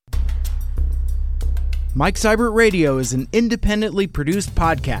Mike Seibert Radio is an independently produced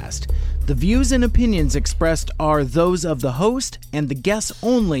podcast. The views and opinions expressed are those of the host and the guests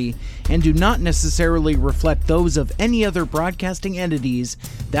only and do not necessarily reflect those of any other broadcasting entities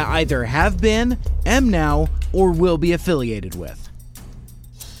that either have been, am now, or will be affiliated with.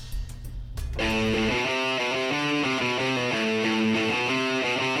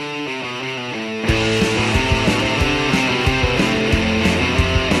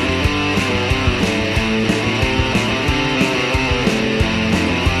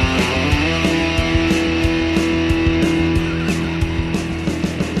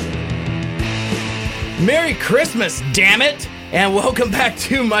 Merry Christmas, damn it! And welcome back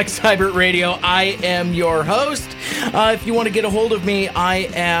to Mike Seibert Radio. I am your host. If you want to get a hold of me, I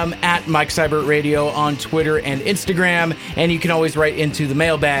am at Mike Seibert Radio on Twitter and Instagram. And you can always write into the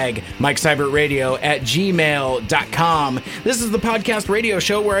mailbag, MikeSeibertRadio@gmail.com. This is the podcast radio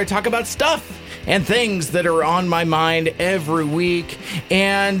show where I talk about stuff and things that are on my mind every week.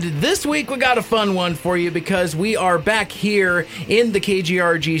 And this week we got a fun one for you because we are back here in the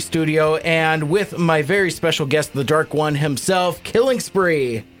KGRG studio and with my very special guest, the Dark One himself, Killing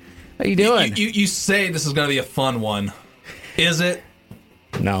Spree. How you doing? You say this is going to be a fun one. Is it?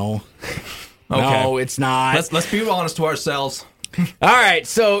 No. Okay. No, it's not. Let's be honest to ourselves. All right,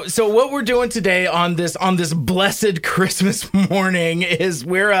 so what we're doing today on this blessed Christmas morning is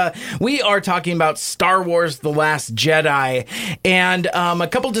we are talking about Star Wars: The Last Jedi, and a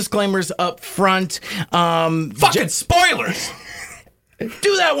couple disclaimers up front. Fucking spoilers!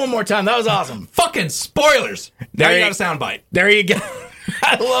 Do that one more time. That was awesome. Fucking spoilers! Now you got a soundbite. There you go.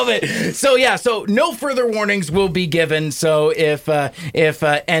 I love it. So no further warnings will be given. So if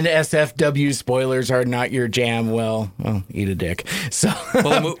NSFW spoilers are not your jam, well, eat a dick. So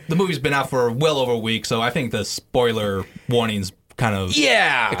well, the movie's been out for well over a week, so I think the spoiler warnings kind of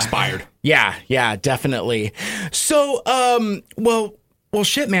expired. Yeah, definitely. So well,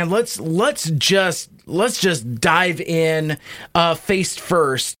 shit, man. Let's just dive in face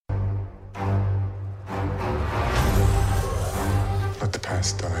first. Let the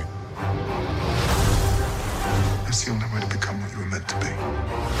past die. That's the only way to become what you were meant to be.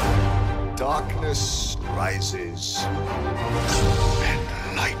 Darkness rises,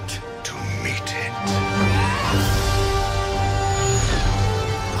 and light to meet it.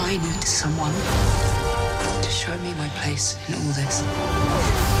 I need someone to show me my place in all this.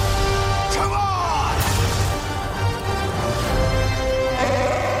 Come on!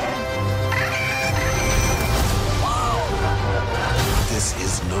 This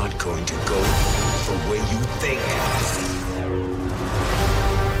is not going to go the way you think.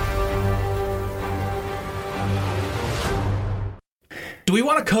 Do we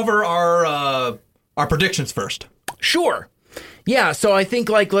want to cover our predictions first? Sure. Yeah, so I think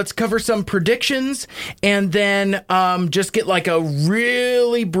let's cover some predictions and then just get a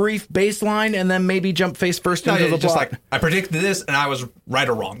really brief baseline and then maybe jump face first into the just plot. I predicted this and I was right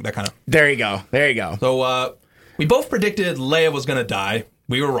or wrong, that kind of. There you go. So we both predicted Leia was going to die.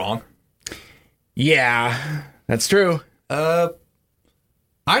 We were wrong. Yeah, that's true. I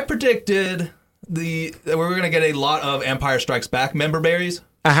predicted that we were going to get a lot of Empire Strikes Back member berries.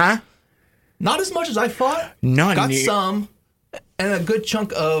 Uh-huh. Not as much as I thought. Got some, and a good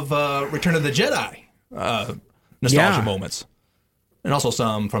chunk of Return of the Jedi nostalgia moments. And also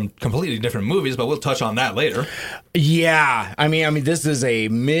some from completely different movies, but we'll touch on that later. Yeah, I mean, this is a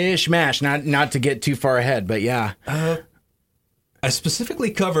mishmash. Not to get too far ahead, but yeah. I specifically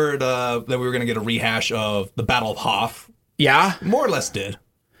covered that we were going to get a rehash of the Battle of Hoth. Yeah, more or less did.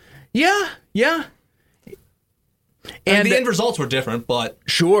 Yeah. And the end results were different, but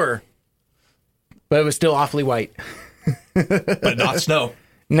sure. But it was still awfully white. But not snow.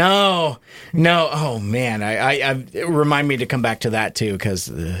 No. Oh man, I remind me to come back to that too,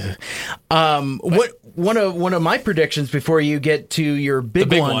 because one of my predictions before you get to your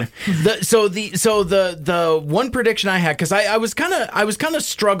big one. The one prediction I had, because I was kind of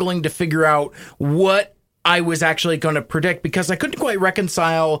struggling to figure out what I was actually going to predict because I couldn't quite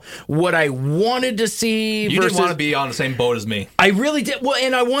reconcile what I wanted to see. You didn't want to be on the same boat as me. I really did. Well,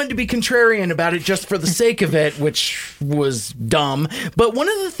 and I wanted to be contrarian about it just for the sake of it, which was dumb. But one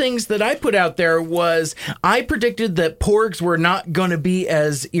of the things that I put out there was I predicted that Porgs were not going to be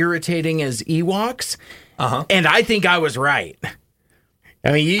as irritating as Ewoks. Uh-huh. And I think I was right.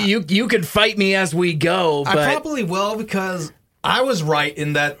 I mean, you could fight me as we go, but I probably will, because I was right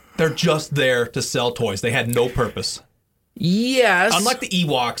in that they're just there to sell toys. They had no purpose. Yes. Unlike the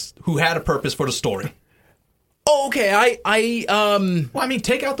Ewoks, who had a purpose for the story. Oh, okay. Well, I mean,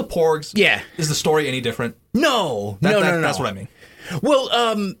 take out the Porgs. Yeah. Is the story any different? No. That's what I mean.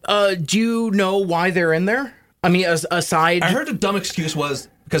 Well, do you know why they're in there? I mean, aside... I heard the dumb excuse was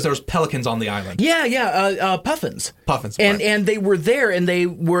because there was pelicans on the island. Yeah, puffins. Puffins, and they were there, and they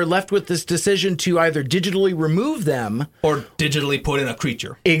were left with this decision to either digitally remove them... or digitally put in a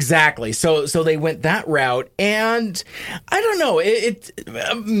creature. Exactly. So they went that route, and I don't know,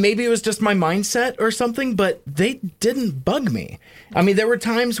 maybe it was just my mindset or something, but they didn't bug me. I mean, there were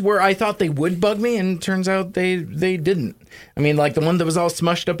times where I thought they would bug me, and it turns out they didn't. I mean, like the one that was all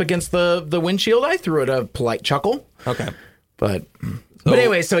smushed up against the windshield, I threw it a polite chuckle. Okay. But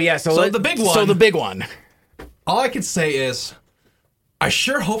anyway, so the big one. So the big one. All I can say is, I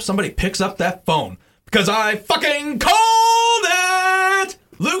sure hope somebody picks up that phone, because I fucking called it!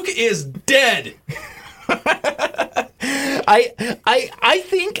 Luke is dead! I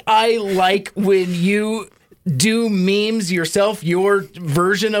think I like when you do memes yourself, your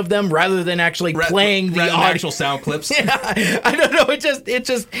version of them, rather than actually playing the actual sound clips. Yeah, I don't know.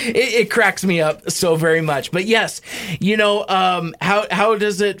 It cracks me up so very much. But yes, how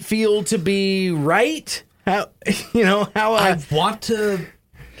does it feel to be right? I want to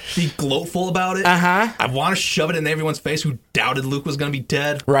be gloatful about it. I want to shove it in everyone's face who doubted Luke was going to be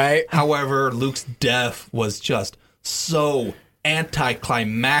dead. Right. However, Luke's death was just so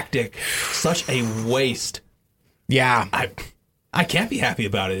anticlimactic, such a waste. Yeah. I can't be happy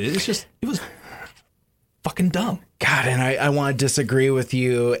about it. It was fucking dumb. God, and I want to disagree with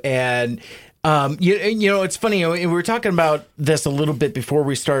you. And, it's funny. We were talking about this a little bit before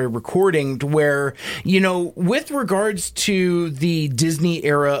we started recording, where, with regards to the Disney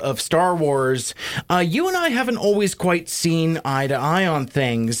era of Star Wars, you and I haven't always quite seen eye to eye on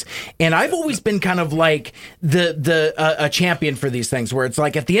things. And I've always been kind of like a champion for these things, where it's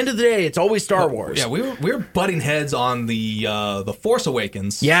like at the end of the day, it's always Star Wars. Yeah, we were butting heads on the Force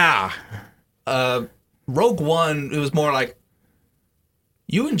Awakens. Yeah. Rogue One, it was more like,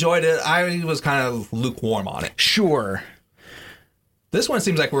 you enjoyed it. I was kind of lukewarm on it. Sure. This one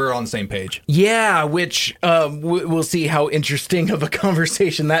seems like we're on the same page. Yeah, which we'll see how interesting of a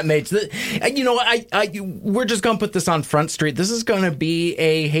conversation that makes. We're just going to put this on Front Street. This is going to be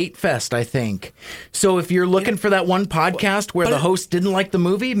a hate fest, I think. So if you're looking for that one podcast where the host didn't like the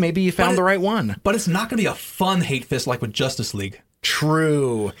movie, maybe you found the right one. But it's not going to be a fun hate fest like with Justice League.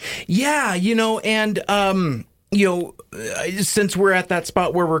 True. Yeah, and... since we're at that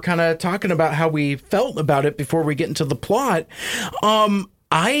spot where we're kind of talking about how we felt about it before we get into the plot,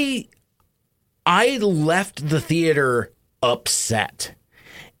 I left the theater upset.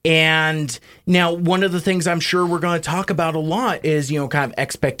 And now one of the things I'm sure we're going to talk about a lot is, kind of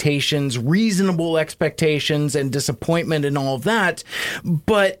expectations, reasonable expectations and disappointment and all of that.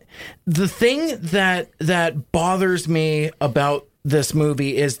 But the thing that bothers me about this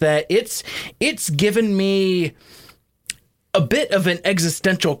movie is that it's given me a bit of an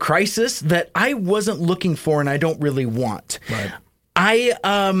existential crisis that I wasn't looking for and I don't really want. Right. I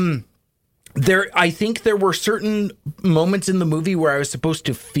think there were certain moments in the movie where I was supposed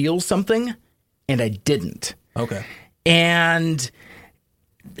to feel something and I didn't. Okay. And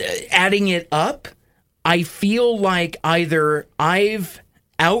adding it up, I feel like either I've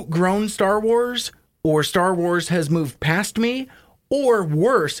outgrown Star Wars or Star Wars has moved past me. Or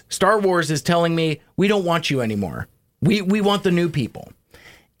worse, Star Wars is telling me, we don't want you anymore. We want the new people.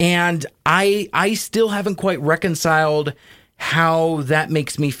 And I still haven't quite reconciled how that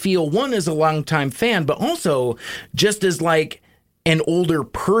makes me feel. One, as a longtime fan, but also just as like an older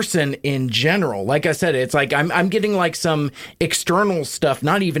person in general. Like I said, it's like I'm getting like some external stuff,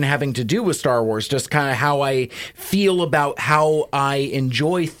 not even having to do with Star Wars, just kind of how I feel about how I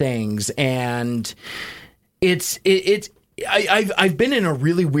enjoy things. And I've been in a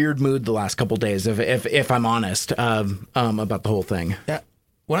really weird mood the last couple days, if I'm honest, about the whole thing. Yeah.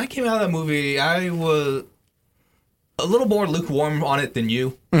 When I came out of that movie, I was a little more lukewarm on it than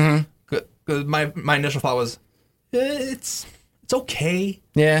you. Mm-hmm. 'Cause my initial thought was, it's okay.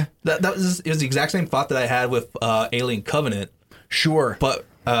 Yeah. It was the exact same thought that I had with Alien Covenant. Sure. But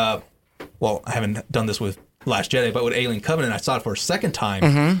I haven't done this with Last Jedi, but with Alien Covenant, I saw it for a second time,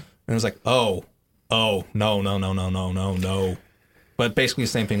 and it was like, oh, no. But basically the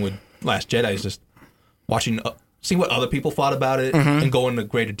same thing with Last Jedi is just watching, seeing what other people thought about it and go into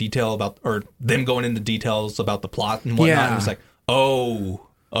greater detail or them going into details about the plot and whatnot. Yeah. And it's like, no.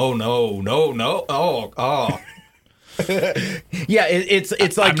 Yeah, it's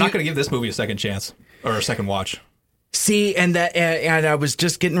like... I'm not going to give this movie a second chance or a second watch. See, and I was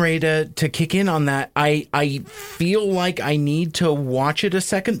just getting ready to kick in on that. I feel like I need to watch it a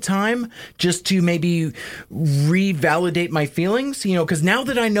second time just to maybe revalidate my feelings, because now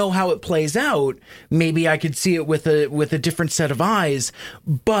that I know how it plays out, maybe I could see it with a different set of eyes,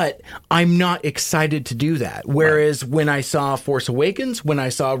 but I'm not excited to do that. Whereas when I saw Force Awakens, when I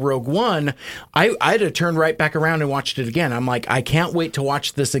saw Rogue One, I'd have turned right back around and watched it again. I'm like, I can't wait to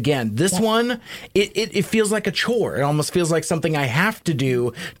watch this again. This one, it feels like a chore. It almost feels like something I have to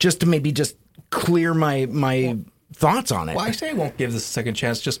do just to maybe just clear my thoughts on it. Well, I say I won't give this a second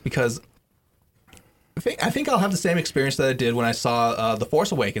chance just because I think I'll have the same experience that I did when I saw The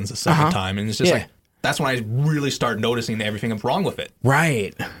Force Awakens the second time. And it's just like, that's when I really start noticing everything that's wrong with it.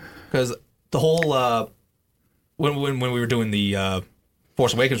 Right. Because the whole, when we were doing the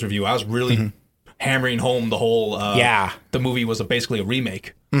Force Awakens review, I was really hammering home the whole, the movie was basically a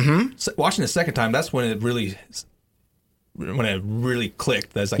remake. Mm-hmm. So watching the second time, that's when it really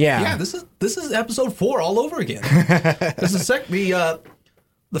clicked. That's like, this is episode 4 all over again. This is the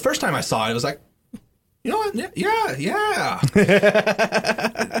first time I saw it, it was like, you know what? Yeah.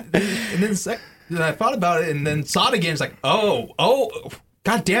 and then I thought about it and then saw it again. It's like, oh,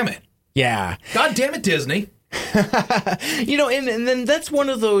 God damn it. Yeah. God damn it, Disney. And then that's one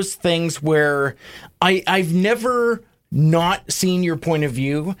of those things where I've never not seen your point of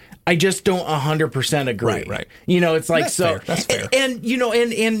view. I just don't 100% agree. Right. It's like, that's so fair. That's fair.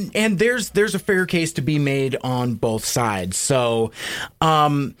 And there's a fair case to be made on both sides. So,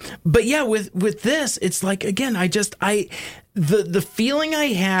 but yeah, with this, it's like, again, the feeling I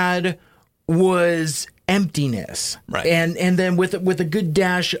had was emptiness, right? And then with a good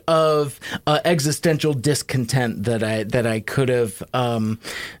dash of existential discontent that I could have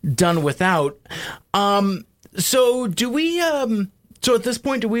done without. So do we? So at this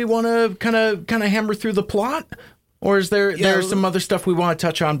point, do we want to kind of hammer through the plot, or is there's some other stuff we want to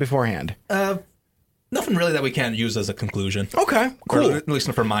touch on beforehand? Nothing really that we can't use as a conclusion. Okay, cool. Or at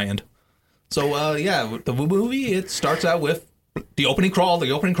least from my end. So the movie, it starts out with the opening crawl.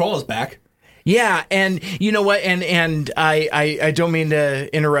 The opening crawl is back. Yeah, and you know what? And I don't mean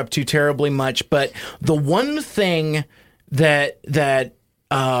to interrupt too terribly much, but the one thing that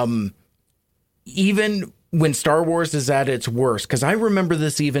even when Star Wars is at its worst, because I remember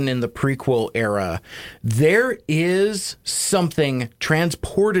this even in the prequel era, there is something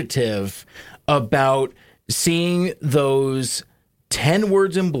transportative about seeing those 10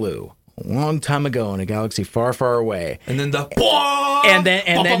 words in blue a long time ago in a galaxy far, far away. And then it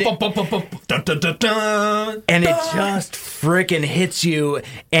just freaking hits you,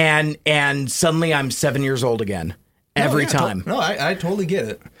 and suddenly I'm 7 years old again every time. I totally get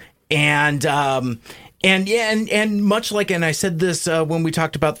it. And much like, and I said this when we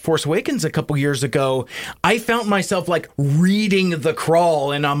talked about The Force Awakens a couple years ago, I found myself like reading the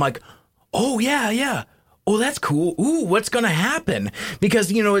crawl, and I'm like, oh yeah. Oh, that's cool. Ooh, what's going to happen?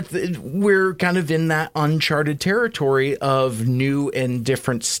 Because, we're kind of in that uncharted territory of new and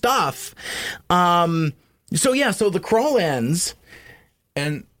different stuff. So the crawl ends.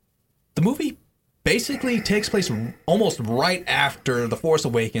 And the movie basically takes place almost right after The Force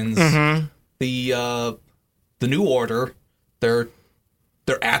Awakens. Mm-hmm. The New Order, they're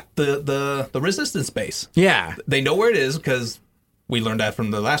at the Resistance base. Yeah. They know where it is because we learned that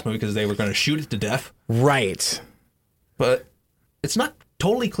from the last movie because they were going to shoot it to death. Right. But it's not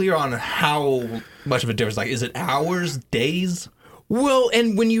totally clear on how much of a difference. Like, is it hours, days? Well,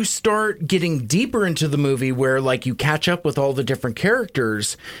 and when you start getting deeper into the movie where, like, you catch up with all the different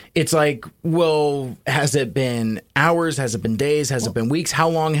characters, it's like, well, has it been hours? Has it been days? Has it been weeks? How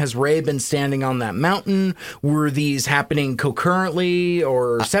long has Rey been standing on that mountain? Were these happening concurrently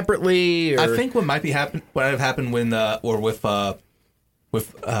or separately? Or? I think what might have happened when,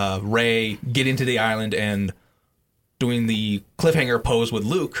 with Rey getting to the island and doing the cliffhanger pose with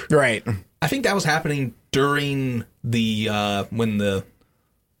Luke. Right. I think that was happening during the when the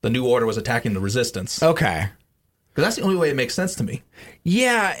New Order was attacking the Resistance. Okay. Because that's the only way it makes sense to me.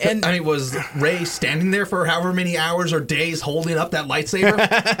 Yeah, and I mean, was Rey standing there for however many hours or days holding up that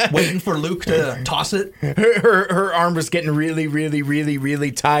lightsaber, waiting for Luke to toss it? Her arm was getting really, really, really,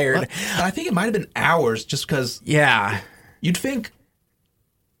 really tired. But I think it might have been hours, just because. Yeah. You'd think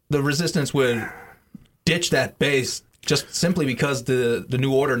the Resistance would ditch that base just simply because the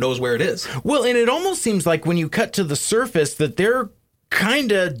New Order knows where it is. Well, and it almost seems like when you cut to the surface that they're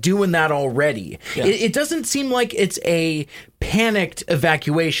kind of doing that already. Yeah. It doesn't seem like it's a panicked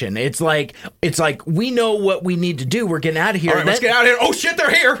evacuation. It's like we know what we need to do. We're getting out of here. All right, let's get out of here. Oh shit,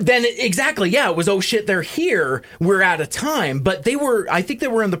 they're here. Then exactly, yeah, it was oh shit, they're here. We're out of time. But I think they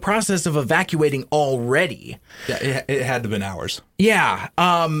were in the process of evacuating already. Yeah, it had to have been hours. Yeah,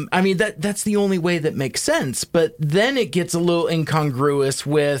 I mean that's the only way that makes sense. But then it gets a little incongruous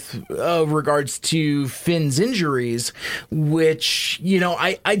with regards to Finn's injuries, which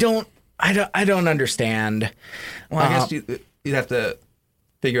I don't understand. Well, I guess you'd have to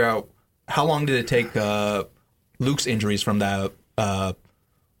figure out how long did it take Luke's injuries from that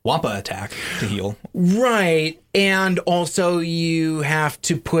Wampa attack to heal. Right. And also you have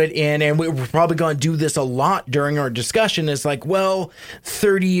to put in, and we're probably going to do this a lot during our discussion, is like, well,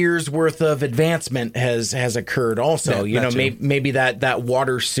 30 years worth of advancement has occurred also. Yeah, maybe that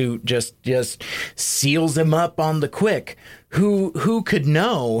water suit just seals him up on the quick. Who could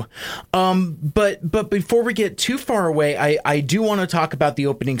know? But before we get too far away, I do want to talk about the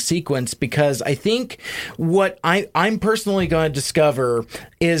opening sequence, because I think what I'm personally going to discover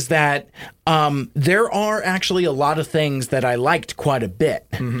is that there are actually a lot of things that I liked quite a bit.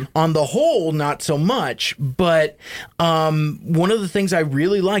 Mm-hmm. On the whole, not so much, but one of the things I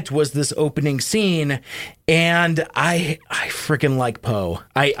really liked was this opening scene, and I freaking like Poe.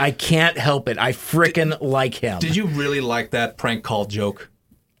 I can't help it. I freaking like him. Did you really like that prank call joke?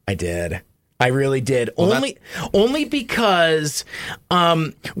 I did. I really did. Well, only because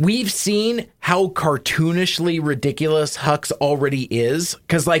we've seen how cartoonishly ridiculous Hux already is.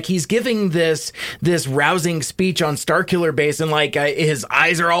 Because he's giving this rousing speech on Starkiller Base, and his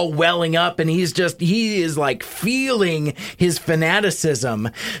eyes are all welling up, and he is feeling his fanaticism.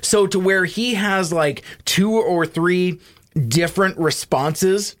 So to where he has 2 or 3 different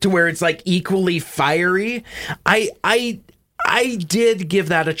responses to where it's equally fiery. I did give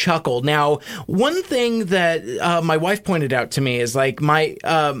that a chuckle. Now, one thing that my wife pointed out to me is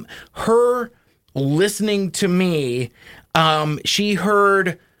her listening to me, she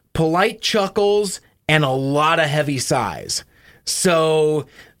heard polite chuckles and a lot of heavy sighs. So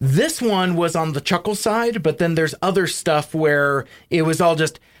this one was on the chuckle side, but then there's other stuff where it was all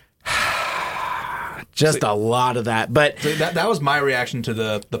just a lot of that. But so that was my reaction to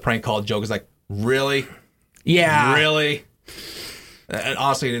the prank call joke. Is really? Yeah. Really? And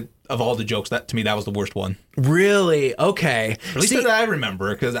honestly, of all the jokes, that to me, that was the worst one. Really? Okay. At least that I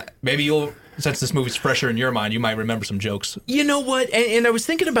remember, because maybe since this movie's fresher in your mind, you might remember some jokes. You know what? And I was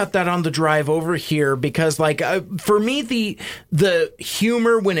thinking about that on the drive over here, because for me, the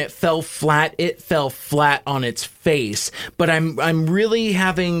humor, when it fell flat on its face. But I'm really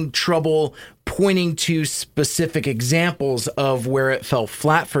having trouble pointing to specific examples of where it fell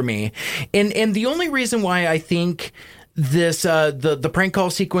flat for me. And the only reason why I think this the prank call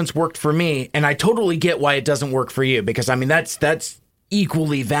sequence worked for me, and I totally get why it doesn't work for you, because I mean that's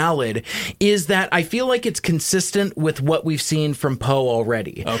equally valid, is that I feel like it's consistent with what we've seen from Poe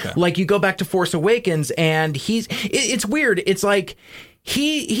already. Okay. You go back to Force Awakens, and it's weird. It's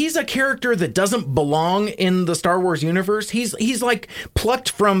he's a character that doesn't belong in the Star Wars universe. He's plucked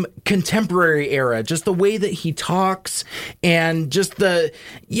from contemporary era, just the way that he talks, and just and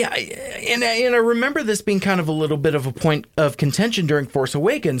I remember this being kind of a little bit of a point of contention during Force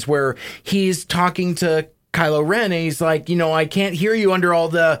Awakens, where he's talking to Kylo Ren, and he's like, I can't hear you under all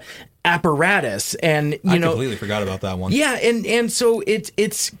the apparatus, and I completely forgot about that one. Yeah, and so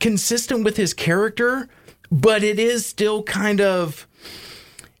it's consistent with his character, but it is still kind of,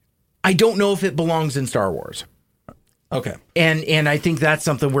 I don't know if it belongs in Star Wars. Okay. And I think that's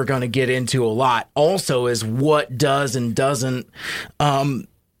something we're going to get into a lot also, is what does and doesn't,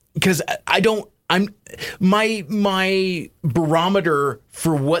 because my barometer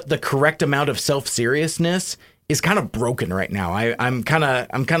for what the correct amount of self-seriousness is kind of broken right now. I'm kind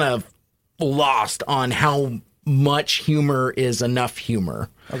of lost on how much humor is enough humor.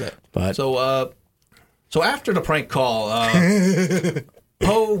 Okay. But so after the prank call,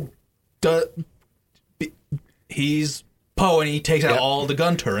 Poe, he's Poe, and he takes out all the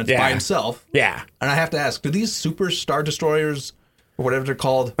gun turrets by himself. Yeah. And I have to ask, do these Super Star Destroyers, or whatever they're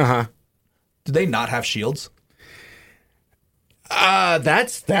called, do they not have shields?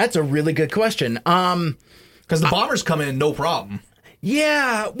 That's a really good question. Because the bombers come in no problem.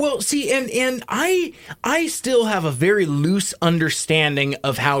 Yeah, well, see, and I still have a very loose understanding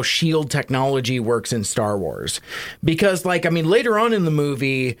of how shield technology works in Star Wars, because later on in the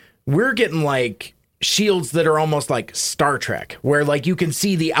movie, we're getting shields that are almost like Star Trek, where you can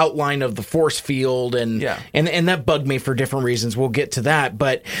see the outline of the force field, and that bugged me for different reasons. We'll get to that,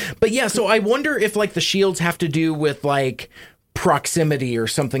 but yeah. So I wonder if the shields have to do with proximity or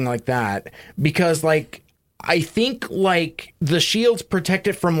something like that, because I think like the shields protect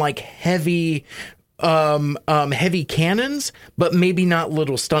it from like heavy cannons, but maybe not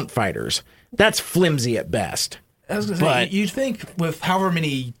little stunt fighters. That's flimsy at best. I was gonna say, you'd think with however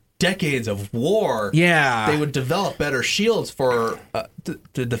many decades of war, they would develop better shields for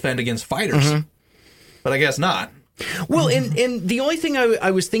to defend against fighters. But I guess not. Well, and the only thing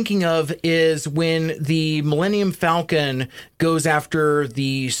I was thinking of is when the Millennium Falcon goes after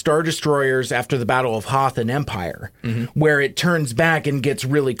the Star Destroyers after the Battle of Hoth and Empire, where it turns back and gets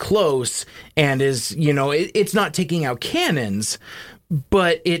really close and is, it's not taking out cannons,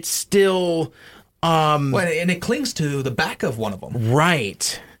 but it's still... and it clings to the back of one of them.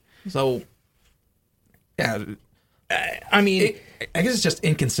 Right. So, yeah. I mean... I guess it's just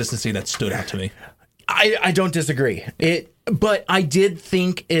inconsistency that stood out to me. I don't disagree. But I did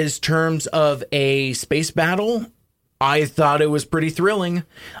think as terms of a space battle, I thought it was pretty thrilling.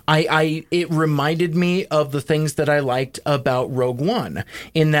 It reminded me of the things that I liked about Rogue One,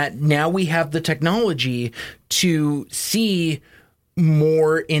 in that now we have the technology to see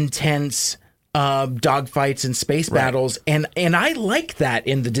more intense dogfights and space battles, and I like that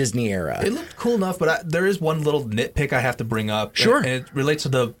in the Disney era. It looked cool enough, but there is one little nitpick I have to bring up. Sure. And it relates to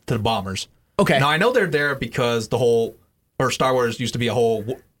the bombers. Okay. Now, I know they're there because Star Wars used to be a whole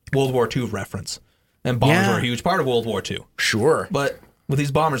World War II reference, and bombers were a huge part of World War II. Sure. But with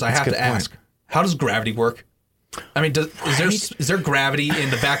these bombers, I have to ask, how does gravity work? I mean, is there gravity in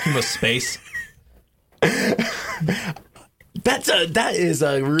the vacuum of space? That is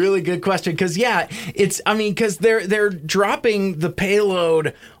a really good question, because because they're dropping the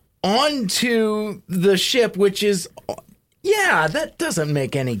payload onto the ship, which is that doesn't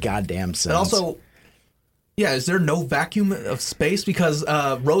make any goddamn sense. And also, is there no vacuum of space? Because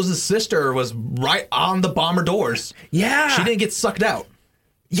Rose's sister was right on the bomber doors. Yeah, she didn't get sucked out.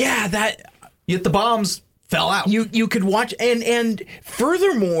 Yeah, yet the bombs fell out. You could watch, and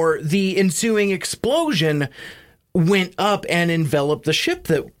furthermore, the ensuing explosion went up and enveloped the ship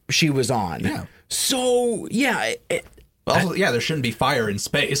that she was on. Yeah. So, there shouldn't be fire in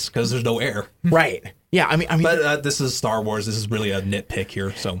space because there's no air. Right. Yeah, I mean, but this is Star Wars. This is really a nitpick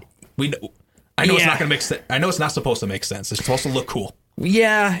here. So I know it's not going to make sense. I know it's not supposed to make sense. It's supposed to look cool.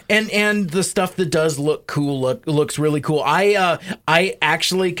 Yeah, and the stuff that does look cool looks really cool. I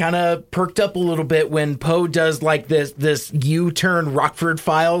actually kind of perked up a little bit when Poe does like this U-turn Rockford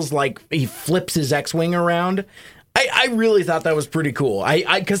Files, like he flips his X-wing around. I really thought that was pretty cool.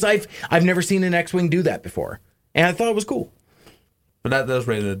 Because I've never seen an X-wing do that before, and I thought it was cool. But that does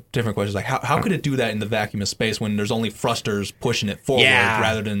raise a different question. Like, how could it do that in the vacuum of space when there's only thrusters pushing it forward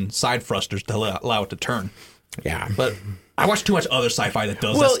rather than side thrusters to allow it to turn? Yeah, but I watch too much other sci-fi that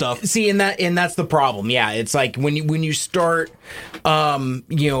does that stuff. See, and that's the problem. Yeah, it's like when you start, applying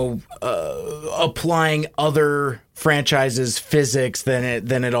other franchises physics,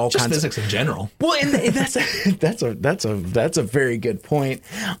 then it all just physics in general. Well, and that's a very good point.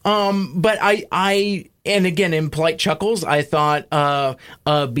 But I and again, in polite chuckles, I thought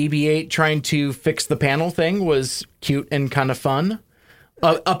BB-8 trying to fix the panel thing was cute and kind of fun,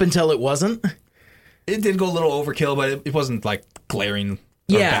 up until it wasn't. It did go a little overkill, but it wasn't like glaring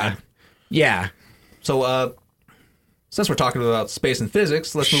or bad. Yeah. So, since we're talking about space and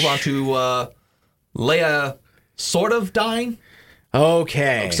physics, let's move on to Leia sort of dying.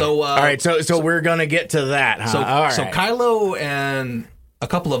 Okay. So, all right. So we're gonna get to that. Huh? So Kylo and a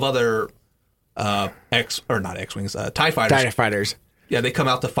couple of other X-wings, TIE fighters. TIE fighters. Yeah, they come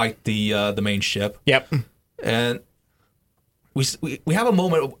out to fight the main ship. Yep. And we have a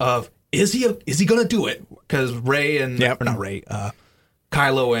moment of. Is he going to do it? Because Rey and or not Rey,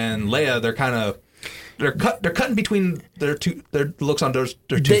 Kylo and Leia, they're cutting between their looks on their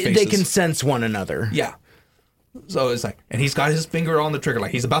two faces. They can sense one another. Yeah. So it's like, and he's got his finger on the trigger,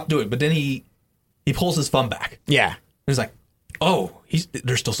 like he's about to do it, but then he pulls his thumb back. Yeah. And he's like, oh,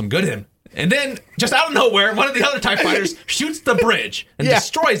 there's still some good in him. And then just out of nowhere, one of the other TIE fighters shoots the bridge and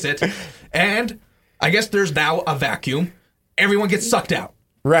destroys it. And I guess there's now a vacuum. Everyone gets sucked out.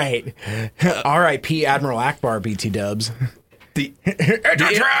 Right. R.I.P. Admiral Akbar, BT dubs. The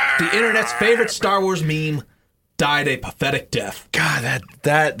internet's favorite Star Wars meme died a pathetic death. God,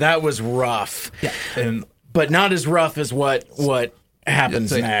 that was rough. Yeah. But not as rough as what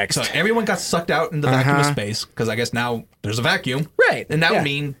happens next. So everyone got sucked out in the vacuum of space, because I guess now there's a vacuum. Right. And that would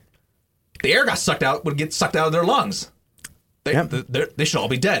mean the air got sucked out, would get sucked out of their lungs. They should all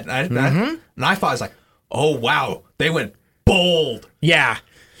be dead. And I thought, I was like, oh, wow. They went bold. Yeah.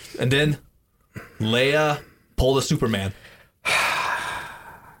 And then Leia pulled a Superman.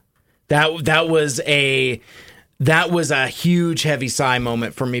 That was a huge heavy sigh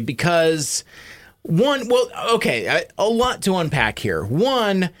moment for me, because Okay, a lot to unpack here.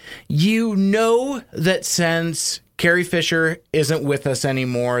 One, you know that since Carrie Fisher isn't with us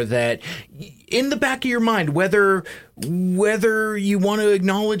anymore, that in the back of your mind, whether you want to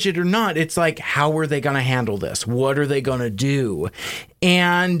acknowledge it or not, it's like, how are they going to handle this? What are they going to do?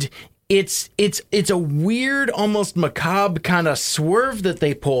 And it's a weird, almost macabre kind of swerve that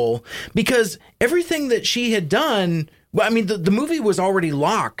they pull, because everything that she had done, well, I mean, the movie was already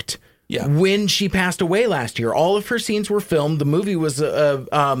locked. Yeah. When she passed away last year, all of her scenes were filmed. The movie was, or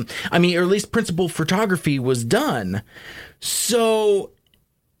at least principal photography was done. So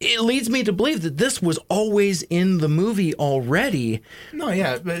it leads me to believe that this was always in the movie already. No,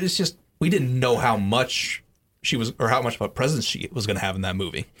 yeah, but it's just we didn't know how much she was, or how much of a presence she was going to have in that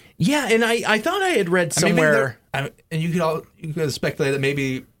movie. Yeah, and I thought I had read somewhere, and you could speculate that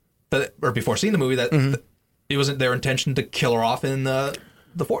maybe, or before seeing the movie, that it wasn't their intention to kill her off in the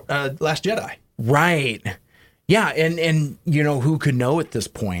Last Jedi. Right. Yeah, and you know, who could know at this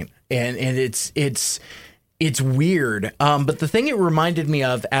point? And it's weird. But the thing it reminded me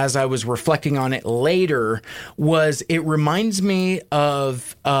of as I was reflecting on it later was it reminds me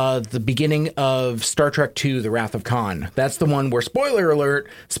of the beginning of Star Trek II, The Wrath of Khan. That's the one where, spoiler alert,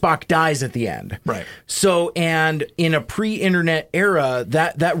 Spock dies at the end. Right. So, and in a pre-internet era,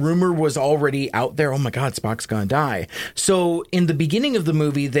 that rumor was already out there. Oh my God, Spock's gonna die. So in the beginning of the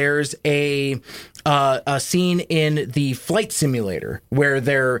movie, there's a scene in the flight simulator where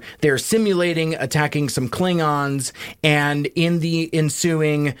they're simulating attacking some Klingons, and in the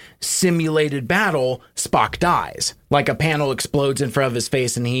ensuing simulated battle, Spock dies. Like a panel explodes in front of his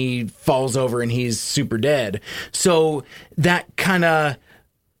face and he falls over and he's super dead. So that kind of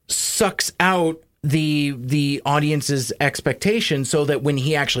sucks out the audience's expectation, so that when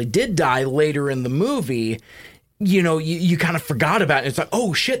he actually did die later in the movie, you know, you kind of forgot about it. It's like,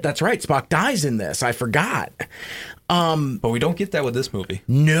 oh shit, that's right, Spock dies in this. I forgot. But we don't get that with this movie.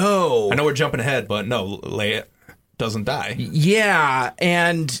 No. I know we're jumping ahead, but no, Leia doesn't die. Yeah,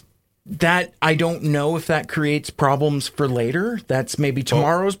 and that, I don't know if that creates problems for later. That's maybe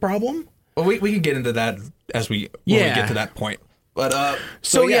tomorrow's problem. Well, we can get into that when we get to that point. But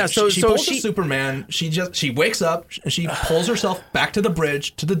she pulls the Superman. She wakes up. She pulls herself back to the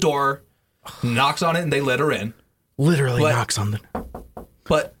bridge, to the door, knocks on it, and they let her in. Literally knocks on the.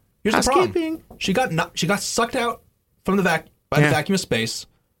 But here's the problem: she got sucked out from the the vacuum of space.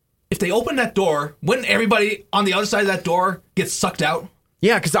 If they open that door, wouldn't everybody on the other side of that door get sucked out?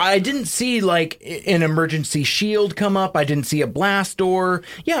 Yeah, because I didn't see like an emergency shield come up. I didn't see a blast door.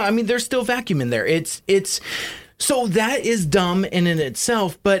 Yeah, I mean, there's still vacuum in there. It's so that is dumb in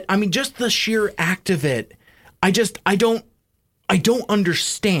itself. But I mean, just the sheer act of it, I don't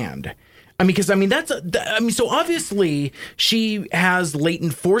understand. I mean, because so obviously she has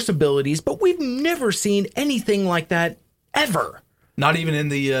latent force abilities, but we've never seen anything like that ever. Not even in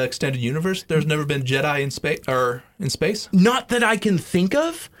the extended universe? There's never been Jedi in space? Not that I can think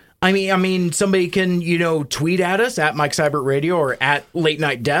of. I mean, somebody can, tweet at us at Mike Seibert Radio or at Late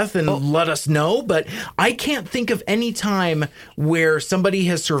Night Death and let us know. But I can't think of any time where somebody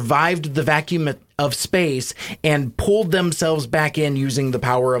has survived the vacuum of space and pulled themselves back in using the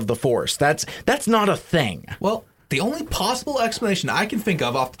power of the Force. That's not a thing. Well, the only possible explanation I can think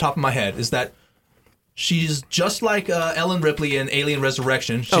of off the top of my head is that she's just like Ellen Ripley in Alien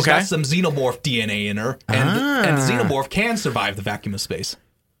Resurrection. She's got some xenomorph DNA in her, and the xenomorph can survive the vacuum of space.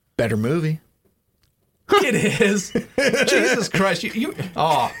 Better movie. It is. Jesus Christ! You.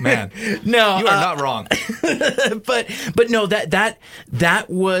 Oh man. No, you are not wrong. but no, that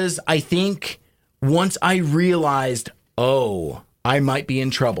was, I think, once I realized, I might be in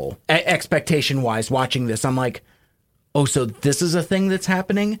trouble. Expectation wise, watching this, I'm like, so this is a thing that's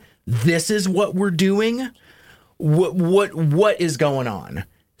happening. This is what we're doing. What is going on?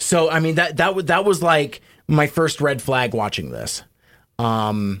 So I mean that was like my first red flag watching this.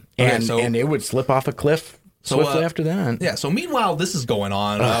 And it would slip off a cliff swiftly after that. Yeah. So meanwhile, this is going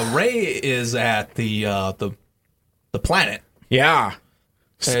on. Rey is at the planet. Yeah.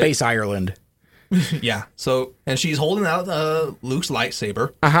 Space Ireland. Yeah. So, and she's holding out Luke's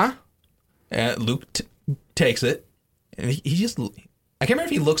lightsaber. And Luke takes it, and he just. I can't remember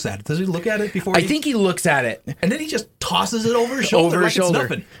if he looks at it. Does he look at it before? I think he looks at it, and then he just tosses it over his shoulder. It's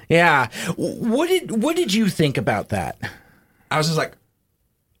nothing. Yeah. What did you think about that? I was just like,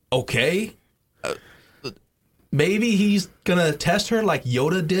 okay, maybe he's gonna test her like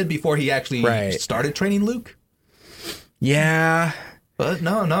Yoda did before he actually started training Luke. Yeah, but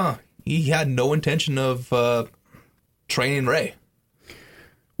no, he had no intention of training Rey.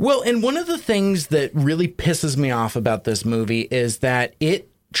 Well, and one of the things that really pisses me off about this movie is that it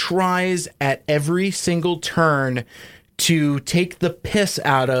tries at every single turn to take the piss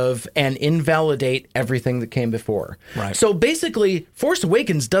out of and invalidate everything that came before. Right. So basically, Force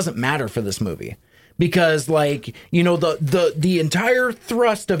Awakens doesn't matter for this movie. Because, like, you know, the entire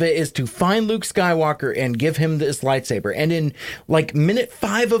thrust of it is to find Luke Skywalker and give him this lightsaber. And in, like, minute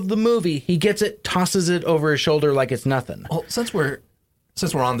 5 of the movie, he gets it, tosses it over his shoulder like it's nothing. Well, since we're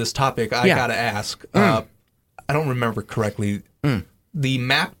on this topic, I gotta ask. I don't remember correctly. The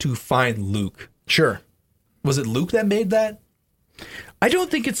map to find Luke. Sure. Was it Luke that made that? I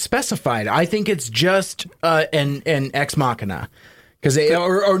don't think it's specified. I think it's just an ex machina. Because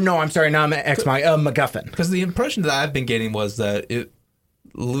no, I'm sorry, not ex machina, MacGuffin. Because the impression that I've been getting was that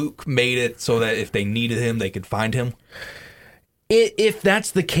Luke made it so that if they needed him, they could find him. If that's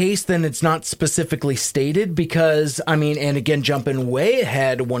the case, then it's not specifically stated because, I mean, and again, jumping way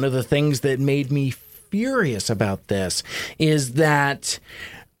ahead, one of the things that made me furious about this is that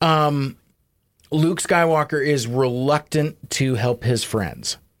Luke Skywalker is reluctant to help his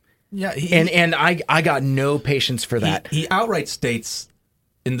friends. Yeah, and I got no patience for that. He outright states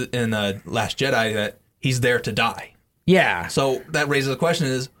in Last Jedi that he's there to die. Yeah. So that raises the question: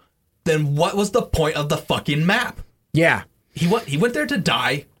 is then what was the point of the fucking map? Yeah. He went there to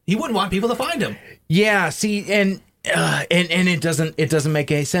die. He wouldn't want people to find him. Yeah. See, and it doesn't make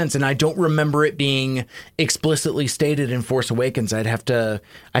any sense. And I don't remember it being explicitly stated in Force Awakens. I'd have to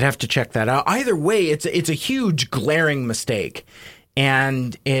check that out. Either way, it's a huge glaring mistake.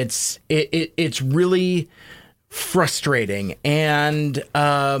 And it's really frustrating. And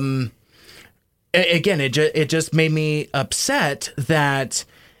again, it just made me upset that,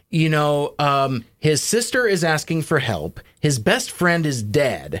 you know, his sister is asking for help. His best friend is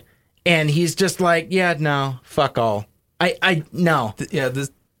dead, and he's just like, yeah, no, fuck all. I no. Yeah,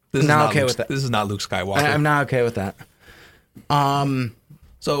 this is not okay Luke, with that. This is not Luke Skywalker. I'm not okay with that.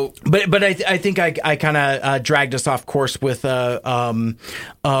 So, but I think I kind of dragged us off course with regards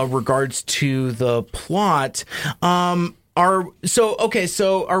to the plot. So are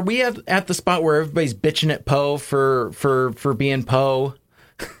we at the spot where everybody's bitching at Poe for being Poe?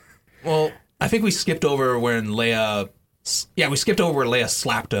 Well, I think we skipped over when Leia. Yeah, we skipped over where Leia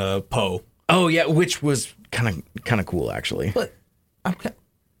slapped Poe. Oh yeah, which was kind of cool actually. But I'm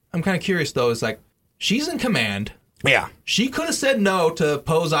kind of curious though. It's like she's in command. Yeah. She could have said no to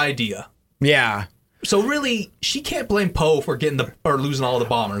Poe's idea. Yeah. So really, she can't blame Poe for losing all the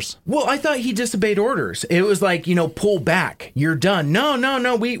bombers. Well, I thought he disobeyed orders. It was like, you know, pull back. You're done.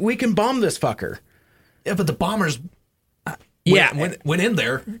 No. We can bomb this fucker. Yeah, but the bombers went in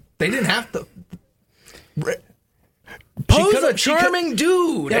there. They didn't have to. Poe's a charming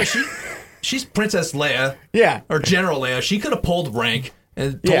dude. Yeah, she's Princess Leia. Yeah. Or General Leia. She could have pulled rank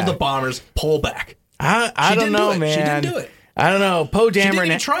and told the bombers, pull back. I don't know, man. She didn't do it. I don't know. Poe Dameron. She didn't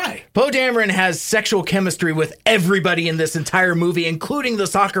even try. Poe Dameron has sexual chemistry with everybody in this entire movie, including the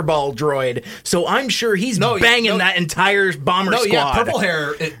soccer ball droid. So I'm sure he's banging that entire bomber squad. Yeah, purple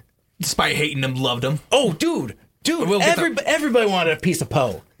hair, despite hating him, loved him. Oh, dude. Everybody wanted a piece of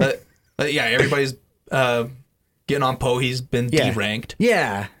Poe. Yeah, everybody's getting on Poe. He's been deranked.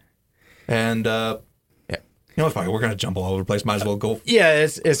 Yeah. And, you know, if we're going to jump all over the place, might as well go. Yeah,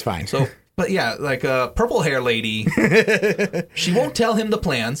 it's fine. So... But yeah, like a purple hair lady, she won't tell him the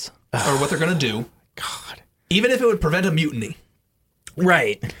plans or what they're going to do. God. Even if it would prevent a mutiny.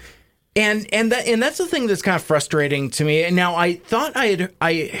 Right. And that's the thing that's kind of frustrating to me. And now I thought I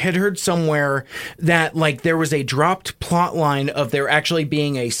had heard somewhere that like there was a dropped plot line of there actually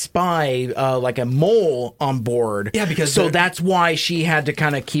being a spy, like a mole on board. Yeah, because that's why she had to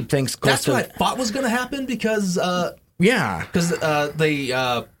kind of keep things close. That's what I thought was going to happen because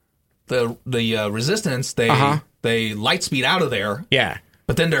the Resistance, they light speed out of there. Yeah.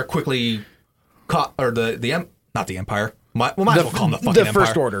 But then they're quickly caught, or not the Empire. Might as well call them the fucking Empire. The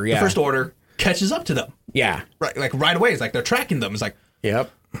First Order, yeah. The First Order catches up to them. Yeah. Right away. It's like they're tracking them. It's like,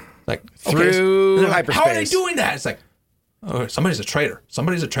 yep. Like, through hyperspace. How are they doing that? It's like, oh, somebody's a traitor.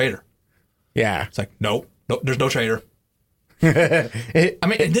 Yeah. It's like, no, there's no traitor. I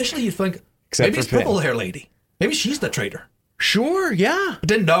mean, initially you think, maybe it's purple hair lady. Maybe she's the traitor. Sure, yeah. But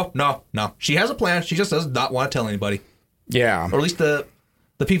then no. She has a plan. She just does not want to tell anybody. Yeah. Or at least the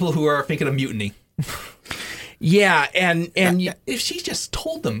people who are thinking of mutiny. Yeah, and if she just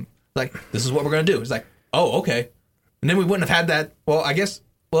told them, like, this is what we're going to do. It's like, oh, okay. And then we wouldn't have had that. Well, I guess,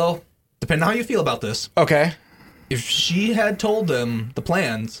 depending on how you feel about this. Okay. If she had told them the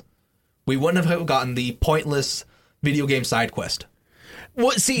plans, we wouldn't have gotten the pointless video game side quest.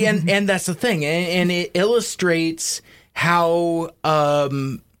 Well, see, and that's the thing. And it illustrates how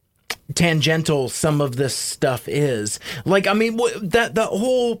tangential some of this stuff is. Like, I mean, that the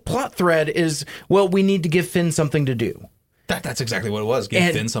whole plot thread is, well, we need to give Finn something to do. That's exactly what it was.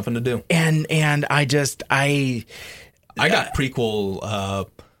 Give Finn something to do. And I got prequel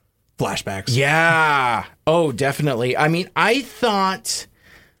flashbacks. Yeah. Oh, definitely. I mean, I thought,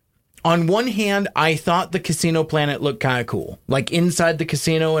 on one hand, I thought the casino planet looked kind of cool. Like inside the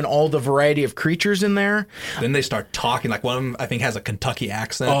casino and all the variety of creatures in there. Then they start talking. Like one of them, I think, has a Kentucky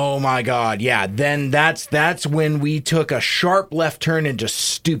accent. Oh my God. Yeah. Then that's when we took a sharp left turn into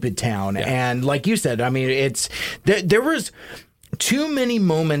Stupid Town. Yeah. And like you said, I mean, there was too many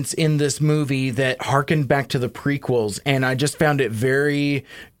moments in this movie that harkened back to the prequels, and I just found it very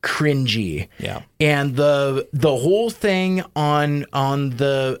cringy. Yeah. And the whole thing on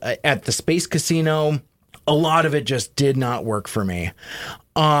the at the space casino, a lot of it just did not work for me.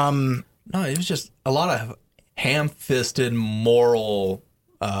 No, it was just a lot of ham-fisted moral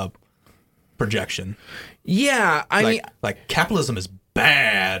projection. Yeah, I mean, like capitalism is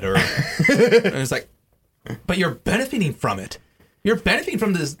bad, or and it's like, but you're benefiting from it. You're benefiting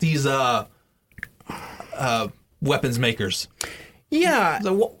from these weapons makers. Yeah.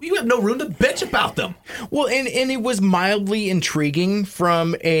 So you have no room to bitch about them. Well, and it was mildly intriguing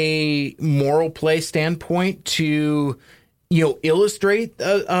from a moral play standpoint to, illustrate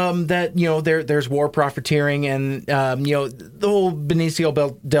that, there's war profiteering and, the whole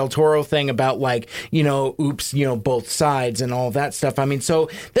Benicio del Toro thing about both sides and all that stuff. I mean, so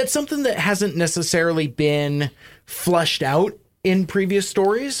that's something that hasn't necessarily been flushed out in previous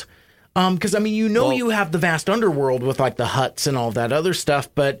stories. Because, I mean, you have the vast underworld with, like, the huts and all that other stuff,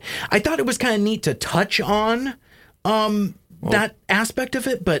 but I thought it was kind of neat to touch on that aspect of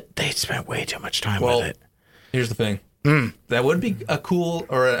it, but they spent way too much time with it. Here's the thing. That would be a cool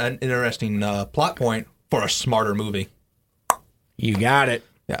or an interesting plot point for a smarter movie. You got it.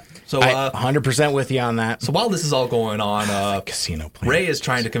 Yeah. So 100% with you on that. So while this is all going on, casino planet. Rey is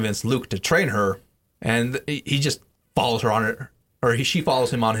trying to convince Luke to train her, and he just follows her on it, or she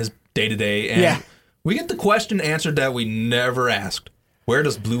follows him on his day-to-day, and we get the question answered that we never asked. Where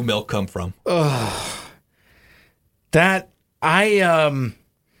does blue milk come from? That I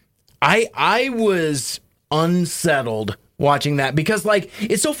was unsettled watching that because, like,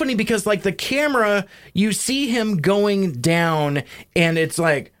 it's so funny because, like, the camera, you see him going down and it's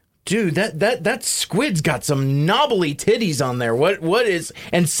like, dude, that squid's got some knobbly titties on there. What is?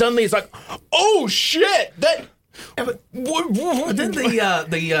 And suddenly it's like, oh shit, that. Yeah, but then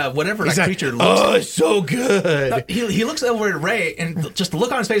the whatever that creature looks. Oh, it's so good. No, he looks over at Rey, and just the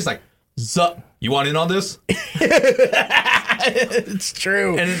look on his face is like, "Zup, you want in on this?" It's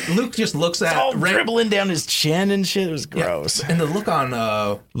true. And Luke just looks at all Rey, dribbling down his chin and shit. It was gross. Yeah. And the look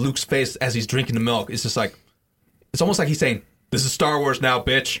on Luke's face as he's drinking the milk is just like, it's almost like he's saying, "This is Star Wars now,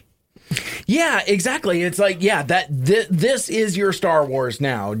 bitch." Yeah, exactly. It's like, this is your Star Wars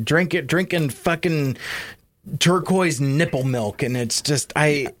now. Drinking fucking turquoise nipple milk, and it's just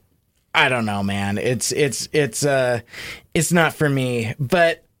I don't know, man. It's not for me.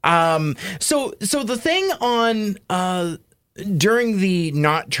 But so the thing on during the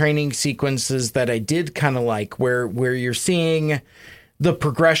not training sequences that I did kind of like, where you're seeing the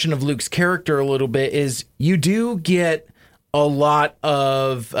progression of Luke's character a little bit, is you do get a lot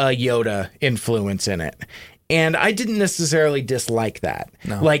of Yoda influence in it. And I didn't necessarily dislike that.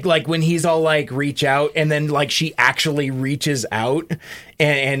 No. Like when he's all like, reach out, and then like she actually reaches out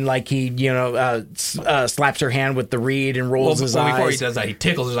and like he, slaps her hand with the reed and rolls his eyes. Before he does that, he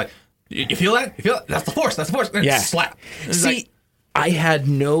tickles. He's like, you feel that? You feel it? That's the Force. That's the Force. And slap. See, I had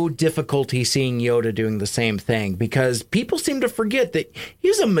no difficulty seeing Yoda doing the same thing because people seem to forget that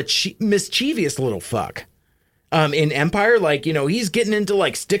he's a mischievous little fuck. In Empire, like, he's getting into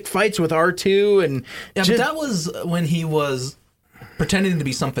like stick fights with R2 and but that was when he was pretending to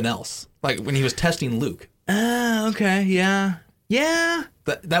be something else, like when he was testing Luke. Okay, yeah.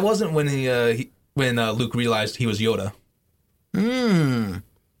 That wasn't when when Luke realized he was Yoda.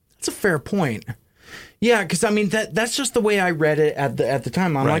 That's a fair point. Yeah, because I mean that's just the way I read it at the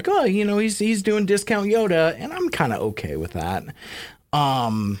time. I'm like, oh, he's doing discount Yoda, and I'm kind of okay with that.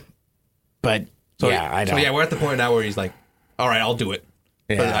 But. I don't. So we're at the point now where he's like, all right, I'll do it.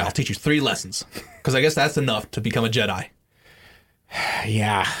 Yeah. But I'll teach you 3 lessons. Because I guess that's enough to become a Jedi.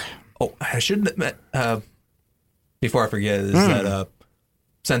 Yeah. Oh, I should admit, before I forget, is that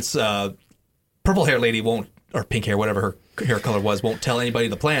since purple hair lady won't, or pink hair, whatever her hair color was, won't tell anybody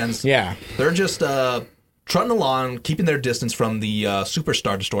the plans. Yeah. They're just trotting along, keeping their distance from the Super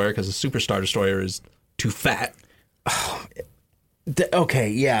Star Destroyer, because the Super Star Destroyer is too fat.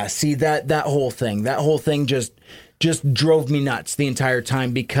 Okay, yeah. See that whole thing just just drove me nuts the entire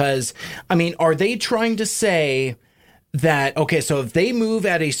time because, I mean, are they trying to say that, okay, so if they move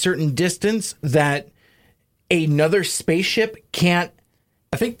at a certain distance that another spaceship can't...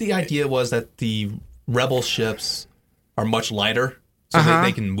 I think the idea was that the rebel ships are much lighter, so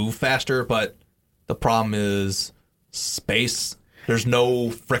they can move faster, but the problem is space. There's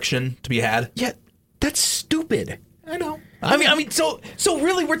no friction to be had. Yeah, that's stupid. I know. I mean, so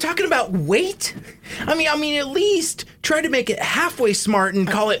really, we're talking about weight. I mean, at least try to make it halfway smart and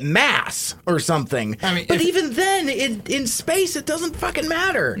call it mass or something. I mean, but even then, in space, it doesn't fucking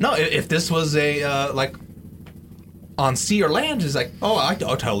matter. No, if this was a like on sea or land, it's like, oh, I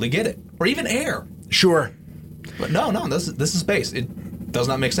totally get it, or even air. Sure, but no, this is space. It does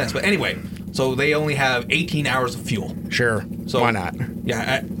not make sense. But anyway, so they only have 18 hours of fuel. Sure. So why not?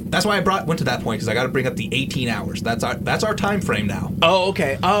 Yeah, that's why I went to that point because I got to bring up the 18 hours. That's our time frame now. Oh,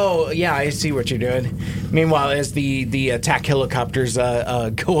 okay. Oh, yeah, I see what you're doing. Meanwhile, as the attack helicopters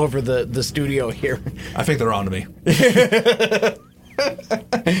go over the studio here, I think they're on to me.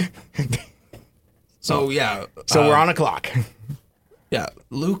 So yeah. So we're on a clock. Yeah,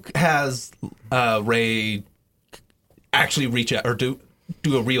 Luke has Rey actually reach out or do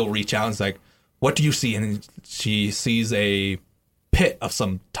a real reach out and it's like, what do you see? And she sees a pit of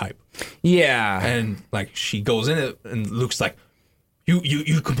some type. Yeah. And like she goes in it and Luke's like,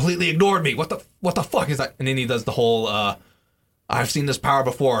 you completely ignored me. What the fuck is that? And then he does the whole I've seen this power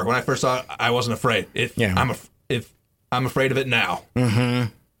before. When I first saw it, I wasn't afraid. I'm afraid of it now.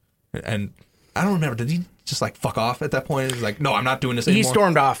 Mm-hmm. And I don't remember, did he just like fuck off at that point? He's like, no, I'm not doing this anymore. He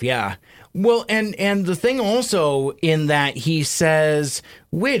stormed off, yeah. Well, and the thing also in that he says,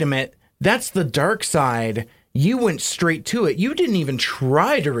 wait a minute, that's the dark side. You went straight to it. You didn't even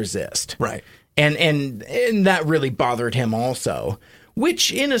try to resist. Right. And that really bothered him also.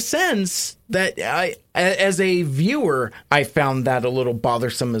 Which, in a sense, that I, as a viewer, I found that a little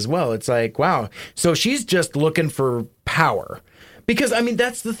bothersome as well. It's like, wow, so she's just looking for power. Because, I mean,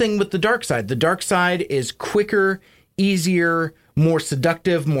 that's the thing with the dark side. The dark side is quicker, easier, more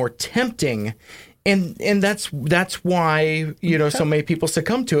seductive, more tempting. And that's why, so many people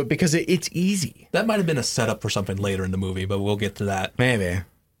succumb to it, because it's easy. That might have been a setup for something later in the movie, but we'll get to that. Maybe.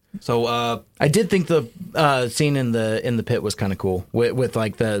 So I did think the scene in the pit was kind of cool with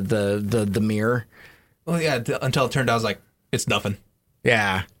like the mirror. Well, yeah, until it turned out, I was like, it's nothing.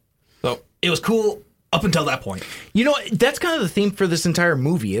 Yeah. So it was cool up until that point. That's kind of the theme for this entire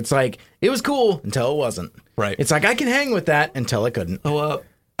movie. It's like, it was cool until it wasn't. Right. It's like, I can hang with that until I couldn't. Oh,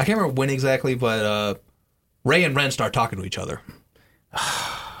 I can't remember when exactly, but Rey and Ren start talking to each other.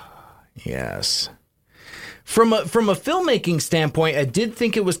 Yes. From a filmmaking standpoint, I did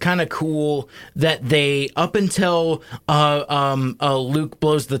think it was kind of cool that they, up until Luke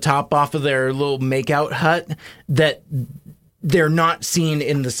blows the top off of their little makeout hut, that they're not seen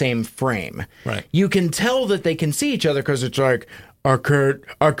in the same frame. Right. You can tell that they can see each other because it's like, I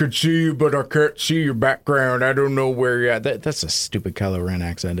could see you, but I can't see your background. I don't know where you're at. That's a stupid Kylo Ren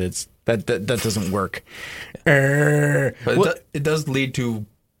accent. That doesn't work. But it does lead to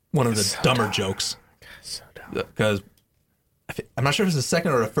one of the dumber jokes. Because I'm not sure if it's the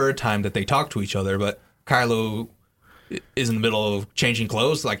second or the third time that they talk to each other, but Kylo is in the middle of changing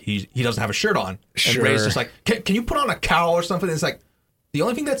clothes, like he doesn't have a shirt on. Sure. And Rey's just like, can you put on a cowl or something? It's like, the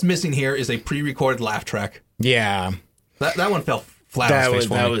only thing that's missing here is a pre-recorded laugh track. Yeah. That one fell flat on his face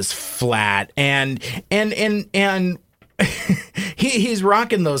for me. That was flat. And he's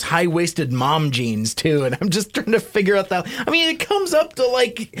rocking those high-waisted mom jeans too, and I'm just trying to figure out that. I mean, it comes up to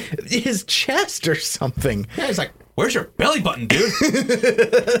like his chest or something. Yeah, he's like, "Where's your belly button, dude?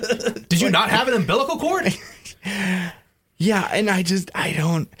 Did you not have an umbilical cord?" Yeah, and I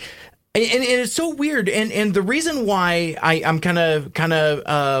don't. And it's so weird, and the reason why I'm kind of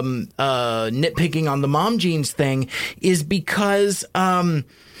nitpicking on the mom jeans thing is because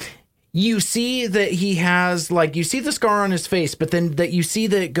you see that he has, like, you see the scar on his face, but then that you see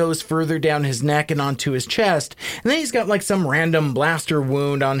that it goes further down his neck and onto his chest, and then he's got like some random blaster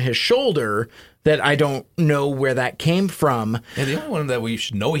wound on his shoulder that I don't know where that came from. Yeah, the only one that we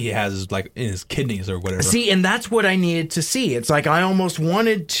should know he has is like in his kidneys or whatever. See, and that's what I needed to see. It's like I almost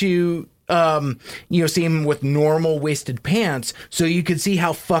wanted to see him with normal waisted pants so you could see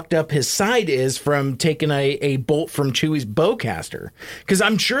how fucked up his side is from taking a bolt from Chewie's bowcaster. Because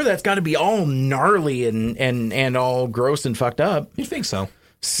I'm sure that's got to be all gnarly and all gross and fucked up. You think so?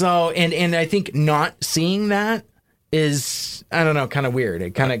 So, and I think not seeing that is, I don't know, kind of weird.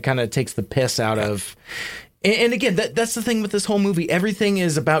 It kind of takes the piss out of... And again, that's the thing with this whole movie. Everything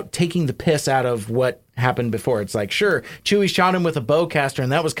is about taking the piss out of what happened before. It's like, sure, Chewie shot him with a bowcaster,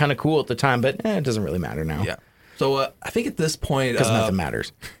 and that was kind of cool at the time, but it doesn't really matter now. Yeah. So I think at this point, because nothing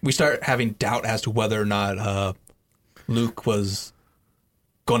matters, we start having doubt as to whether or not Luke was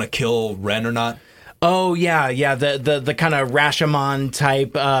going to kill Ren or not. Oh yeah, the kind of Rashomon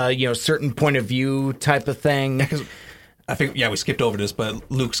type, certain point of view type of thing. Because I think we skipped over this,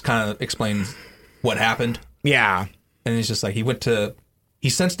 but Luke's kind of explains what happened. Yeah, and it's just like he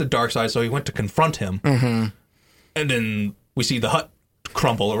sensed the dark side, so he went to confront him, and then we see the hut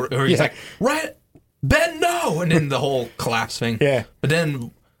crumble, or he's like, right, Ben, no, and then the whole collapse thing. Yeah, but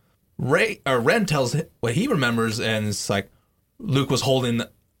then Ren tells what he remembers, and it's like Luke was holding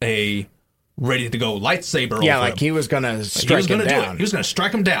a ready to go lightsaber. Yeah, over like him. he was gonna strike him down. He was gonna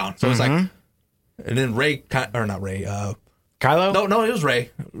strike him down. So it's like, and then Kylo? No, it was Rey.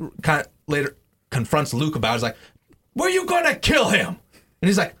 Kind of later confronts Luke about it. He's like, were you gonna kill him? And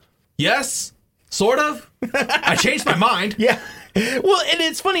he's like, yes, sort of. I changed my mind. Yeah. Well, and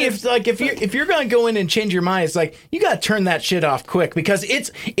it's funny if you're gonna go in and change your mind, it's like you gotta turn that shit off quick because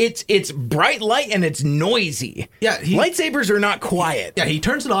it's bright light and it's noisy. Yeah, lightsabers are not quiet. Yeah, he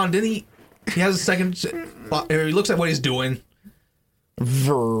turns it on. Then he has a second. He looks at what he's doing,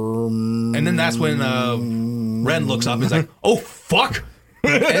 and then that's when Ren looks up and is like, "Oh fuck,"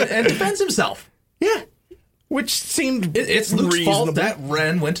 and defends himself. Yeah, which seemed it's Luke's fault that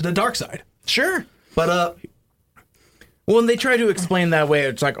Ren went to the dark side. Sure, but when they try to explain that way,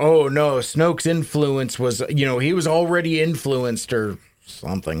 it's like, oh no, Snoke's influence was, he was already influenced or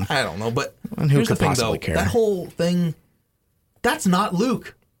something. I don't know, but who could possibly care? That whole thing, that's not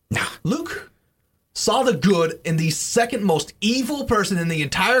Luke. Luke saw the good in the second most evil person in the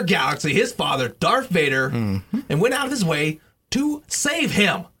entire galaxy, his father, Darth Vader, and went out of his way to save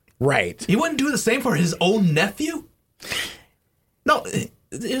him. Right. He wouldn't do the same for his own nephew? No, it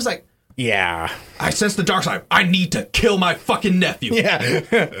was like, yeah. I sense the dark side. I need to kill my fucking nephew.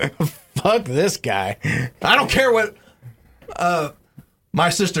 Yeah. Fuck this guy. I don't care what my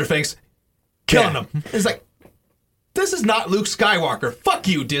sister thinks. Killing him. It's like, this is not Luke Skywalker. Fuck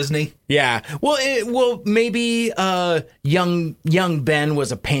you, Disney. Yeah. Well, maybe young Ben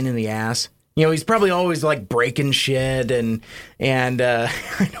was a pain in the ass. He's probably always like breaking shit and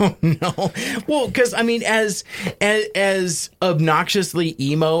I don't know. Well, because I mean, as obnoxiously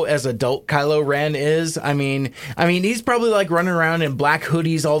emo as adult Kylo Ren is, I mean, he's probably like running around in black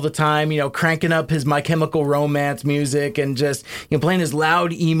hoodies all the time, cranking up his My Chemical Romance music and just playing his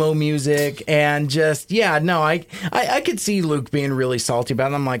loud emo music and just I could see Luke being really salty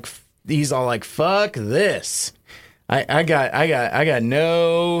about it. I'm like, he's all like, fuck this. I got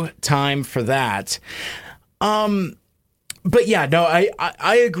no time for that. But yeah, no,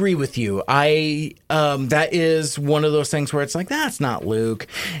 I agree with you. That is one of those things where it's like, that's not Luke.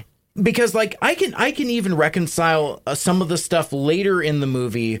 Because like I can even reconcile some of the stuff later in the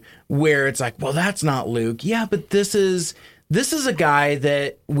movie where it's like, well, that's not Luke. Yeah, but this is a guy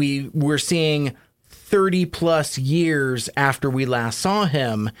that we're seeing 30 plus years after we last saw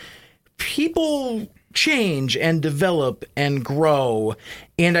him. People change and develop and grow.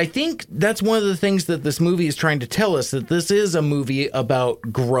 And I think that's one of the things that this movie is trying to tell us, that this is a movie about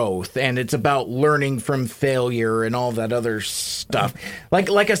growth and it's about learning from failure and all that other stuff. Like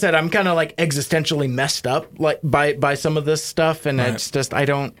I said, I'm kind of like existentially messed up like by some of this stuff. And right. It's just,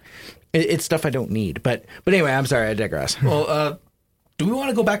 it's stuff I don't need. But anyway, I'm sorry, I digress. Well, do we want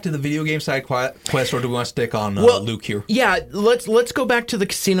to go back to the video game side quest, or do we want to stick on Luke here? Yeah, let's go back to the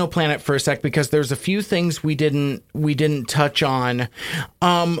casino planet for a sec because there's a few things we didn't touch on.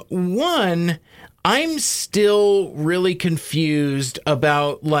 One, I'm still really confused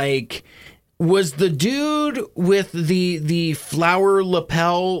about like, was the dude with the flower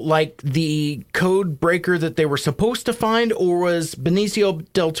lapel like the code breaker that they were supposed to find, or was Benicio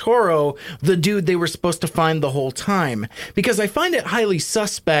del Toro the dude they were supposed to find the whole time? Because I find it highly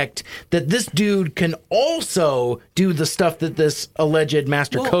suspect that this dude can also do the stuff that this alleged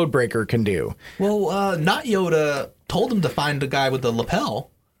master code breaker can do. Well, Not Yoda told him to find the guy with the lapel,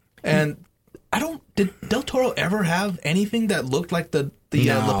 and did Del Toro ever have anything that looked like the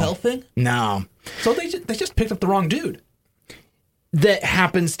lapel thing? No. So they just picked up the wrong dude. That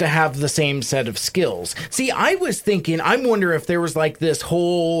happens to have the same set of skills. See, I'm wondering if there was like this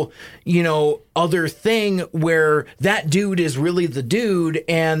whole, other thing where that dude is really the dude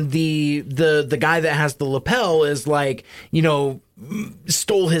and the guy that has the lapel is like,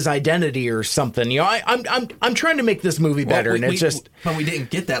 stole his identity or something. I'm trying to make this movie better, but we didn't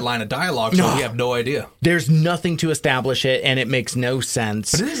get that line of dialogue, so we have no idea. There's nothing to establish it, and it makes no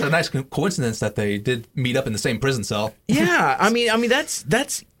sense. But it is a nice coincidence that they did meet up in the same prison cell. Yeah, I mean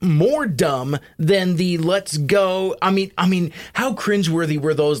that's more dumb than the let's go. I mean, how cringeworthy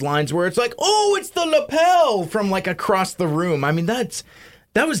were those lines where it's like, oh, it's the lapel from like across the room. I mean, that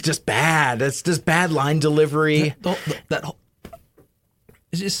was just bad. That's just bad line delivery.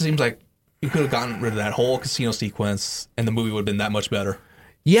 It just seems like you could have gotten rid of that whole casino sequence and the movie would have been that much better.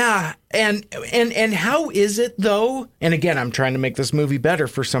 Yeah, and how is it though? And again, I'm trying to make this movie better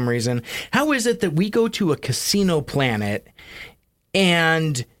for some reason. How is it that we go to a casino planet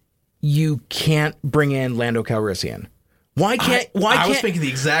and you can't bring in Lando Calrissian? I was thinking the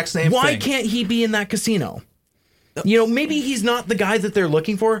exact same thing. Why can't he be in that casino? You know, maybe he's not the guy that they're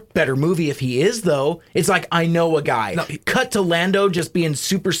looking for. Better movie if he is, though. It's like, I know a guy. No, cut to Lando just being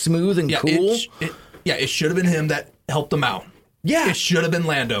super smooth and cool. It should have been him that helped him out. Yeah. It should have been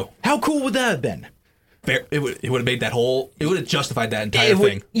Lando. How cool would that have been? It would have made that whole... It would have justified that entire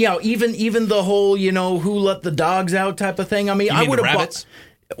thing. Yeah, even the whole, who let the dogs out type of thing. I mean, I would have... rabbits?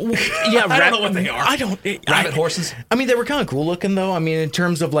 Yeah, I don't know what they are. Rabbit horses? I mean, they were kind of cool looking, though. I mean, in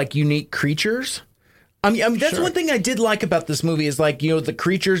terms of, like, unique creatures. I mean, that's one thing I did like about this movie is, like, the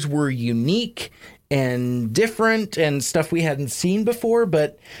creatures were unique and different and stuff we hadn't seen before.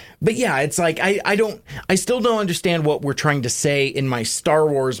 But yeah, it's like, I still don't understand what we're trying to say in my Star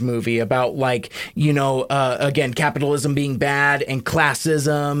Wars movie about, like, again, capitalism being bad and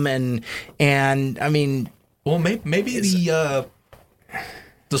classism and I mean... Well, maybe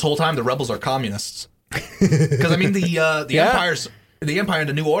this whole time the rebels are communists. Because, I mean, the Empire's... The Empire and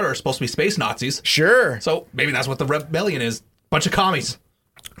the New Order are supposed to be space Nazis. Sure. So maybe that's what the rebellion is. Bunch of commies.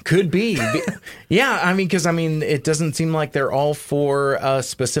 Could be. Yeah, I mean, because, it doesn't seem like they're all for a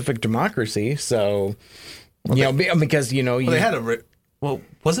specific democracy. So, because, they had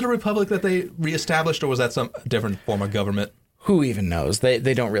was it a republic that they reestablished, or was that some different form of government? Who even knows? They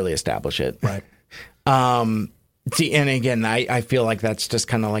don't really establish it. Right. See, and again, I feel like that's just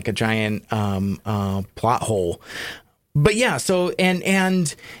kind of like a giant plot hole. But yeah, so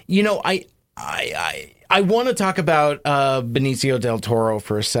and I want to talk about Benicio del Toro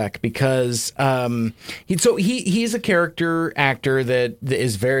for a sec because he's a character actor that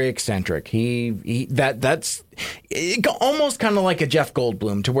is very eccentric. That's almost kind of like a Jeff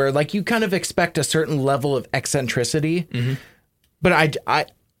Goldblum, to where like you kind of expect a certain level of eccentricity, but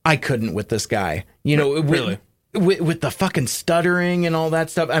I couldn't with this guy. Really. With the fucking stuttering and all that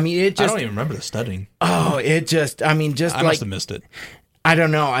stuff. I mean, it just... I don't even remember the stuttering. Oh, it just... I mean, just I must have missed it. I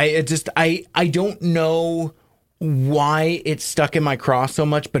don't know. I don't know why it stuck in my craw so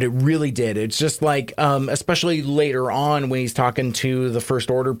much, but it really did. It's just like, especially later on when he's talking to the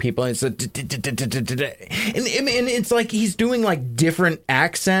First Order people, and it's and it's like he's doing like different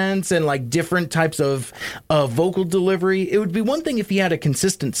accents and like different types of vocal delivery. It would be one thing if he had a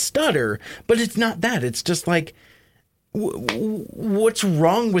consistent stutter, but it's not that. It's just like, what's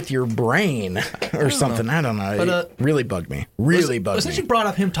wrong with your brain or something? I don't know. But, it really bugged me. Bugged me. Since you brought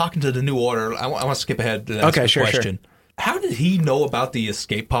up him talking to the New Order, I want to skip ahead to ask a question. Sure. How did he know about the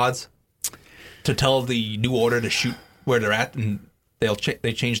escape pods to tell the New Order to shoot where they're at, and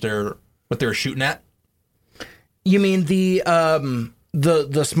they changed what they were shooting at? You mean the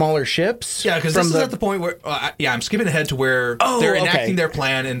smaller ships? Yeah, because this is at the point where I'm skipping ahead to where they're enacting their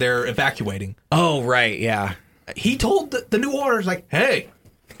plan and they're evacuating. Oh, right, yeah. He told the New Order, like, hey,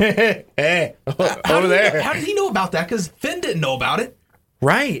 over there. How did he know about that? Because Finn didn't know about it.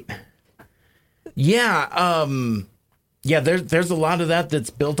 Right. Yeah. There's a lot of that's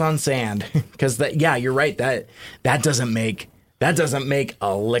built on sand. Because you're right. That doesn't make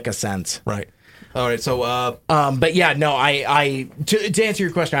a lick of sense. Right. All right. So. But yeah, no. To answer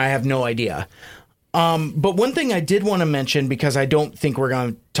your question, I have no idea. But one thing I did want to mention, because I don't think we're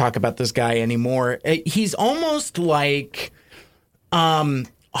going to talk about this guy anymore. He's almost like Han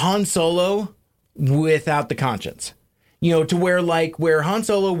Solo without the conscience, to where Han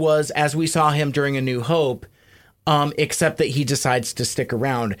Solo was, as we saw him during A New Hope, except that he decides to stick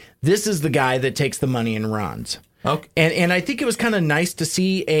around. This is the guy that takes the money and runs. Okay. And I think it was kind of nice to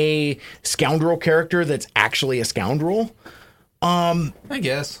see a scoundrel character that's actually a scoundrel. I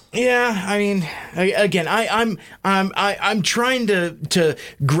guess. Yeah, I mean, again, I'm trying to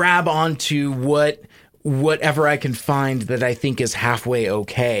grab onto whatever I can find that I think is halfway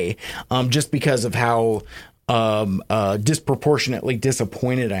okay, just because of how disproportionately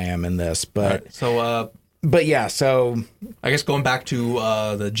disappointed I am in this. But right, so but yeah, so I guess going back to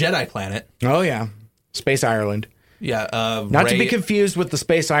the Jedi planet. Oh yeah, Space Ireland. Yeah, not to be confused with the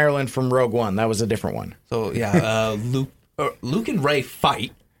Space Ireland from Rogue One. That was a different one. So yeah, Luke and Rey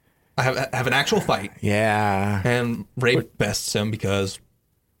fight. Have an actual fight. Yeah. And Rey bests him because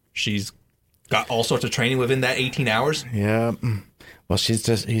she's got all sorts of training within that 18 hours. Yeah. Well, she's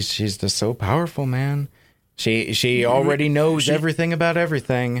just so powerful, man. She already knows everything about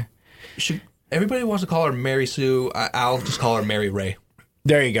everything. Everybody wants to call her Mary Sue. I'll just call her Mary Ray.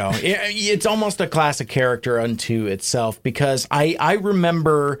 There you go. It's almost a classic character unto itself, because I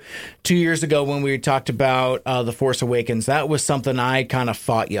remember 2 years ago when we talked about The Force Awakens, that was something I kind of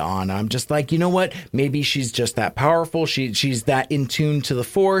fought you on. I'm just like, you know what? Maybe she's just that powerful. She's that in tune to the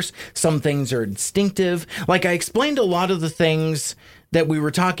Force. Some things are instinctive. Like, I explained a lot of the things that we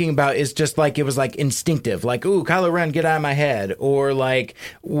were talking about is just like, it was like instinctive, like, ooh, Kylo Ren, get out of my head. Or like,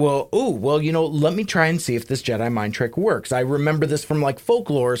 well, let me try and see if this Jedi mind trick works. I remember this from like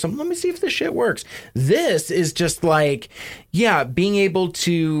folklore or something. Let me see if this shit works. This is just like, yeah, being able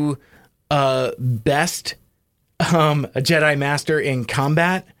to best a Jedi Master in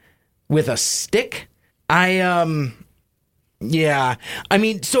combat with a stick. Yeah, I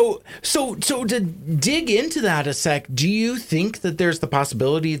mean, so to dig into that a sec, do you think that there's the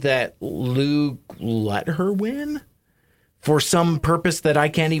possibility that Luke let her win for some purpose that I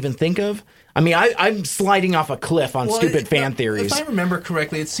can't even think of? I mean, I'm sliding off a cliff on stupid fan theories. If I remember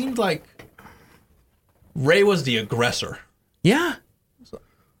correctly, it seemed like Rey was the aggressor. Yeah.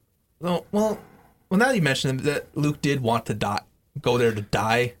 Well, now that you mention it, that Luke did want to go there to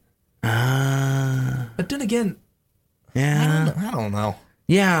die. But then again... Yeah, I don't know.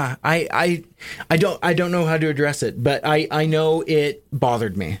 Yeah, I don't know how to address it, but I know it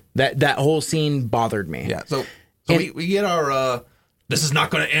bothered me. That whole scene bothered me. Yeah. So we get our "this is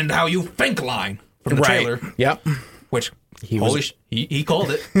not going to end how you think" line from the trailer. Yep. Which he called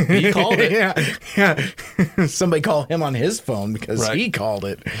it. He called it. Yeah. Somebody call him on his phone because he called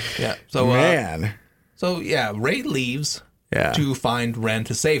it. Yeah. So man. Rey leaves to find Ren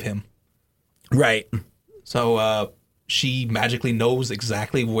to save him. Right. So she magically knows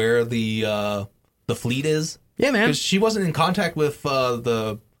exactly where the fleet is. Yeah, man. Because she wasn't in contact with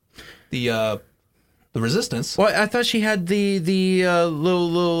the Resistance. Well, I thought she had the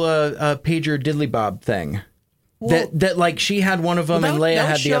little pager diddly bob thing. Well, that like she had one of them and Leia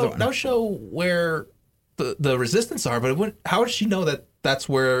had the other one. That would show where the Resistance are, but how does she know that that's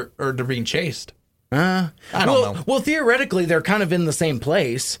where they're being chased? I don't know. Well, theoretically, they're kind of in the same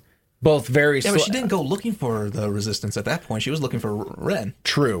place. Both very... Yeah, but she didn't go looking for the Resistance at that point. She was looking for Ren.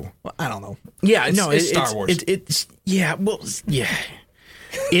 True. Well, I don't know. Yeah, it's Star Wars. Yeah, well, yeah.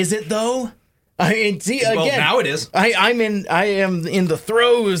 Is it, though? I mean, see, again... Well, now it is. I am in the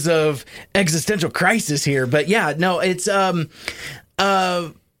throes of existential crisis here, but yeah, no, it's... I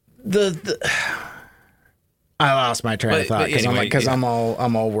lost my train of thought because I'm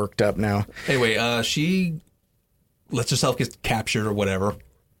all worked up now. Anyway, she lets herself get captured or whatever.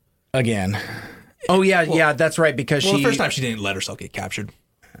 Again. Oh, yeah, that's right, because the first time she didn't let herself get captured.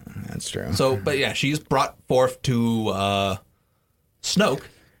 That's true. So, but yeah, she's brought forth to Snoke,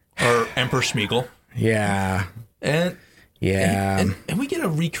 or Emperor Schmeagol. Yeah. And yeah. And we get a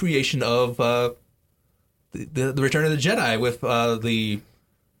recreation of the Return of the Jedi with the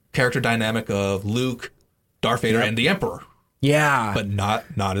character dynamic of Luke, Darth Vader, and the Emperor. Yeah. But not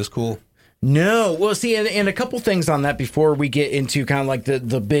as cool. No. Well, see, and a couple things on that before we get into kind of like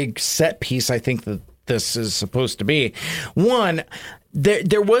the big set piece I think that this is supposed to be. One,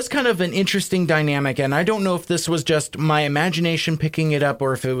 there was kind of an interesting dynamic, and I don't know if this was just my imagination picking it up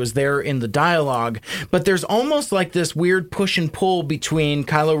or if it was there in the dialogue, but there's almost like this weird push and pull between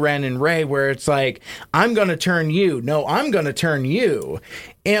Kylo Ren and Rey where it's like, I'm going to turn you. No, I'm going to turn you.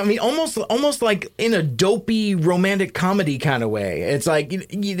 And I mean, almost like in a dopey romantic comedy kind of way. It's like,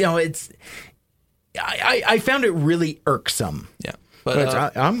 it's... I found it really irksome. Yeah.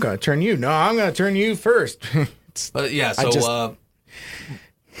 But I'm going to turn you. No, I'm going to turn you first. But yeah, so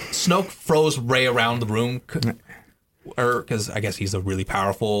Snoke throws Rey around the room, because I guess he's really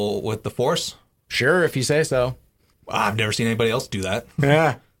powerful with the Force. Sure, if you say so. I've never seen anybody else do that.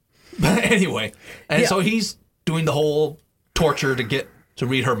 Yeah. But anyway, so he's doing the whole torture to get to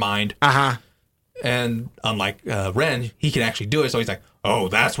read her mind. Uh-huh. And unlike Ren, he can actually do it. So he's like, oh,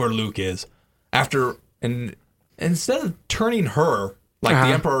 that's where Luke is. And instead of turning her like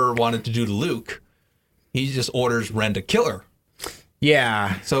the Emperor wanted to do to Luke, he just orders Ren to kill her.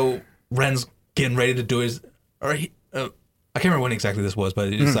 Yeah. So Ren's getting ready to do his... I can't remember when exactly this was,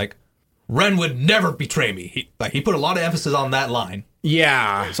 but it's like, Ren would never betray me. He put a lot of emphasis on that line.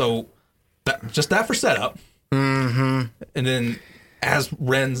 Yeah. So just that for setup. Mm-hmm. And then as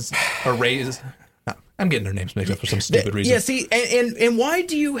Rey's... I'm getting their names mixed up for some stupid reason. Yeah, see, and why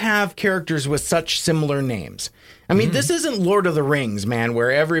do you have characters with such similar names? I mean, this isn't Lord of the Rings, man,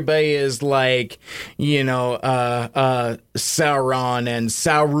 where everybody is like, Sauron and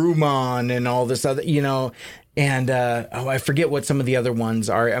Sauruman and all this other, And I forget what some of the other ones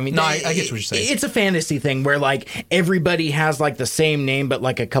are. I mean, no, I get what you're saying. It's a fantasy thing where like everybody has like the same name, but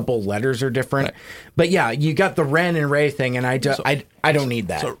like a couple letters are different. Right. But yeah, you got the Ren and Rey thing, and I don't need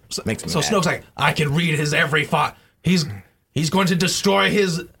that. So makes me so mad. Snoke's like, I can read his every thought. He's going to destroy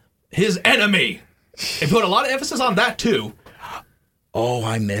his enemy. They put a lot of emphasis on that too. Oh,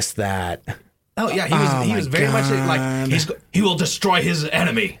 I missed that. Oh yeah, he was very much like he will destroy his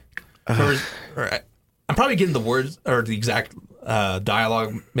enemy. I'm probably getting the words or the exact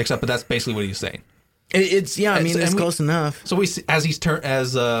dialogue mixed up, but that's basically what he's saying. It's close enough. So we see,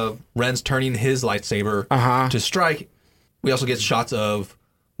 as Ren's turning his lightsaber to strike, we also get shots of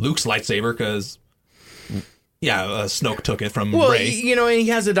Luke's lightsaber because Snoke took it from Rey. And he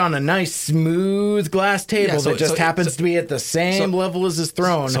has it on a nice smooth glass table that just happens to be at the same level as his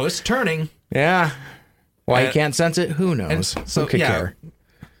throne. So it's turning. Yeah. Why he can't sense it? Who knows? Who could care?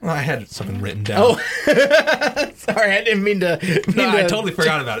 Well, I had something written down. Oh, sorry, I didn't mean to. I totally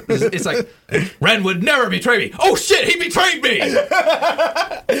forgot about it. It's like, Ren would never betray me. Oh shit, he betrayed me!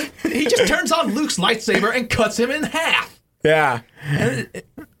 He just turns on Luke's lightsaber and cuts him in half. Yeah. And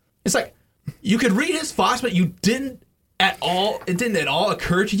it's like, you could read his thoughts, but it didn't at all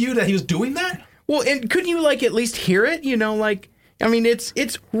occur to you that he was doing that? Well, and couldn't you at least hear it?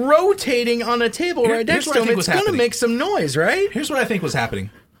 It's rotating on a table right next to him. It's going to make some noise, right? Here's what I think was happening.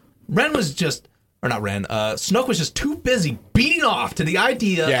 Snoke was just too busy beating off to the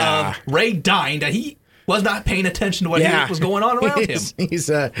idea of Rey dying that he was not paying attention to what was going on around him.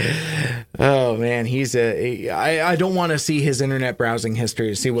 I don't want to see his internet browsing history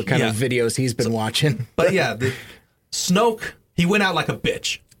to see what kind of videos he's been watching. But Snoke, he went out like a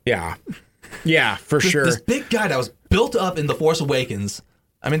bitch. Yeah. Yeah, for sure. This big guy that was built up in The Force Awakens,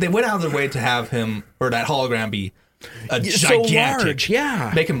 they went out of their way to have him, or that hologram, be gigantic. So large,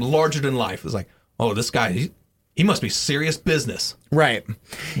 yeah. Make him larger than life. It's like, oh, this guy, he must be serious business. Right.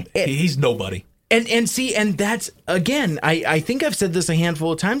 He's nobody. And that's, again, I think I've said this a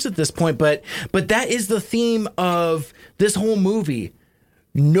handful of times at this point, but that is the theme of this whole movie.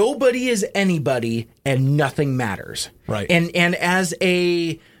 Nobody is anybody and nothing matters. Right. And as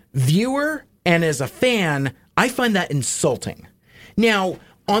a viewer and as a fan, I find that insulting. Now,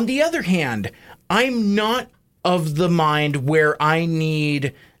 on the other hand, I'm not of the mind where I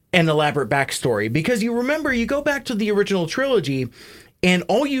need an elaborate backstory, because you remember, you go back to the original trilogy and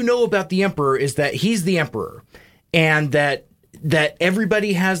all you know about the Emperor is that he's the Emperor and that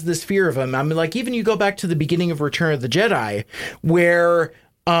everybody has this fear of him. Even you go back to the beginning of Return of the Jedi, where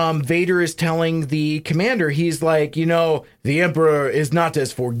Vader is telling the commander, he's like, the Emperor is not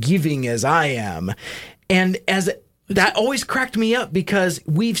as forgiving as I am. And that always cracked me up, because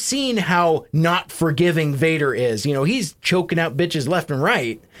we've seen how not forgiving Vader is. He's choking out bitches left and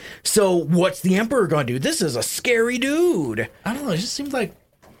right. So what's the Emperor going to do? This is a scary dude. I don't know. It just seems like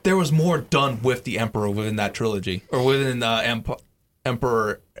there was more done with the Emperor within that trilogy, or within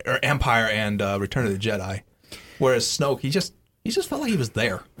Empire and Return of the Jedi. Whereas Snoke, he just felt like he was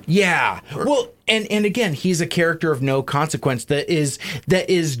there. Yeah. Well, and again, he's a character of no consequence that is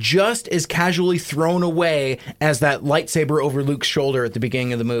just as casually thrown away as that lightsaber over Luke's shoulder at the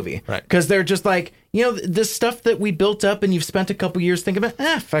beginning of the movie. Right. Because they're just like, this stuff that we built up and you've spent a couple years thinking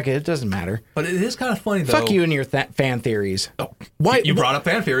about, fuck it doesn't matter. But it is kind of funny, though. Fuck you and your fan theories. Oh, why you brought up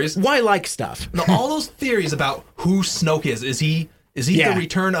fan theories? Why like stuff? No, all those theories about who Snoke is. Is he the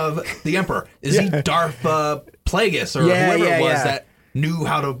return of the Emperor? Is he Darth Plagueis or whoever it was that knew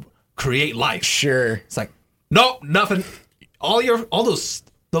how to create life? Sure. It's like, no, nothing. All those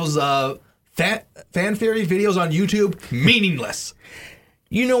fan theory videos on YouTube, meaningless.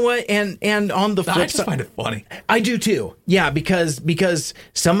 You know what? And on the flip side, I just find it funny. I do too. Yeah, because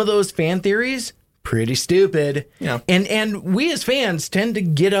some of those fan theories, pretty stupid. Yeah. And we as fans tend to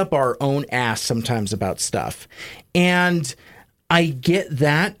get up our own ass sometimes about stuff. And I get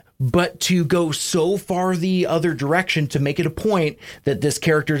that, but to go so far the other direction to make it a point that this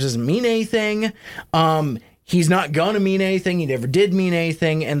character doesn't mean anything, he's not going to mean anything, he never did mean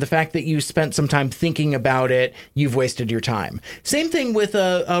anything, and the fact that you spent some time thinking about it, you've wasted your time. Same thing with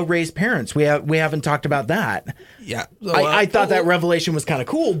Rey's parents. We haven't talked about that. Yeah. So, I thought that revelation was kind of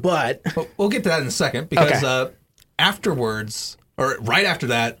cool, but we'll get to that in a second, because afterwards, or right after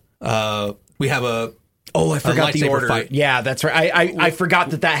that, we have a I forgot the order. Fight. Yeah, that's right. I forgot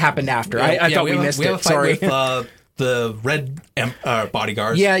that happened after. I thought we missed it. We have a fight Sorry. with the red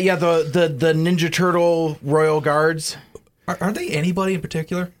bodyguards. Yeah, the Ninja Turtle Royal Guards. Are they anybody in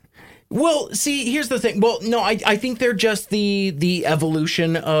particular? Well, see, here's the thing. Well, no, I think they're just the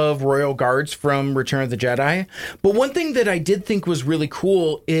evolution of Royal Guards from Return of the Jedi. But one thing that I did think was really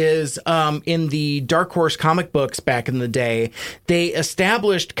cool is in the Dark Horse comic books back in the day, they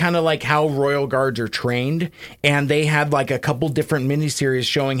established kind of like how Royal Guards are trained. And they had like a couple different miniseries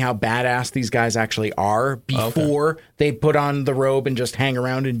showing how badass these guys actually are before they put on the robe and just hang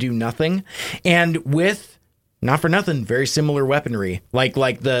around and do nothing. And with... not for nothing, very similar weaponry, like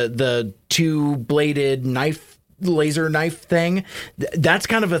the two-bladed laser knife thing. That's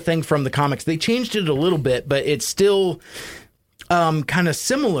kind of a thing from the comics. They changed it a little bit, but it's still kind of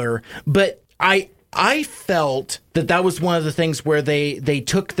similar. But I felt that was one of the things where they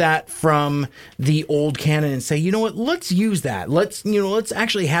took that from the old canon and say, you know what, let's use that. Let's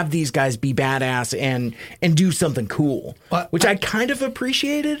actually have these guys be badass and do something cool, which I kind of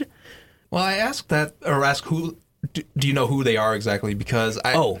appreciated. Well, I ask who, do you know who they are exactly? Because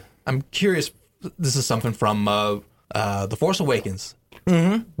I'm curious, this is something from The Force Awakens.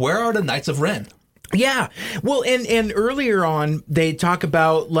 Mm-hmm. Where are the Knights of Ren? Yeah. Well, and earlier on, they talk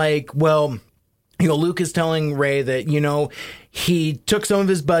about like, well, Luke is telling Rey that, he took some of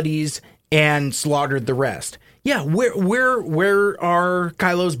his buddies and slaughtered the rest. Yeah. Where are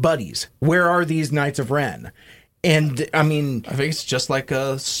Kylo's buddies? Where are these Knights of Ren? And I mean, I think it's just like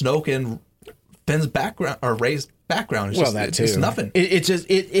Snoke and Finn's background or Rey's background. It's nothing.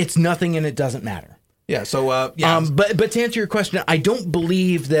 It's nothing, and it doesn't matter. Yeah. So but to answer your question, I don't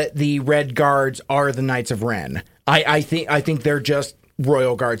believe that the Red Guards are the Knights of Ren. I think they're just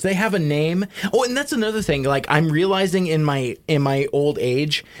Royal Guards. They have a name. Oh, and that's another thing. Like I'm realizing in my old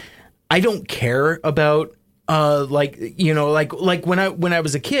age, I don't care about. Like when I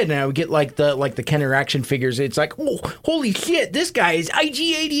was a kid and I would get like the Kenner action figures, it's like, oh, holy shit, this guy is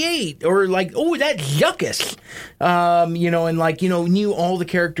IG-88, or like, oh, that's Yuckus, and knew all the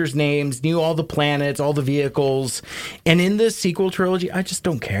characters' names, knew all the planets, all the vehicles, and in this sequel trilogy, I just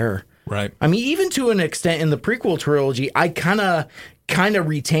don't care. Right. I mean, even to an extent in the prequel trilogy, I kind of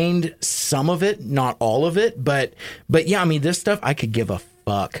retained some of it, not all of it, but yeah, I mean, this stuff I could give a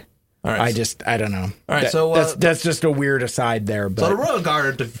fuck. All right. I don't know. All right, that's just a weird aside there. But. So the Royal Guard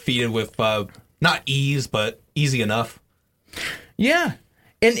are defeated with not ease, but easy enough. Yeah,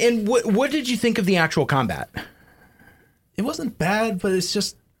 and what did you think of the actual combat? It wasn't bad, but it's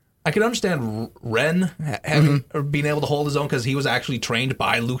just I can understand Ren having or being able to hold his own because he was actually trained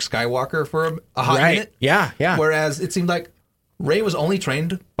by Luke Skywalker for a hot minute. Yeah. Whereas it seemed like Rey was only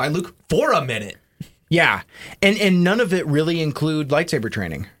trained by Luke for a minute. Yeah, and none of it really include lightsaber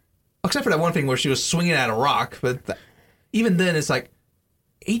training. Except for that one thing where she was swinging at a rock, but even then, it's like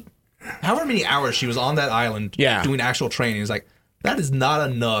however many hours she was on that island doing actual training. It's like that is not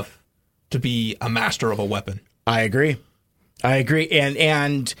enough to be a master of a weapon. I agree,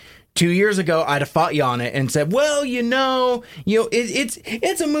 and 2 years ago I'd have fought you on it and said, well,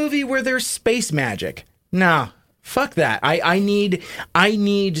 it's a movie where there's space magic. No, fuck that. I need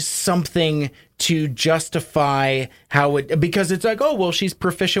something to justify how it, because it's like, oh, well, she's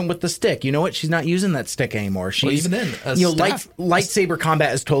proficient with the stick. You know what? She's not using that stick anymore. She's, well, even then, lightsaber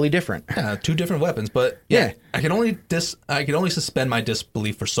combat is totally different. Yeah, two different weapons, but yeah. I can only suspend my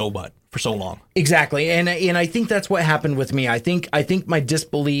disbelief for so long. Exactly, and I think that's what happened with me. I think my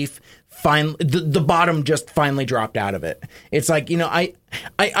disbelief the bottom just finally dropped out of it. It's like,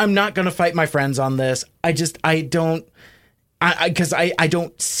 I'm not going to fight my friends on this. I don't. Because I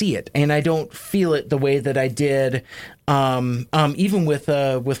don't see it and I don't feel it the way that I did, even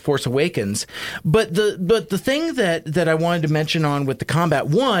with Force Awakens. But the thing that I wanted to mention on with the combat,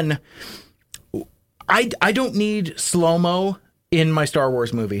 one, I don't need slow-mo in my Star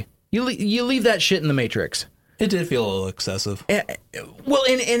Wars movie. You leave that shit in the Matrix. It did feel a little excessive. Well,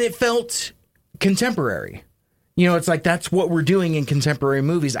 and it felt contemporary. It's like that's what we're doing in contemporary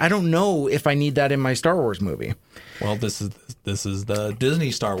movies. I don't know if I need that in my Star Wars movie. Well, this is the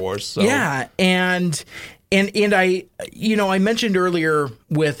Disney Star Wars. So. Yeah, and I I mentioned earlier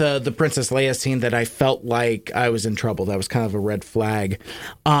with the Princess Leia scene that I felt like I was in trouble. That was kind of a red flag.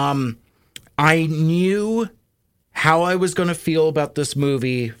 I knew how I was going to feel about this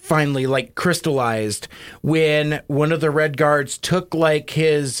movie finally like crystallized when one of the Red Guards took like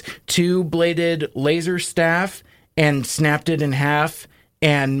his two-bladed laser staff and snapped it in half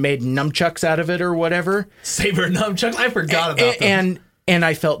and made nunchucks out of it or whatever. Saber nunchucks? I forgot about them. And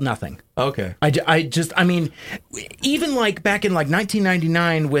I felt nothing. Okay. I mean, even like back in like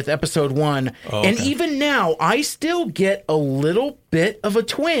 1999 with episode 1, and even now, I still get a little bit of a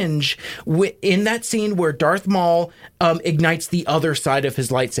twinge in that scene where Darth Maul ignites the other side of his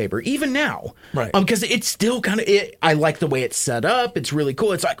lightsaber. Even now, right? Because it's still kind of. I like the way it's set up. It's really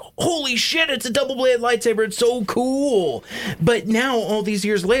cool. It's like, holy shit! It's a double-bladed lightsaber. It's so cool. But now, all these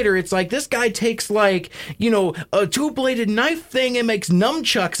years later, it's like this guy takes like a two-bladed knife thing and makes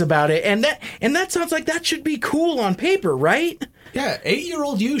nunchucks about it, and that sounds like that should be cool on paper, right? Yeah,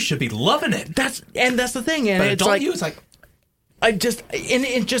 8-year-old you should be loving it. That's the thing, and but it's adult like you, it's like.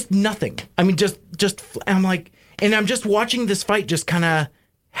 It's just nothing. I mean, I'm like, and I'm just watching this fight just kind of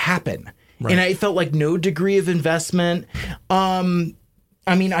happen. Right. And I felt like no degree of investment. I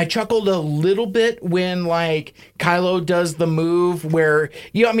mean, I chuckled a little bit when like Kylo does the move where,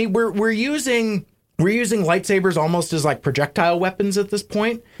 I mean, we're using lightsabers almost as like projectile weapons at this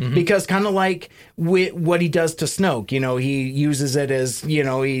point, because kind of like what he does to Snoke, he uses it as,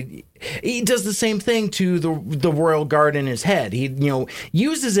 he does the same thing to the royal guard in his head. He,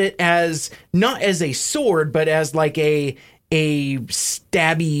 uses it as not as a sword, but as like a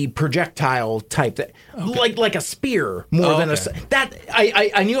stabby projectile type that, like a spear more than that.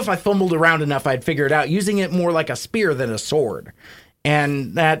 I knew if I fumbled around enough, I'd figure it out, using it more like a spear than a sword.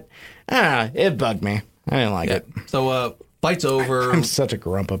 And that, it bugged me. I didn't like it. So, fight's over. I'm such a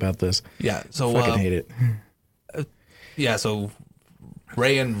grump about this. Yeah. So, fucking hate it. Yeah. So,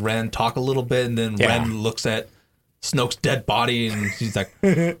 Rey and Ren talk a little bit, and then Ren looks at Snoke's dead body, and she's like,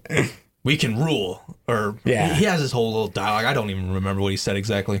 "We can rule." Or he has this whole little dialogue. I don't even remember what he said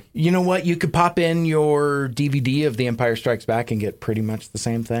exactly. You know what? You could pop in your DVD of The Empire Strikes Back and get pretty much the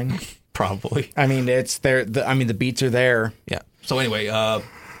same thing. Probably. I mean, it's there. The beats are there. Yeah. So anyway,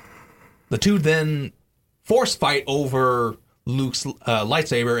 the two then force fight over Luke's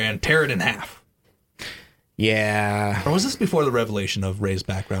lightsaber and tear it in half. Yeah. Or was this before the revelation of Rey's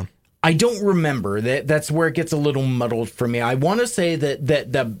background? I don't remember. That's where it gets a little muddled for me. I want to say that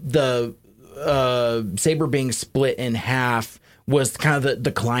the saber being split in half was kind of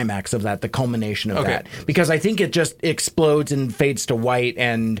the climax of that, the culmination of that. Because I think it just explodes and fades to white,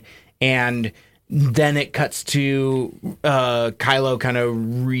 and then it cuts to Kylo kind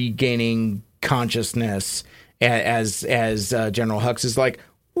of regaining consciousness as General Hux is like,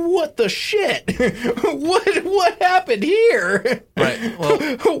 what the shit? What happened here? Right. Well,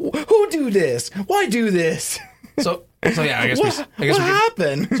 who do this? Why do this? So yeah, I guess what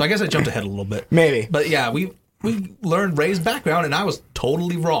happened? So I guess I jumped ahead a little bit. Maybe. But yeah, we learned Rey's background, and I was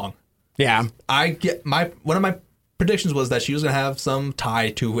totally wrong. Yeah. One of my predictions was that she was going to have some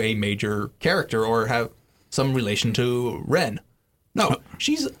tie to a major character or have some relation to Ren. No,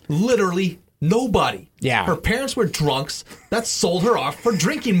 she's literally nobody. Yeah. Her parents were drunks that sold her off for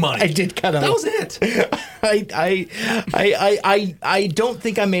drinking money. I did cut out. That was it. I don't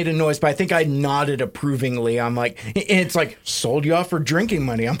think I made a noise, but I think I nodded approvingly. I'm like, it's like, sold you off for drinking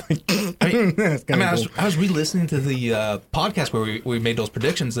money. I'm like, I was re-listening to the podcast where we made those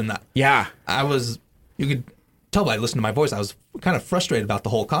predictions, and you could tell by listening to my voice, I was kind of frustrated about the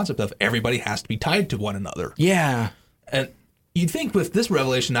whole concept of everybody has to be tied to one another. Yeah. And you'd think with this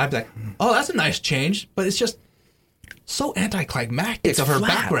revelation, I'd be like, oh, that's a nice change, but it's just so anticlimactic of her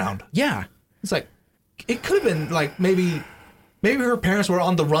background. Yeah. It's like, it could have been like maybe her parents were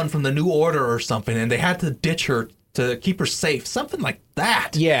on the run from the New Order or something, and they had to ditch her to keep her safe. Something like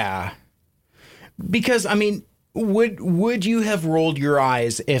that. Yeah. Because, I mean, would you have rolled your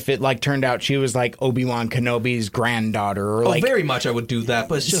eyes if it like turned out she was like Obi-Wan Kenobi's granddaughter? Or like, very much I would do that,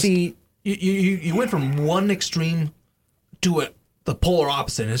 but it's just, you went from one extreme to the polar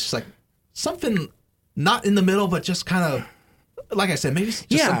opposite. And it's just like something not in the middle, but just kind of, like I said, maybe just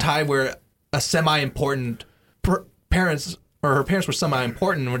some tie where a semi-important parents or her parents were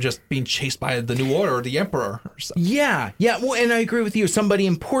semi-important and were just being chased by the New Order or the Emperor or something. Yeah. Well, and I agree with you. Somebody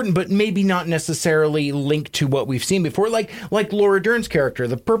important, but maybe not necessarily linked to what we've seen before. Like Laura Dern's character,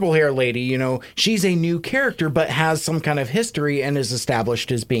 the purple hair lady, she's a new character, but has some kind of history and is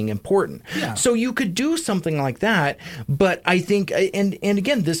established as being important. Yeah. So you could do something like that. But I think, and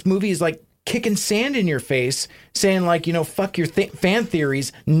again, this movie is like kicking sand in your face, saying like, fuck your fan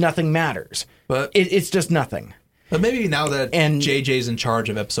theories. Nothing matters. But it's just nothing. But maybe now that JJ's in charge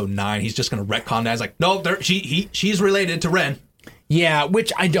of episode 9, he's just going to retcon that. He's like, no, she's related to Ren. Yeah,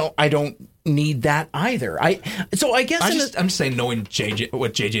 which I don't need that either. I guess I'm just saying, knowing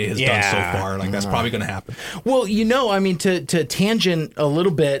what JJ has done so far, like that's probably going to happen. Well, I mean, to tangent a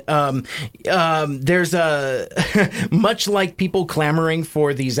little bit, there's much like people clamoring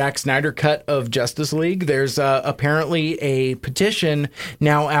for the Zack Snyder cut of Justice League, there's apparently a petition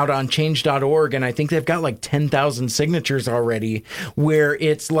now out on change.org, and I think they've got like 10,000 signatures already, where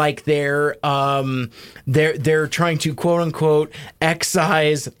it's like they're trying to quote unquote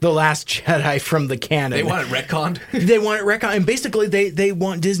excise The Last Jedi from the canon. They want it retconned. They want it retconned, and basically they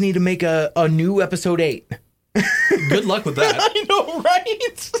want Disney to make a new episode 8. Good luck with that. I know,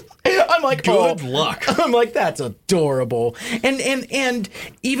 right? I'm like, good luck. I'm like, that's adorable. And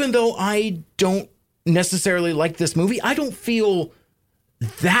even though I don't necessarily like this movie, I don't feel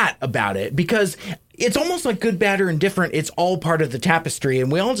that about it, because it's almost like good, bad, or indifferent. It's all part of the tapestry,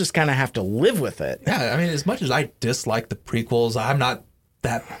 and we all just kind of have to live with it. Yeah, I mean, as much as I dislike the prequels, I'm not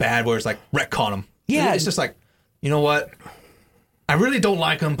that bad where it's like retcon them. Yeah, it's just like, you know what? I really don't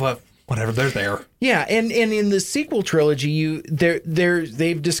like them, but whatever, they're there. Yeah, and in the sequel trilogy,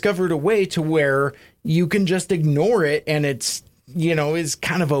 they've discovered a way to where you can just ignore it, and it's is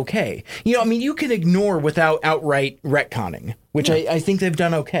kind of okay. I mean, you can ignore without outright retconning, which I think they've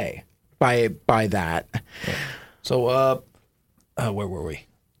done okay by that. Okay. So, where were we?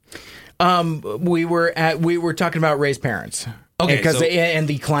 We were talking about Rey's parents. Okay, and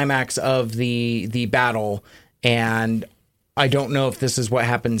the climax of the battle, and I don't know if this is what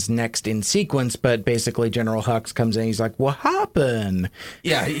happens next in sequence, but basically General Hux comes in. He's like, "What happened?"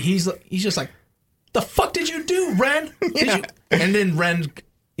 Yeah, he's just like, "The fuck did you do, Ren?" And then Ren,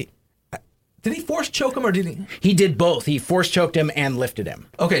 did he force choke him or did he? He did both. He force choked him and lifted him.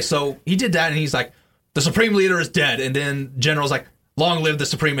 Okay, so he did that, and he's like, "The Supreme Leader is dead," and then General's like, "Long live the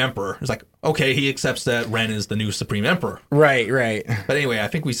Supreme Emperor." It's like, okay, he accepts that Ren is the new Supreme Emperor. Right. But anyway, I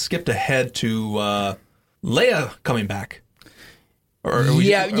think we skipped ahead to Leia coming back.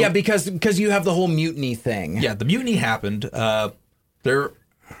 Because you have the whole mutiny thing. Yeah, the mutiny happened.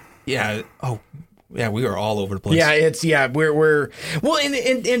 We are all over the place. We're well,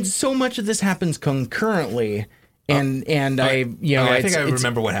 and so much of this happens concurrently, and I think I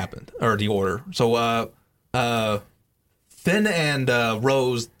remember what happened, or the order. So, Finn and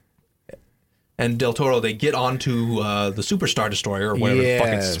Rose and Del Toro, they get onto the Superstar Destroyer, or whatever the fuck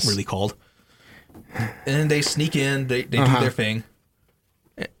it's really called, and they sneak in. They do their thing,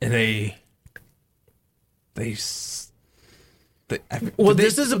 and they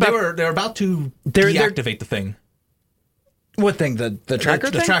were about to deactivate the thing. What thing? The tracker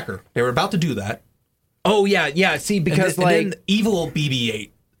thing? The tracker. They were about to do that. Oh yeah. See, because and then evil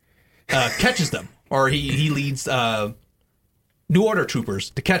BB-8 catches them, or he leads New Order troopers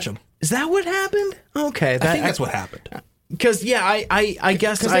to catch them. Is that what happened? Okay, I think that's what happened. Because I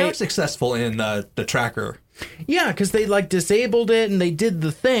guess because they were successful in the tracker. Yeah, because they disabled it and they did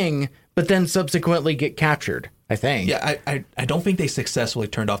the thing, but then subsequently get captured. I think. Yeah, I don't think they successfully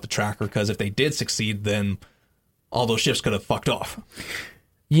turned off the tracker, because if they did succeed, then all those ships could have fucked off.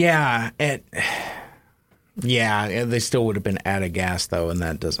 Yeah, they still would have been out of gas though, and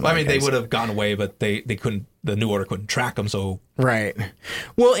that doesn't. Well, I mean, they would have gotten away, but they couldn't. The New Order couldn't track them. So right.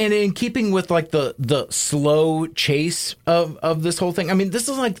 Well, and in keeping with the slow chase of this whole thing, I mean, this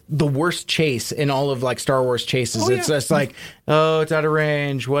is like the worst chase in all of Star Wars chases. It's just like, oh, it's out of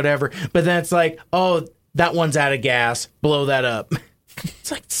range, whatever. But then it's like, oh, that one's out of gas, blow that up.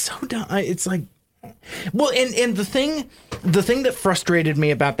 It's like so dumb. It's like, well, and the thing that frustrated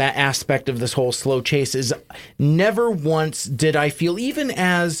me about that aspect of this whole slow chase is never once did I feel, even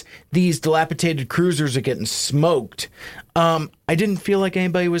as these dilapidated cruisers are getting smoked, I didn't feel like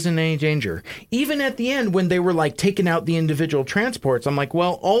anybody was in any danger. Even at the end when they were taking out the individual transports, I'm like,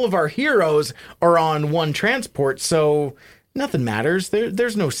 well, all of our heroes are on one transport, so nothing matters.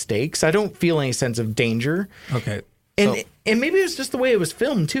 There's no stakes. I don't feel any sense of danger. Okay. And maybe it was just the way it was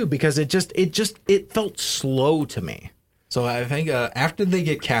filmed too, because it felt slow to me. So I think after they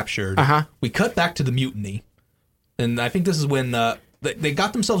get captured, we cut back to the mutiny, and I think this is when they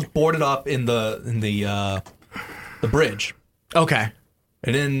got themselves boarded up in the bridge. Okay.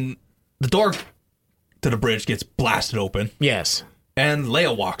 And then the door to the bridge gets blasted open. Yes. And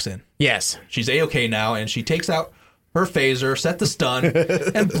Leia walks in. Yes. She's A-okay now, and she takes out her phaser, set the stun,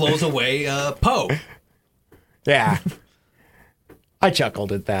 and blows away Poe. Yeah. I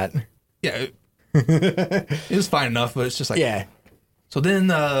chuckled at that. Yeah. It was fine enough, but it's just like... Yeah. So then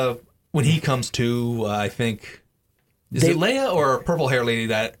when he comes to, I think... Is it Leia or a purple hair lady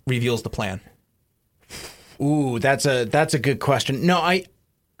that reveals the plan? Ooh, that's a good question. No, I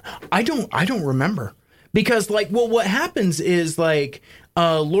don't remember. Because what happens is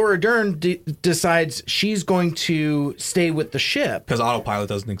Laura Dern decides she's going to stay with the ship because autopilot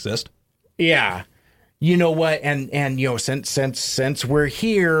doesn't exist. Yeah. You know what? And you know, since we're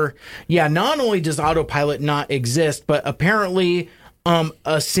here, yeah, not only does autopilot not exist, but apparently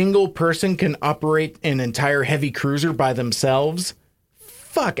a single person can operate an entire heavy cruiser by themselves.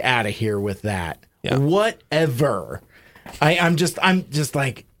 Fuck out of here with that. Yeah. Whatever. I'm just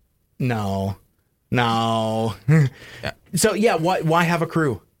like, no. Yeah. So yeah, why have a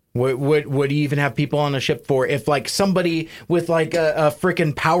crew? What do you even have people on a ship for? If like somebody with like a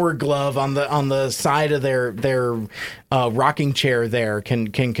freaking power glove on the side of their rocking chair there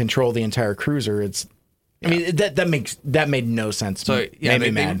can control the entire cruiser, I mean that made no sense. So yeah,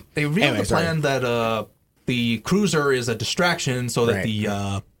 they revealed the plan that the cruiser is a distraction so that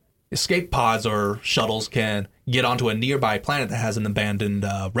the escape pods or shuttles can get onto a nearby planet that has an abandoned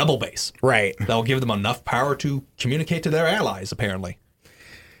rebel base. Right. That'll give them enough power to communicate to their allies, apparently.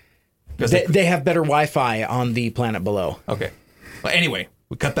 They have better Wi-Fi on the planet below. Okay. Well, anyway,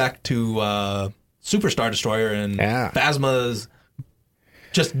 we cut back to Superstar Destroyer, and Phasma's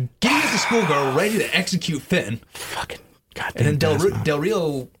just getting the schoolgirl ready to execute Finn. Fucking goddamn. And then Del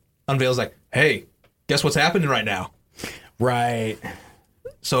Rio unveils like, hey, guess what's happening right now? Right.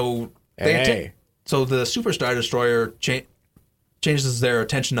 So so the Superstar Destroyer changes their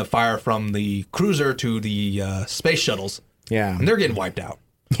attention of fire from the cruiser to the space shuttles. Yeah. And they're getting wiped out.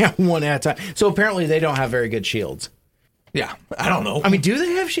 Yeah, one at a time. So apparently they don't have very good shields. Yeah, I don't know. I mean, do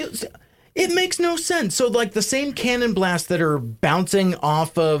they have shields? It makes no sense. So like the same cannon blasts that are bouncing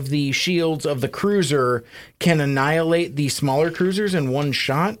off of the shields of the cruiser can annihilate the smaller cruisers in one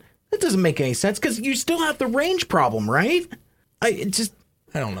shot? That doesn't make any sense because you still have the range problem, right? I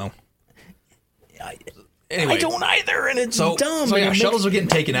don't know. Anyway, I don't either, and it's dumb. So yeah, shuttles are getting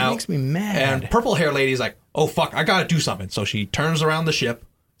taken out. It makes me mad. And purple hair lady's like, oh fuck, I gotta do something. So she turns around the ship.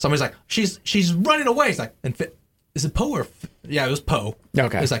 Somebody's like, she's running away. It's like, is it Poe or? Yeah, it was Poe.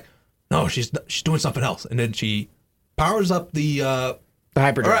 Okay. It's like, no, she's doing something else. And then she powers up the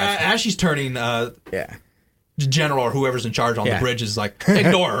hyperdrive. Or as she's turning, General or whoever's in charge on the bridge is like,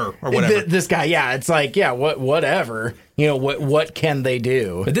 ignore her or whatever. This guy, it's like, whatever. You know, what can they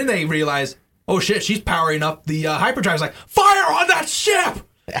do? But then they realize, oh shit, she's powering up the hyperdrive. It's like, fire on that ship!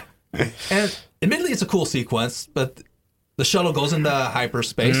 Yeah. And admittedly, it's a cool sequence, but the shuttle goes into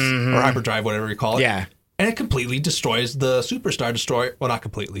hyperspace or hyperdrive, whatever you call it. Yeah. And it completely destroys the Superstar Destroyer. Well, not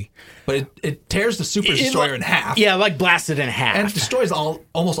completely, but it tears the Super Destroyer in half. Yeah, like blasted in half. And it destroys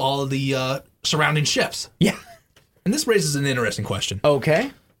almost all of the surrounding ships. Yeah. And this raises an interesting question.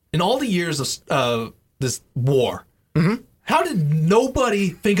 Okay. In all the years of this war, how did nobody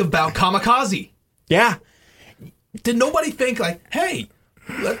think about kamikaze? Yeah. Did nobody think like, hey,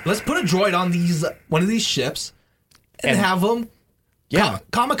 let's put a droid on one of these ships and have them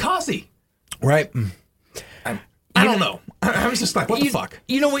kamikaze? Right. I don't know. I was just like, what the fuck?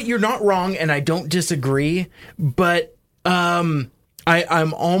 You know what? You're not wrong, and I don't disagree, but I'm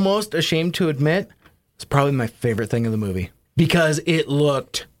almost ashamed to admit it's probably my favorite thing in the movie because it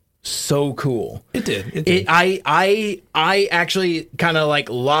looked so cool. It did. I actually kind of like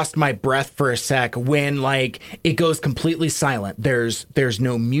lost my breath for a sec when like it goes completely silent. There's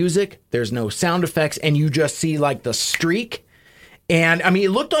no music, there's no sound effects, and you just see like the streak. And I mean,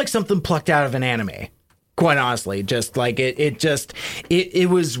 it looked like something plucked out of an anime. Quite honestly, just like it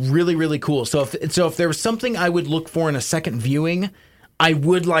was really, really cool. So if there was something I would look for in a second viewing, I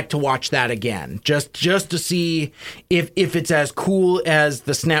would like to watch that again, just to see if it's as cool as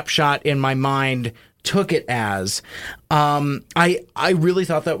the snapshot in my mind took it as. I really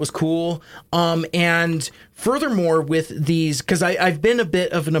thought that was cool. And furthermore, with these, because I've been a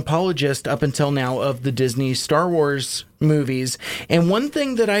bit of an apologist up until now of the Disney Star Wars movies. And one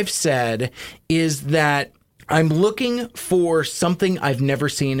thing that I've said is that I'm looking for something I've never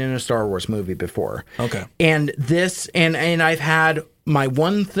seen in a Star Wars movie before. Okay. And this, and I've had my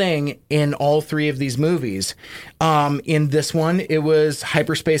one thing in all three of these movies. In this one, it was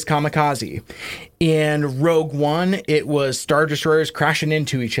hyperspace kamikaze. In Rogue One, it was Star Destroyers crashing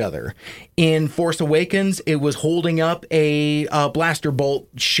into each other. In Force Awakens, it was holding up a blaster bolt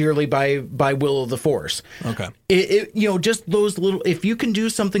sheerly by will of the Force. Okay. Just those little, if you can do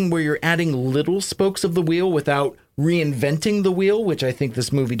something where you're adding little spokes of the wheel without reinventing the wheel, which I think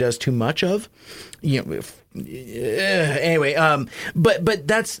this movie does too much of, anyway, but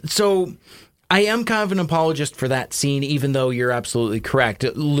that's so. I am kind of an apologist for that scene, even though you're absolutely correct.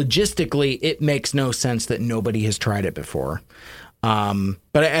 Logistically, it makes no sense that nobody has tried it before. But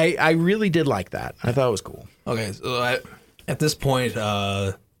I really did like that. I thought it was cool. Okay, so at this point,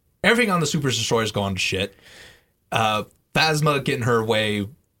 everything on the Super Destroyer is going to shit. Phasma getting her way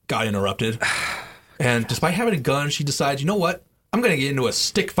got interrupted. And despite having a gun, she decides, you know what? I'm going to get into a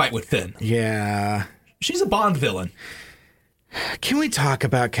stick fight with Finn. Yeah. She's a Bond villain. Can we talk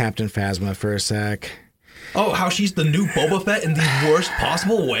about Captain Phasma for a sec? Oh, how she's the new Boba Fett in the worst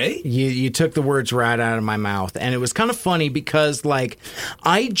possible way? You took the words right out of my mouth. And it was kind of funny because, like,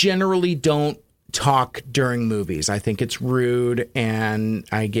 I generally don't talk during movies. I think it's rude and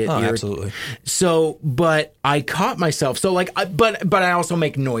I get absolutely. So, but I caught myself. So, like, but I also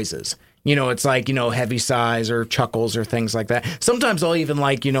make noises. You know, it's like, you know, heavy sighs or chuckles or things like that. Sometimes I'll even,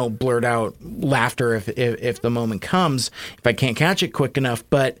 like, you know, blurt out laughter if the moment comes, if I can't catch it quick enough.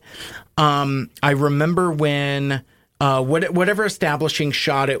 But I remember when whatever establishing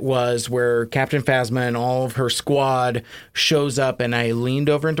shot it was where Captain Phasma and all of her squad shows up, and I leaned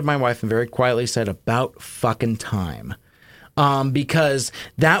over into my wife and very quietly said, "About fucking time." Because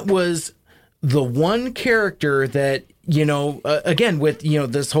that was the one character that, you know, again, with, you know,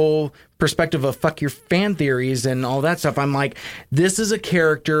 this whole perspective of fuck your fan theories and all that stuff, I'm like, this is a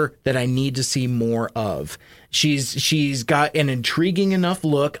character that I need to see more of. She's got an intriguing enough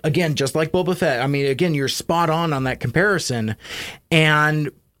look, again, just like Boba Fett. I mean, again, you're spot on that comparison,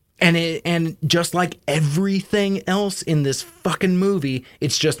 and just like everything else in this fucking movie,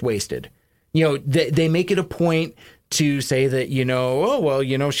 it's just wasted. You know, they make it a point to say that, you know, oh well,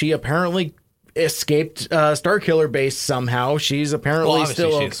 you know, she apparently escaped Starkiller Base somehow. She's apparently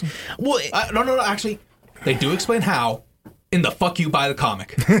still... Well, no, actually, they do explain how in the Fuck You by the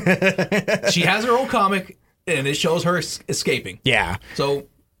comic. She has her own comic, and it shows her escaping. Yeah. So,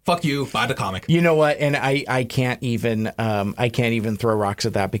 fuck you, buy the comic. You know what? And I can't even throw rocks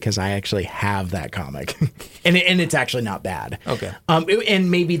at that because I actually have that comic, and it's actually not bad. Okay.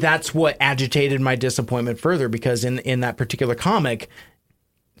 And maybe that's what agitated my disappointment further, because in that particular comic,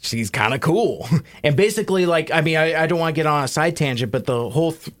 she's kind of cool. And basically, like, I mean, I don't want to get on a side tangent, but the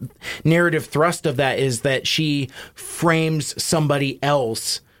whole narrative thrust of that is that she frames somebody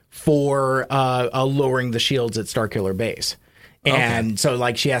else for lowering the shields at Starkiller Base. And so,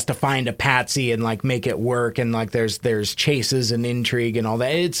 like, she has to find a patsy and, like, make it work. And, like, there's chases and intrigue and all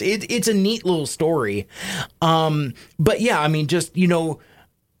that. It's a neat little story. But, yeah, I mean, just, you know,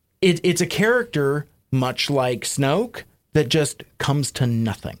 it's a character much like Snoke that just comes to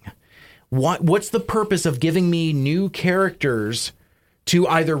nothing. What's the purpose of giving me new characters to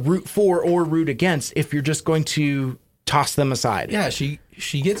either root for or root against if you're just going to toss them aside? Yeah, she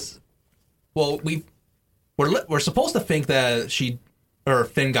gets... Well, we're supposed to think that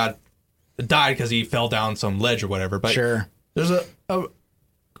Finn died because he fell down some ledge or whatever, but sure. There's of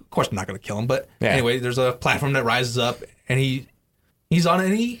course I'm not going to kill him, but anyway, there's a platform that rises up, and he's on it,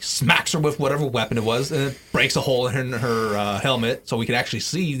 and he smacks her with whatever weapon it was, and it breaks a hole in her helmet, so we could actually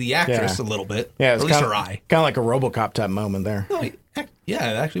see the actress a little bit. Yeah, or at least her eye. Kind of like a RoboCop type moment there. No,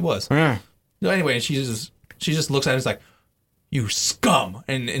 yeah, it actually was. Yeah. So anyway, she just looks at him and is like, "You scum!"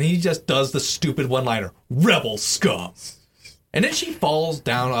 And he just does the stupid one-liner, "Rebel scum." And then she falls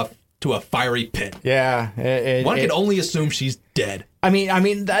down to a fiery pit. Yeah. One can only assume she's dead. I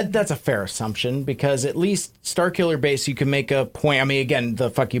mean that's a fair assumption, because at least Starkiller Base, you can make a point. I mean, again,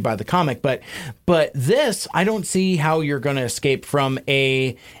 the fuck you by the comic, but this, I don't see how you're going to escape from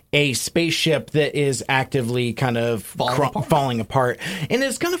a spaceship that is actively kind of falling apart. And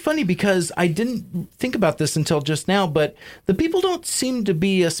it's kind of funny because I didn't think about this until just now, but the people don't seem to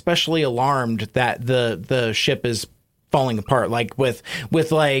be especially alarmed that the ship is falling apart, like with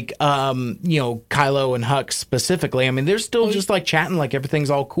like you know, Kylo and Hux specifically. I mean, they're still just like chatting like everything's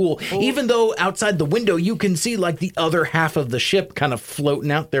all cool, even though outside the window you can see like the other half of the ship kind of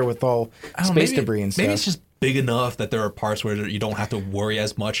floating out there with all space debris and stuff. Maybe it's just big enough that there are parts where you don't have to worry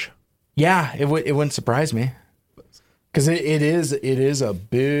as much. Yeah, it wouldn't surprise me, because it is a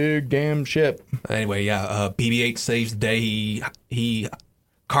big damn ship. Anyway, yeah, BB-8 saves the day. He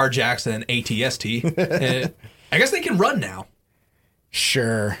carjacks an AT-ST. I guess they can run now.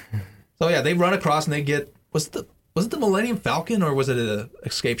 Sure. So yeah, they run across and they get... Was it the Millennium Falcon, or was it an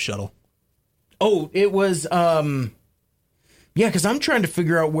escape shuttle? Oh, it was... Yeah, because I'm trying to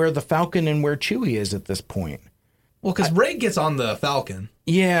figure out where the Falcon and where Chewie is at this point. Well, because Rey gets on the Falcon.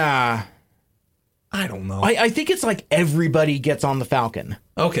 Yeah. I don't know. I think it's like everybody gets on the Falcon.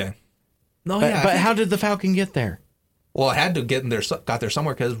 Okay. No, but how did the Falcon get there? Well, it had to got there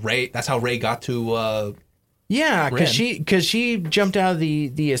somewhere, because Rey... That's how Rey got to... Yeah, because she jumped out of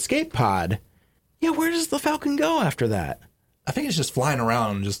the escape pod. Yeah, where does the Falcon go after that? I think it's just flying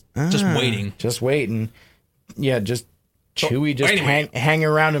around, just waiting. Just waiting. Yeah, Chewie hanging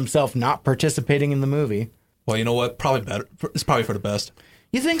around himself, not participating in the movie. Well, you know what? Probably better. It's probably for the best.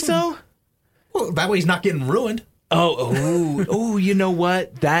 You think so? Well, that way he's not getting ruined. Oh, you know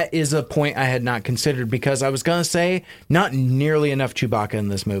what? That is a point I had not considered, because I was going to say not nearly enough Chewbacca in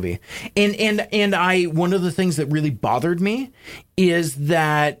this movie. And one of the things that really bothered me is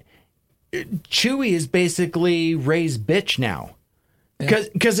that Chewie is basically Rey's bitch now.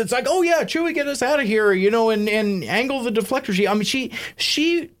 Because it's like, oh yeah, Chewie, get us out of here, and angle the deflector. I mean,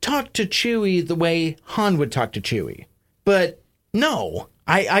 she talked to Chewie the way Han would talk to Chewie, but no.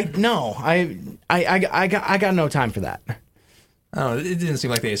 I got no time for that. Oh, it didn't seem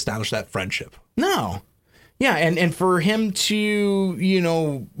like they established that friendship. No. Yeah, and for him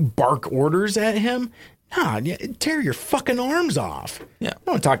to, bark orders at him, tear your fucking arms off. Yeah.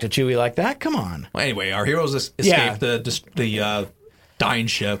 Don't talk to Chewie like that. Come on. Well, anyway, our heroes escape the dying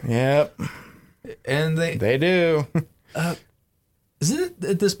ship. Yep. And they do. Is it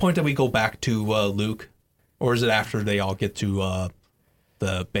at this point that we go back to Luke? Or is it after they all get to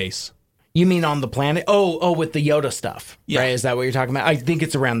the base? You mean on the planet? Oh, with the Yoda stuff. Yeah. Right? Is that what you're talking about? I think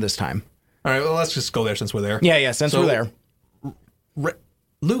it's around this time. All right, well, let's just go there since we're there. Yeah, since we're there.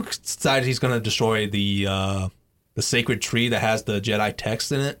 Luke decides he's going to destroy the sacred tree that has the Jedi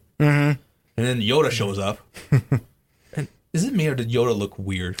text in it. Mm-hmm. And then Yoda shows up. And is it me, or did Yoda look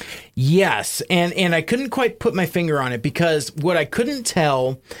weird? Yes, and I couldn't quite put my finger on it, because what I couldn't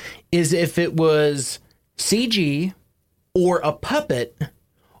tell is if it was CG or a puppet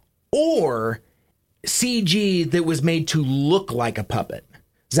or CG that was made to look like a puppet.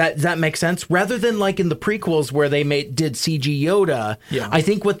 Does that make sense? Rather than like in the prequels where they did CG Yoda, yeah. I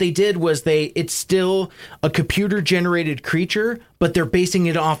think what they did was it's still a computer generated creature, but they're basing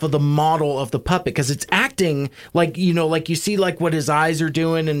it off of the model of the puppet, because it's acting like, like you see like what his eyes are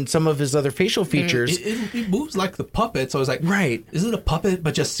doing and some of his other facial features. It moves like the puppet, so I was like, right. Is it a puppet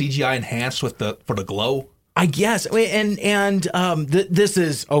but just CGI enhanced for the glow? I guess. And this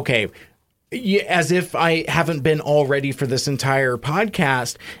is okay. As if I haven't been all ready for this entire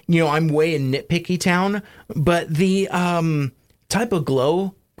podcast, I'm way in nitpicky town, but the type of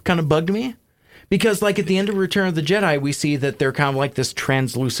glow kind of bugged me, because like at the end of Return of the Jedi, we see that they're kind of like this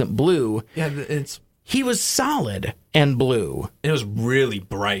translucent blue. Yeah, he was solid and blue. It was really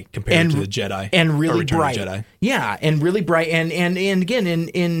bright compared to the Jedi. And really bright. Jedi. Yeah, and really bright. And again,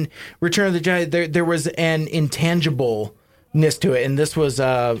 in Return of the Jedi, there was an intangibleness to it, and this was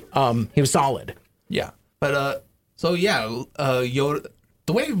he was solid. Yeah. But Yoda,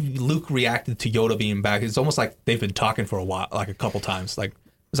 the way Luke reacted to Yoda being back, it's almost like they've been talking for a while, like a couple times. Like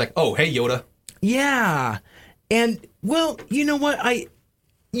it's like, oh, hey Yoda. Yeah. And well, you know what?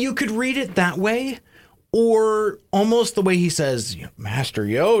 You could read it that way, or almost the way he says, Master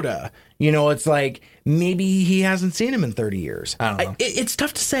Yoda. It's like maybe he hasn't seen him in 30 years. I don't know. It's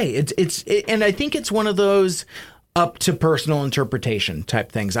tough to say. And I think it's one of those up to personal interpretation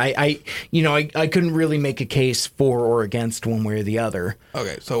type things. I couldn't really make a case for or against one way or the other.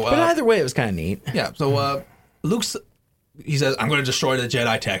 Okay, so but either way, it was kind of neat. Yeah. So he says, "I'm going to destroy the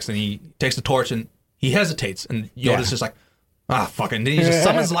Jedi text," and he takes the torch and he hesitates, and Yoda's just like, fucking. Then he just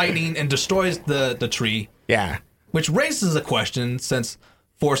summons lightning and destroys the tree. Yeah. Which raises a question, since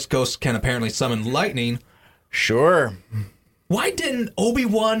Force ghosts can apparently summon lightning. Sure. Why didn't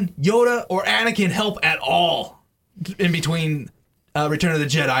Obi-Wan, Yoda, or Anakin help at all in between Return of the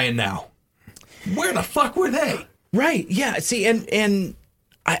Jedi and now? Where the fuck were they? Right. Yeah. See, and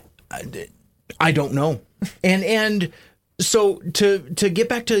I don't know. And so to get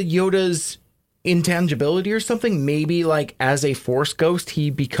back to Yoda's intangibility or something, maybe like as a Force ghost, he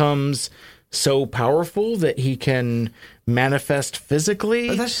becomes so powerful that he can manifest physically.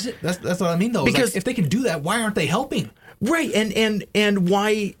 But that's what I mean, though. Because like, if they can do that, why aren't they helping? Right. And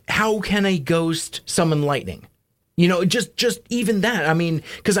why? How can a ghost summon lightning? Just even that. I mean,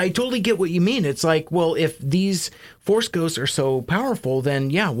 because I totally get what you mean. It's like, well, if these Force ghosts are so powerful,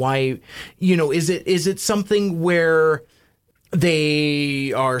 then yeah, why? Is it something where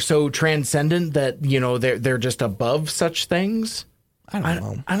they are so transcendent that they're just above such things? I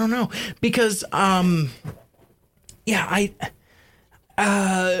don't know, because that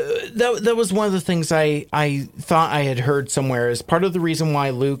was one of the things I thought I had heard somewhere as part of the reason why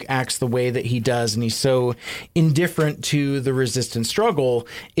Luke acts the way that he does, and he's so indifferent to the resistance struggle,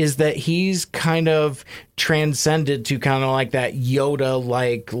 is that he's kind of transcended to kind of like that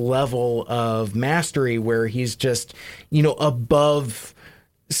Yoda-like level of mastery where he's just, above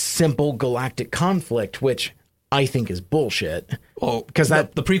simple galactic conflict, which I think is bullshit. Well, because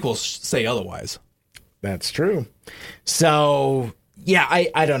the prequels say otherwise. That's true. So yeah,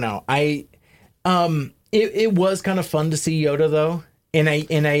 I don't know. It was kind of fun to see Yoda though, And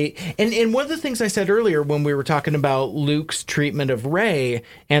one of the things I said earlier when we were talking about Luke's treatment of Rey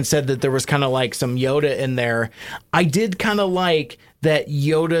and said that there was kind of like some Yoda in there, I did kind of like that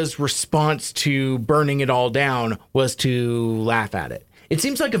Yoda's response to burning it all down was to laugh at it. It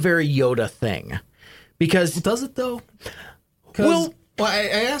seems like a very Yoda thing. Because does it though? Well, I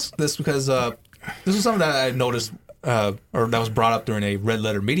asked this because this is something that I noticed or that was brought up during a Red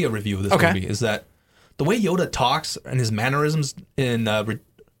Letter Media review of this movie, is that the way Yoda talks and his mannerisms in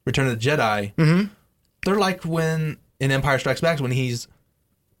Return of the Jedi, they're like when in Empire Strikes Back when he's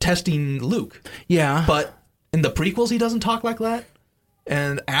testing Luke. Yeah. But in the prequels, he doesn't talk like that.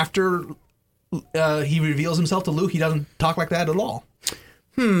 And after he reveals himself to Luke, he doesn't talk like that at all.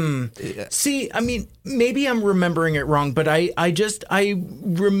 See, I mean, maybe I'm remembering it wrong, but I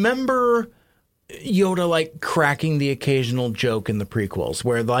remember Yoda like cracking the occasional joke in the prequels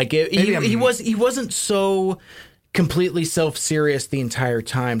where like he wasn't so completely self-serious the entire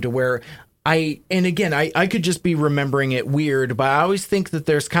time to where I could just be remembering it weird, but I always think that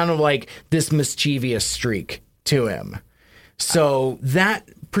there's kind of like this mischievous streak to him. So that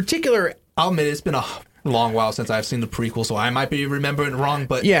particular, I'll admit it's been a long while since I've seen the prequel, so I might be remembering it wrong,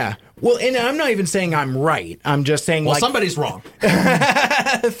 but yeah. Well, and I'm not even saying I'm right. I'm just saying, well, somebody's wrong.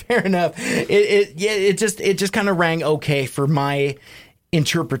 Fair enough. It just kind of rang okay for my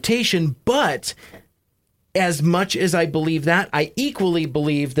interpretation. But as much as I believe that, I equally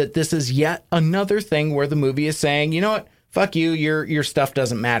believe that this is yet another thing where the movie is saying, you know what, fuck you, your stuff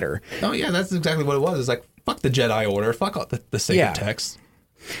doesn't matter. Oh yeah, that's exactly what it was. It's like fuck the Jedi Order, fuck all the sacred text.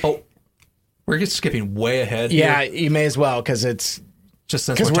 Oh, we're just skipping way ahead. Yeah, here. you may as well because it's. Just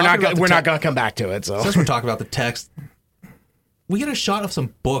since we're not going to come back to it. So since we're talking about the text, we get a shot of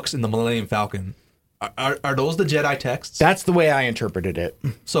some books in the Millennium Falcon. Are those the Jedi texts? That's the way I interpreted it.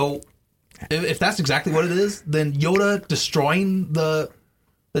 So if that's exactly what it is, then Yoda destroying the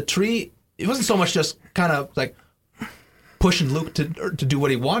tree, it wasn't so much just kind of like pushing Luke to do what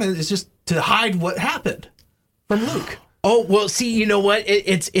he wanted. It's just to hide what happened from Luke. Oh, well, see, you know what?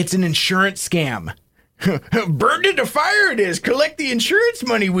 It's an insurance scam. Burned into fire it is. Collect the insurance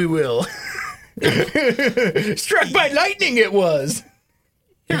money we will. Struck by lightning it was.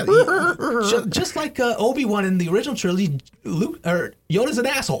 Yeah, just like Obi-Wan in the original trilogy, Yoda's an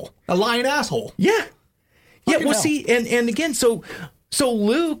asshole. A lying asshole. Yeah. Yeah, well, hell. see, and again, so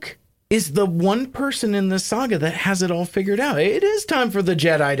Luke is the one person in this saga that has it all figured out. It is time for the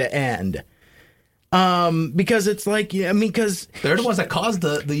Jedi to end. Because it's like, I mean, because... They're the ones that caused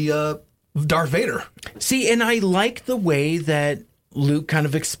the Darth Vader. See, and I like the way that Luke kind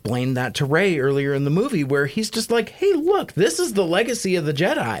of explained that to Rey earlier in the movie, where he's just like, hey, look, this is the legacy of the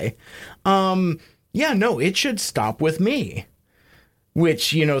Jedi. Yeah, no, it should stop with me.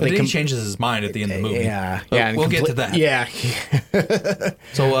 Which, you know, but he changes his mind at the end of the movie. Yeah. We'll get to that. Yeah.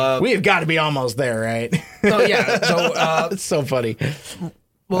 So we've got to be almost there, right? Oh, yeah. So it's so funny.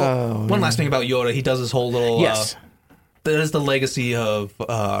 Well, one last thing about Yoda, he does this whole little... Yes. That is the legacy of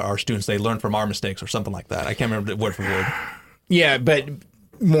our students. They learn from our mistakes or something like that. I can't remember word for word. Yeah, but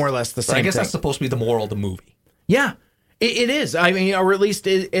more or less the same I guess thing. that's supposed to be the moral of the movie. Yeah, it is. I mean, or at least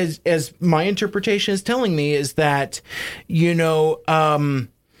as my interpretation is telling me is that, you know,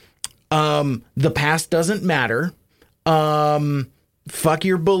 the past doesn't matter. Fuck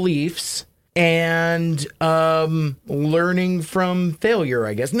your beliefs. And learning from failure,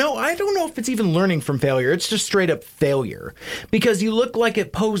 I guess. No, I don't know if it's even learning from failure. It's just straight up failure. Because you look like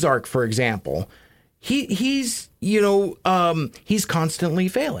at Pozark, for example. He's he's constantly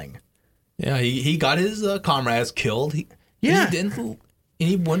failing. Yeah, he got his comrades killed. He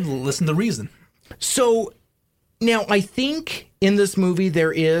wouldn't listen to reason. So now I think in this movie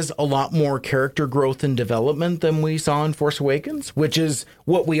there is a lot more character growth and development than we saw in Force Awakens, which is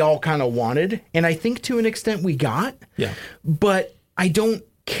what we all kind of wanted, and I think to an extent we got. Yeah. But I don't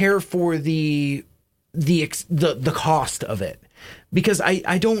care for the cost of it, because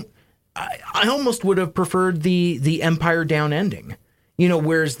I almost would have preferred the Empire Down ending. You know,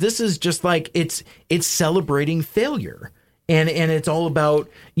 whereas this is just like it's celebrating failure. And it's all about,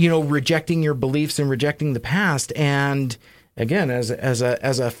 you know, rejecting your beliefs and rejecting the past. And again, as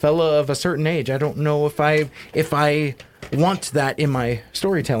a fella of a certain age, I don't know if I want that in my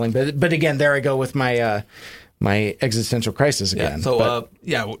storytelling. But again, there I go with my my existential crisis again.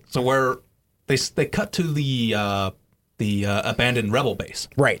 Yeah. So where they cut to the abandoned rebel base,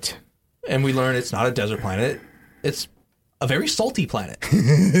 right? And we learn it's not a desert planet; it's a very salty planet.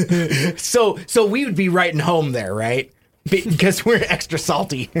 So we would be writing home there, right? Because we're extra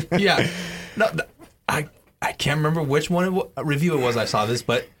salty. Yeah. No, I can't remember which review it was I saw this,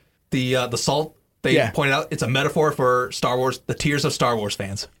 but the salt They pointed out it's a metaphor for Star Wars, the tears of Star Wars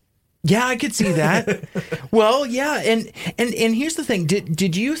fans. Yeah, I could see that. Well, yeah, and here's the thing.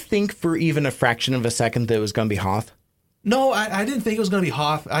 Did you think for even a fraction of a second that it was going to be Hoth? No, I didn't think it was going to be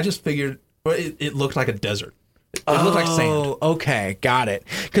Hoth. I just figured it looked like a desert. It looked like sand. Okay, got it.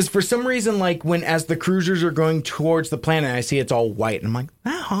 Because for some reason, like as the cruisers are going towards the planet, I see it's all white, and I'm like,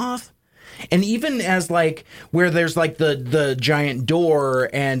 that Hoth. And even as like where there's like the giant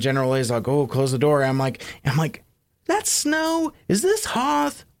door, and General Leia's like, oh, close the door. I'm like, that's Snow. Is this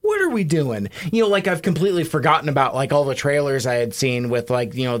Hoth? What are we doing? You know, like I've completely forgotten about like all the trailers I had seen with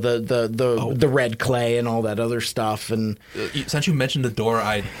like, you know, the red clay and all that other stuff. And since you mentioned the door,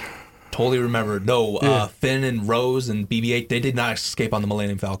 I totally remember. No, Finn and Rose and BB-8, they did not escape on the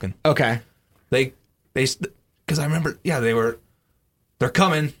Millennium Falcon. Okay. They because I remember, they're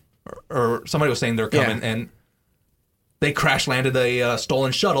coming, or somebody was saying they're coming, and they crash landed a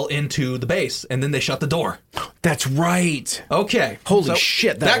stolen shuttle into the base, and then they shut the door. That's right. Okay. Holy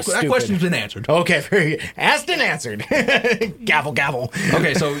shit, that question's been answered. Okay, very good. Asked and answered. Gavel, gavel.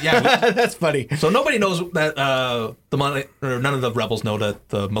 Okay, so that's funny. So nobody knows that none of the rebels know that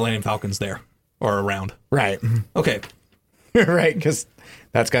the Millennium Falcon's there or around. Right. Okay. Right, because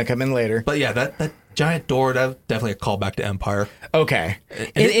that's gonna come in later. But yeah, that giant door, that's definitely a callback to Empire. Okay,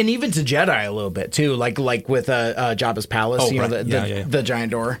 and even to Jedi a little bit too, like with Jabba's palace, the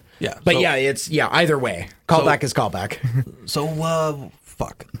giant door. Yeah, but it's either way, callback is callback. So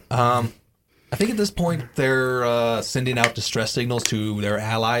fuck. I think at this point they're sending out distress signals to their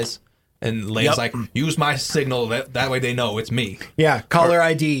allies, and Leia's like, use my signal, that way they know it's me. Yeah, caller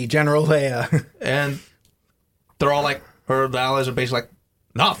ID, General Leia, and they're all like, the allies are basically like,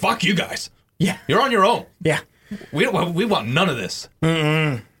 nah, fuck you guys. Yeah, you're on your own. Yeah, we want none of this.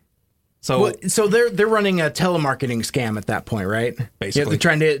 Mm-mm. So they're running a telemarketing scam at that point, right? Basically,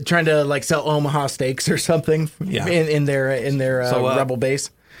 they're trying to like sell Omaha steaks or something. Yeah. in their rebel base.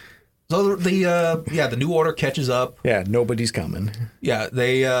 So the New Order catches up. Yeah, nobody's coming. Yeah,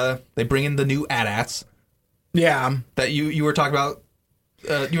 they bring in the new AT-ATs. Yeah, that you were talking about.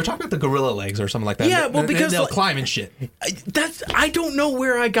 You were talking about the gorilla legs or something like that. Yeah, well, because they'll climb and shit. I don't know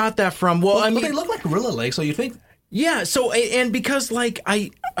where I got that from. Well, I mean, they look like gorilla legs, so you think? Yeah. So and because like I'd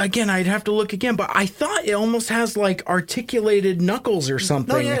have to look again, but I thought it almost has like articulated knuckles or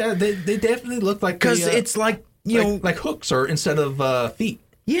something. No, yeah, they definitely look like because it's like like hooks or instead of feet.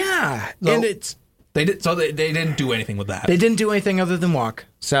 Yeah, so and it's they didn't do anything with that. They didn't do anything other than walk.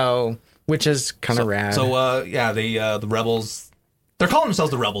 So which is kind of rad. So the rebels. They're calling themselves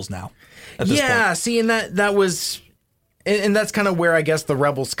the Rebels now. At this point. See, and that was, and that's kind of where I guess the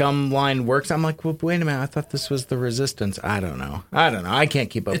Rebel Scum line works. I'm like, well, wait a minute, I thought this was the Resistance. I don't know. I can't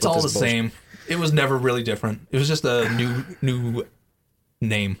keep up. It's all the same. It was never really different. It was just a new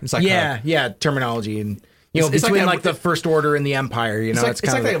name. It's like terminology and between like the First Order and the Empire. You know, it's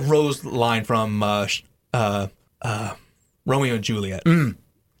like that Rose line from Romeo and Juliet.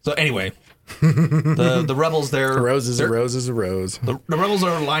 So anyway. The rebels, a rose is a rose is a rose. The rebels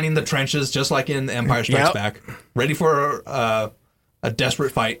are lining the trenches just like in Empire Strikes Back, ready for a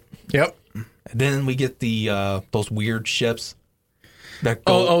desperate fight. Yep. And then we get those weird ships that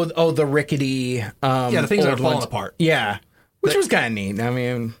go. The rickety. The things that are falling apart. Yeah, which was kind of neat. I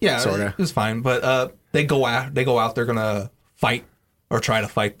mean, sort of. It was fine, but they go out. They're gonna fight or try to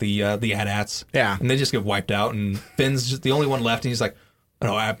fight the AT-ATs. Yeah, and they just get wiped out. And Finn's just the only one left, and he's like.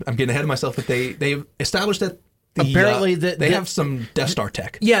 No, I'm getting ahead of myself, but they established that apparently they have some Death Star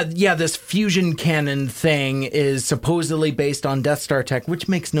tech. Yeah, this fusion cannon thing is supposedly based on Death Star tech, which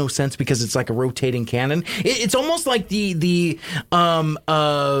makes no sense because it's like a rotating cannon. It's almost like the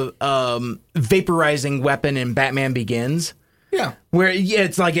vaporizing weapon in Batman Begins. Yeah, where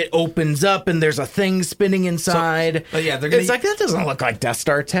it's like it opens up and there's a thing spinning inside. So, it's like that doesn't look like Death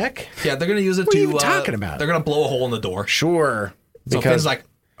Star tech. Yeah, they're gonna use it what are you talking about? They're gonna blow a hole in the door. Sure. So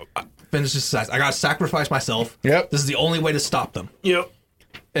Finn's just says, I gotta sacrifice myself. Yep. This is the only way to stop them. Yep.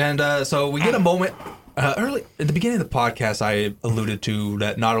 And so we get a moment early at the beginning of the podcast. I alluded to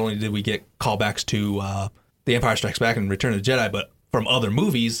that not only did we get callbacks to The Empire Strikes Back and Return of the Jedi, but from other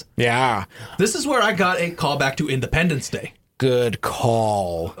movies. Yeah. This is where I got a callback to Independence Day. Good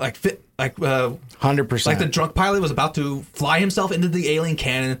call. 100%. Like the drunk pilot was about to fly himself into the alien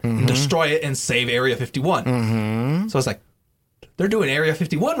cannon, and destroy it, and save Area 51. Mm-hmm. So it's like, they're doing Area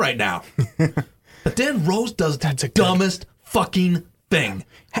 51 right now. But then Rose does the dumbest fucking thing.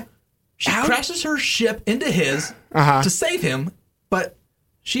 She crashes her ship into his to save him, but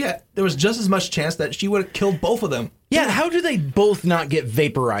there was just as much chance that she would have killed both of them. Yeah, how do they both not get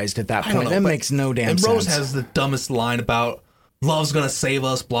vaporized at that point? I don't know, that makes no damn and sense. Rose has the dumbest line about love's gonna save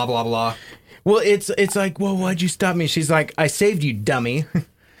us, blah, blah, blah. Well, it's like, well, why'd you stop me? She's like, I saved you, dummy.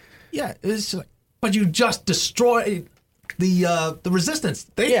 Yeah, it's like, but you just destroyed the Resistance.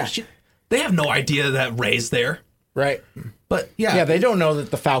 They have no idea that Rey's there. Right. But yeah, they don't know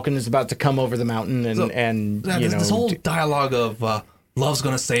that the Falcon is about to come over the mountain and this whole dialogue of love's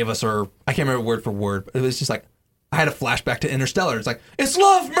gonna save us, or I can't remember word for word, but it was just like I had a flashback to Interstellar. It's like, it's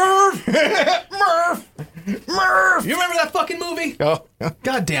love, Merv! Merv! You remember that fucking movie? Oh.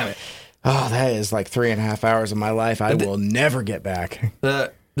 God damn it. Oh, that is like 3.5 hours of my life I will never get back.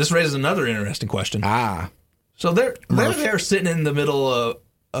 This raises another interesting question. So they're sitting in the middle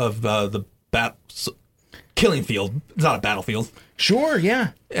of the killing field. It's not a battlefield. Sure, yeah.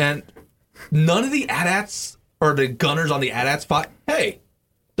 And none of the AT-ATs or the gunners on the AT-ATs thought, hey,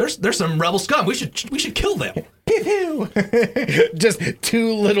 there's some rebel scum. We should kill them. Pew pew. Just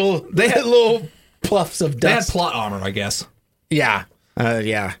two little little puffs of dust. They had plot armor, I guess. Yeah.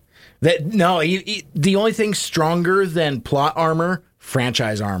 Yeah. The only thing stronger than plot armor,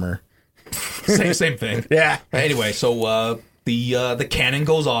 franchise armor. Same thing. Yeah. Anyway, so the cannon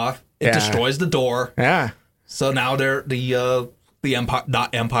goes off. It destroys the door. Yeah. So now the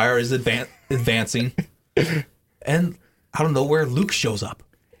Empire is advancing, and out of nowhere, Luke shows up.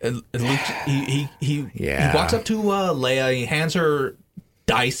 And Luke he walks up to Leia. He hands her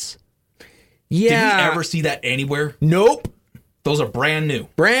dice. Yeah. Did we ever see that anywhere? Nope. Those are brand new.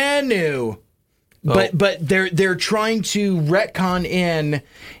 Brand new. Oh. But they're trying to retcon in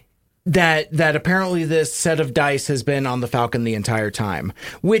that apparently this set of dice has been on the Falcon the entire time.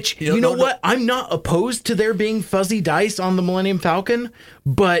 Which, you know what? I'm not opposed to there being fuzzy dice on the Millennium Falcon,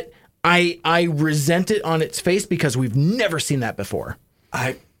 but I resent it on its face because we've never seen that before.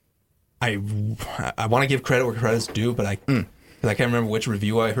 I want to give credit where credit's due, but I can't remember which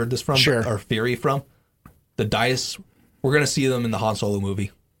review I heard this from, or theory from. The dice, we're going to see them in the Han Solo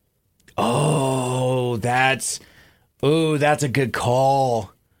movie. Oh, that's a good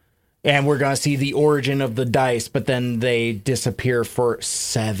call. And we're going to see the origin of the dice, but then they disappear for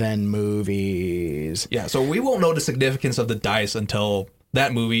 7 movies. Yeah, so we won't know the significance of the dice until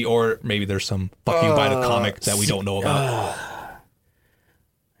that movie, or maybe there's some fuck you by the comic that we don't know about.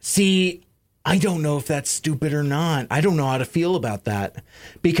 See, I don't know if that's stupid or not. I don't know how to feel about that.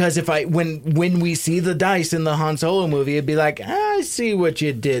 Because when we see the dice in the Han Solo movie, it'd be like, I see what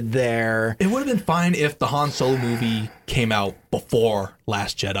you did there. It would have been fine if the Han Solo movie came out before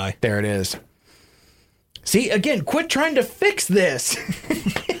Last Jedi. There it is. See, again, quit trying to fix this.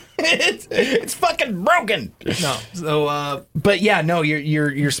 It's fucking broken. No. So but yeah, no,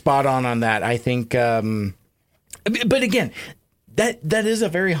 you're spot on that. I think but again, that is a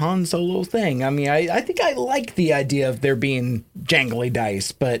very Han Solo thing. I mean, I think I like the idea of there being jangly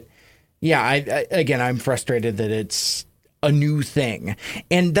dice, but yeah, I'm frustrated that it's a new thing.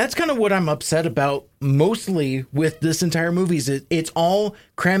 And that's kind of what I'm upset about mostly with this entire movie is it's all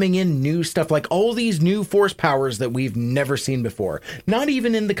cramming in new stuff, like all these new force powers that we've never seen before. Not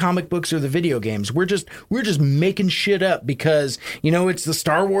even in the comic books or the video games. We're just making shit up because, it's the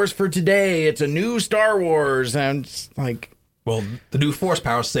Star Wars for today. It's a new Star Wars. And it's like, well, the new force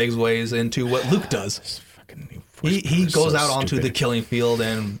power segues into what Luke does. He goes out onto the killing field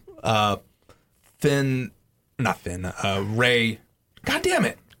and Rey. God damn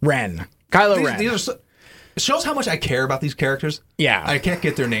it. Kylo Ren. It shows how much I care about these characters. Yeah. I can't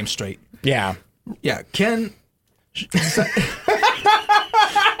get their names straight. Yeah. Yeah. Ken.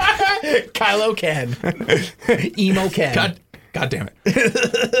 Kylo Ken. Emo Ken. God damn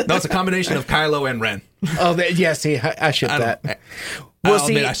it. No, it's a combination of Kylo and Ren. Oh, yeah, see, I shipped that. I'll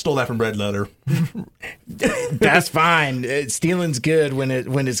admit, I stole that from Red Letter. That's fine. Stealing's good when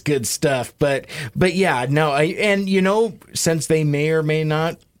it's good stuff. But yeah, no, since they may or may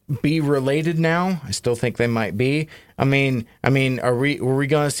not be related now, I still think they might be. I mean, were we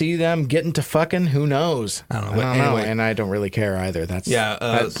going to see them getting to fucking? Who knows? I don't know. And I don't really care either.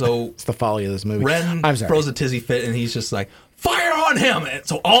 So it's the folly of this movie. Ren throws a tizzy fit, and he's just like, fire on him! And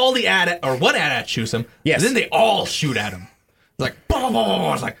so all the one AT-AT shoots him. Yes. And then they all shoot at him. It's like, blah, blah, blah,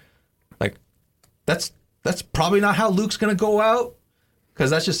 blah. It's like that's probably not how Luke's gonna go out,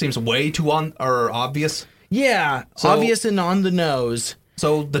 because that just seems way too obvious. Yeah, obvious and on the nose.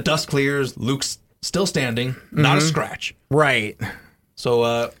 So the dust clears. Luke's still standing, not a scratch. Right.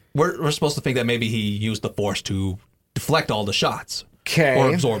 So we're supposed to think that maybe he used the Force to deflect all the shots. Okay.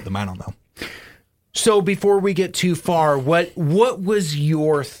 Or absorb them. I don't know. So before we get too far, what was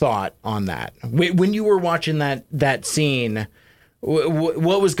your thought on that? When you were watching that scene,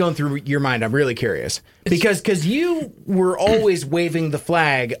 what was going through your mind? I'm really curious. Because you were always waving the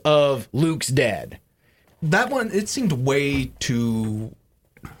flag of Luke's dead. That one, it seemed way too...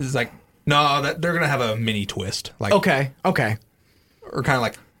 It's like, No, they're gonna have a mini twist. Like Okay. Or kind of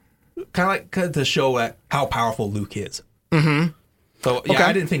like to show how powerful Luke is. Mm-hmm. So yeah,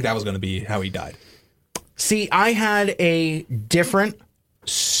 I didn't think that was gonna be how he died. See, I had a different,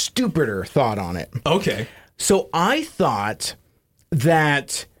 stupider thought on it. Okay. So I thought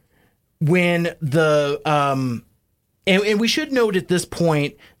that when and we should note at this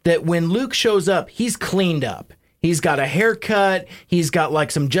point that when Luke shows up, he's cleaned up. He's got a haircut. He's got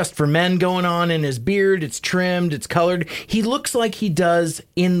like some Just for Men going on in his beard. It's trimmed. It's colored. He looks like he does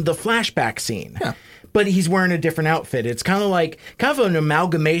in the flashback scene. Yeah. But he's wearing a different outfit. It's kind of an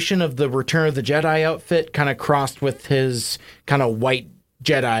amalgamation of the Return of the Jedi outfit, kind of crossed with his kind of white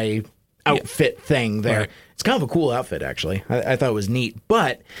Jedi outfit thing there. Right. It's kind of a cool outfit, actually. I thought it was neat.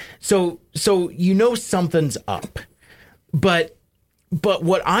 But so something's up. But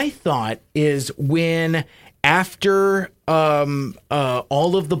what I thought is when after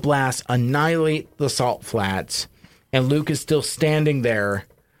all of the blasts annihilate the salt flats and Luke is still standing there,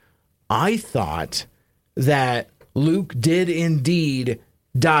 I thought that Luke did indeed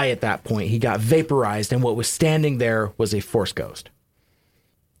die at that point. He got vaporized, and what was standing there was a Force ghost.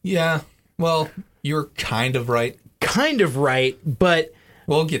 Yeah, well, you're kind of right. Kind of right, but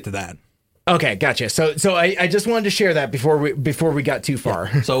we'll get to that. Okay, gotcha. So I just wanted to share that before we got too far.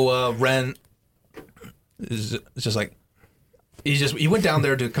 Yeah. So Ren is just like he went down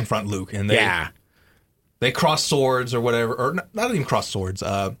there to confront Luke, and they cross swords or whatever, or not even cross swords.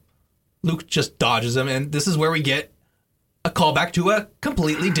 Luke just dodges him, and this is where we get a callback to a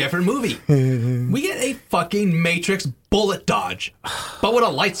completely different movie. We get a fucking Matrix bullet dodge, but with a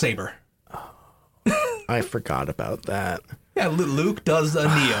lightsaber. I forgot about that. Yeah, Luke does a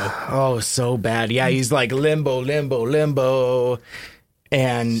Neo. Oh, so bad. Yeah, he's like limbo,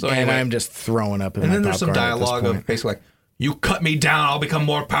 and I'm just throwing up in my popcorn. And then there's some dialogue of basically like, "You cut me down, I'll become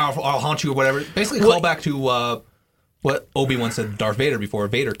more powerful. I'll haunt you," or whatever. Basically, call back to what Obi-Wan said to Darth Vader before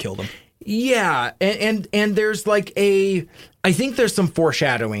Vader killed him. Yeah, and there's like I think there's some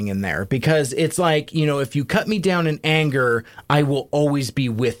foreshadowing in there, because it's like, if you cut me down in anger, I will always be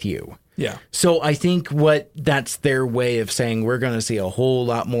with you. Yeah. So I think that's their way of saying we're going to see a whole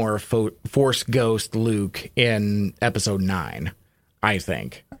lot more Force Ghost Luke in Episode 9, I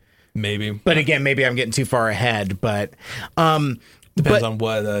think. Maybe. But again, maybe I'm getting too far ahead, but... Depends on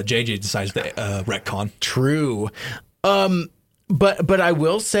what JJ decides to retcon. True. But I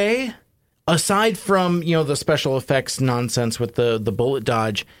will say, aside from, the special effects nonsense with the bullet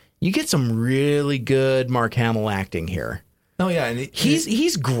dodge, you get some really good Mark Hamill acting here. Oh yeah, and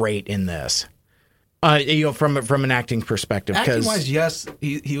he's great in this. From an acting perspective, acting wise, yes,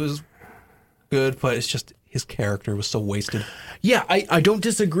 he was good, but it's just his character was so wasted. Yeah, I don't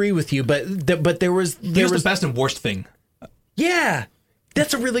disagree with you, but there was the best and worst thing. Yeah,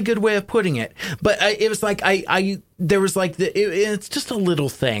 that's a really good way of putting it. But it was like there was like it's just a little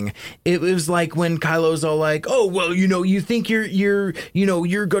thing. It was like when Kylo's all like, "Oh well, you think you're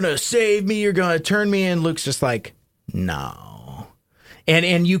gonna save me, you're gonna turn me," and Luke's just like, "No."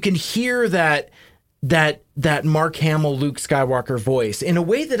 And you can hear that Mark Hamill Luke Skywalker voice in a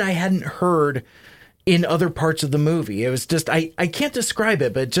way that I hadn't heard in other parts of the movie. It was just, I can't describe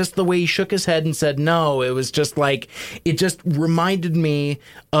it, but just the way he shook his head and said no, it was just like, it just reminded me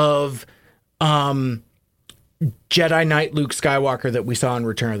of Jedi Knight Luke Skywalker that we saw in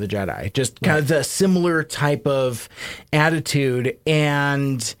Return of the Jedi. Just kind of the similar type of attitude.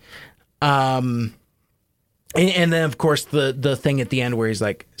 And then, of course, the thing at the end where he's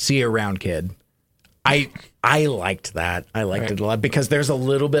like, "See you around, kid." I liked that. I liked it a lot because there's a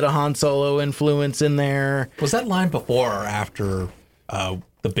little bit of Han Solo influence in there. Was that line before or after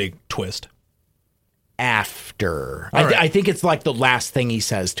the big twist? After. I think it's like the last thing he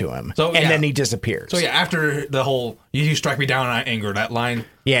says to him. So, and then he disappears. So, yeah, after the whole, you strike me down in anger, that line.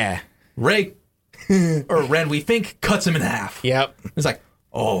 Yeah. Ren, we think, cuts him in half. Yep. It's like,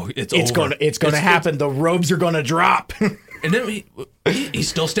 oh, it's over. It's going to happen. The robes are going to drop. And then he's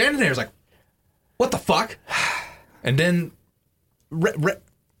still standing there. He's like, what the fuck? And then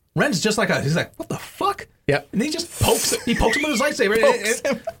Ren's just like he's like, what the fuck? Yep. And he just pokes him with his lightsaber.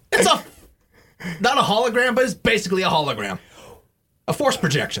 It's not a hologram, but it's basically a hologram. A force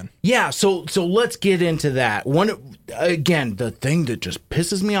projection. Yeah, so let's get into that. Again, the thing that just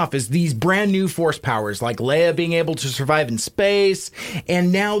pisses me off is these brand new force powers, like Leia being able to survive in space,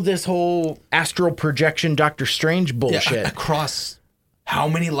 and now this whole astral projection Doctor Strange bullshit. Yeah, across how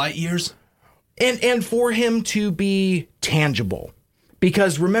many light years? And for him to be tangible.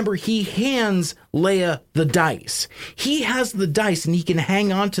 Because remember, he hands Leia the dice. He has the dice and he can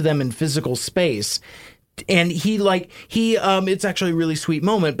hang on to them in physical space. And he it's actually a really sweet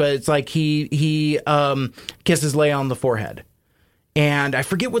moment, but it's like he kisses Leia on the forehead. And I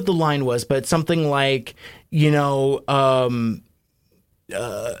forget what the line was, but something like, something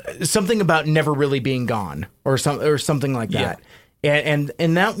about never really being gone or something like that. Yeah.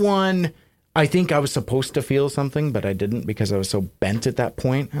 And that one, I think I was supposed to feel something, but I didn't because I was so bent at that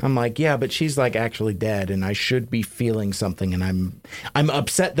point. I'm like, yeah, but she's like actually dead and I should be feeling something. And I'm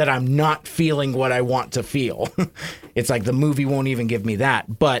upset that I'm not feeling what I want to feel. It's like the movie won't even give me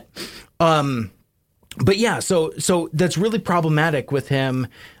that. But yeah, so that's really problematic with him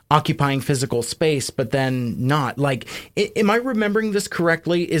occupying physical space, but then not. Like, am I remembering this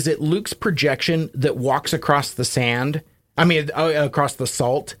correctly? Is it Luke's projection that walks across the sand? I mean, across the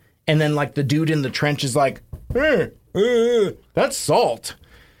salt, and then like the dude in the trench is like, that's salt.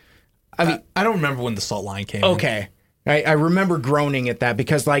 I mean, I don't remember when the salt line came. Okay, I remember groaning at that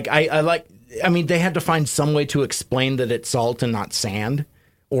because like I mean, they had to find some way to explain that it's salt and not sand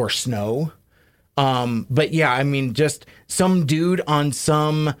or snow. But yeah, I mean, just some dude on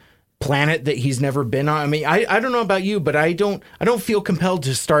some planet that he's never been on. I mean, I don't know about you, but I don't feel compelled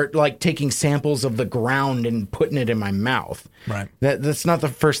to start like taking samples of the ground and putting it in my mouth. Right. That's not the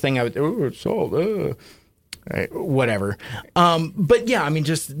first thing I would. Oh, it's salt. Right, whatever. But yeah, I mean,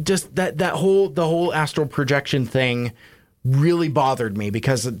 just the whole astral projection thing really bothered me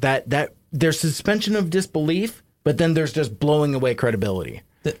because that there's suspension of disbelief, but then there's just blowing away credibility.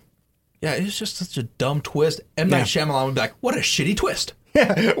 Yeah, it's just such a dumb twist. M. Night Shyamalan would be like, what a shitty twist.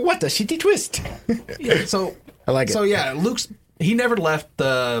 Yeah, what a shitty twist. Yeah, so I like it. So yeah, he never left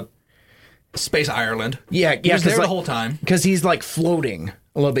the Space Ireland. Yeah, he was there the whole time. Because he's like floating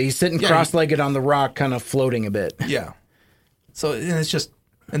a little bit. He's sitting cross-legged on the rock, kind of floating a bit. Yeah. So and it's just,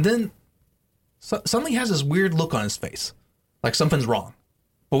 and then suddenly he has this weird look on his face. Like something's wrong.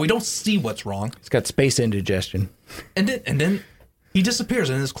 But we don't see what's wrong. He's got space indigestion. And then he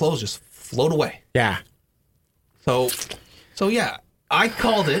disappears and his clothes just float away. Yeah. So yeah, I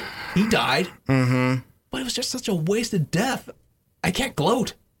called it. He died. Mm-hmm. But it was just such a wasted death. I can't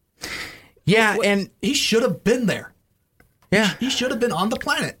gloat. Yeah, and he should have been there. Yeah. He should have been on the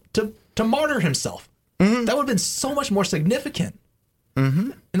planet to martyr himself. Mm-hmm. That would have been so much more significant.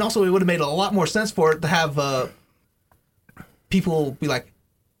 Mm-hmm. And also, it would have made a lot more sense for it to have people be like,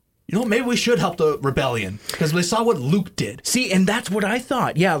 maybe we should help the rebellion because we saw what Luke did. See, and that's what I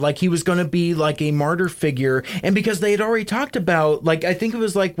thought. Yeah, like he was going to be like a martyr figure. And because they had already talked about, like, I think it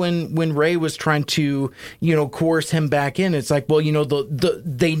was like when Rey was trying to, coerce him back in. It's like, well,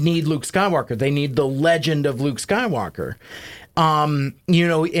 they need Luke Skywalker. They need the legend of Luke Skywalker. And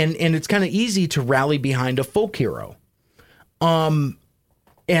it's kind of easy to rally behind a folk hero. And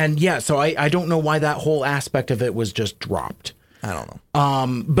yeah, so I don't know why that whole aspect of it was just dropped. I don't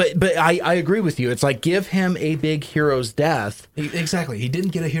know. But I agree with you. It's like, give him a big hero's death. Exactly. He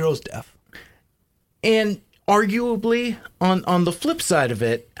didn't get a hero's death. And arguably, on the flip side of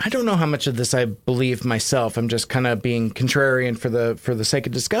it, I don't know how much of this I believe myself. I'm just kind of being contrarian for the sake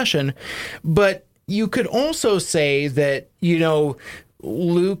of discussion. But you could also say that,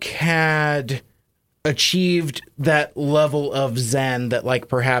 Luke had achieved that level of Zen that like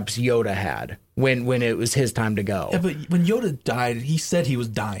perhaps Yoda had when it was his time to go. Yeah, but when Yoda died, he said he was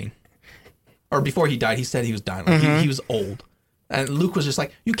dying. Or before he died, he said he was dying. Like he was old. And Luke was just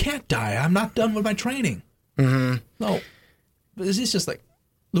like, you can't die. I'm not done with my training. Mm-hmm. No. But it's just like,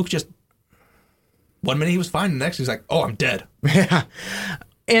 Luke just, one minute he was fine, the next he's like, oh, I'm dead. Yeah.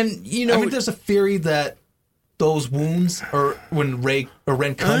 And, I think there's a theory that those wounds, or when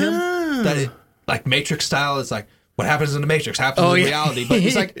Ren cut him, that it, like Matrix style, it's like, what happens in the Matrix happens in reality. But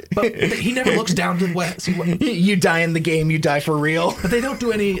he's like, but he never looks down to see what. You die in the game, you die for real. But they don't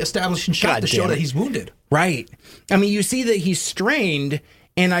do any establishing shot to show that he's wounded. Right. I mean, you see that he's strained,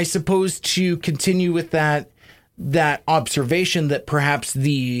 and I suppose to continue with that observation that perhaps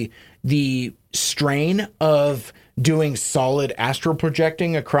the strain of doing solid astral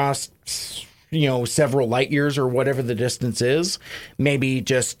projecting across, several light years or whatever the distance is, maybe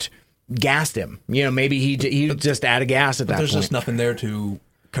just gassed him. Maybe he just out of gas at that point. There's just nothing there to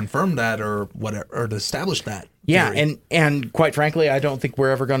confirm that or whatever, or to establish that. Yeah, and quite frankly, I don't think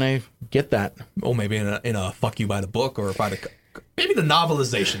we're ever going to get that. Oh, maybe in a fuck you by the book or maybe the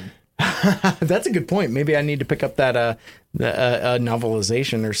novelization. That's a good point. Maybe I need to pick up that a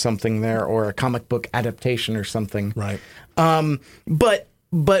novelization or something there, or a comic book adaptation or something. Right. But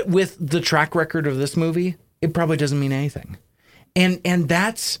with the track record of this movie, it probably doesn't mean anything. And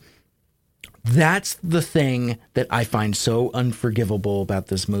that's the thing that I find so unforgivable about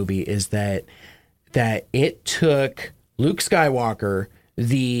this movie, is that it took Luke Skywalker,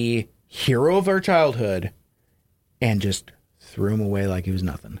 the hero of our childhood, and just threw him away like he was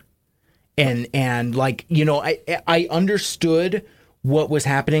nothing. And like, you know, I understood what was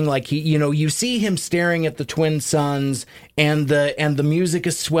happening. Like, he, you know, you see him staring at the twin suns, and the music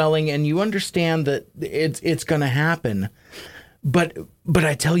is swelling, and you understand that it's going to happen. But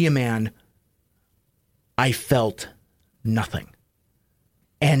I tell you, man, I felt nothing.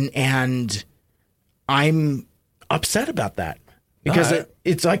 And I'm upset about that, because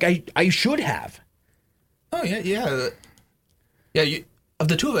it's like I should have. Oh yeah. Of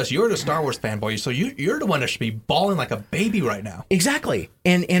the two of us, you're the Star Wars fanboy, so you're the one that should be bawling like a baby right now. Exactly.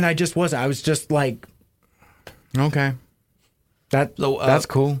 And I just wasn't. I was just like, okay, that's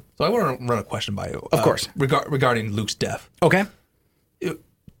cool. So I want to run a question by you. Of course. Regarding Luke's death. Okay.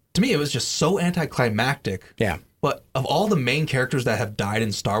 To me, it was just so anticlimactic. Yeah. But of all the main characters that have died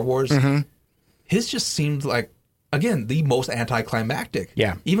in Star Wars, his just seemed like, again, the most anticlimactic.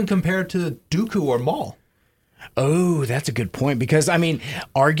 Yeah. Even compared to Dooku or Maul. Oh, that's a good point, because, I mean,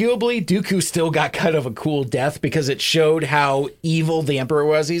 arguably, Dooku still got kind of a cool death because it showed how evil the Emperor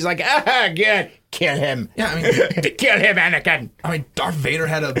was. He's like, kill him. Yeah, I mean, kill him, Anakin. I mean, Darth Vader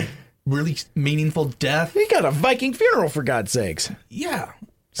had a really meaningful death. He got a Viking funeral, for God's sakes. Yeah.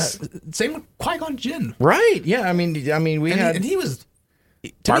 Same with Qui-Gon Jinn. Right, yeah, I mean, and he was,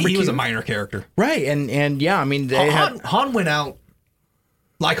 to me, he was a minor character. Right, and yeah, I mean, Han went out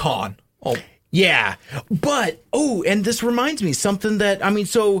like Han. Oh, yeah, but, and this reminds me, something that, I mean,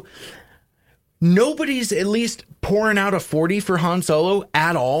 so nobody's at least pouring out a 40 for Han Solo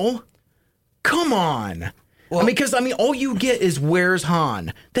at all? Come on. Well, I mean, because, all you get is where's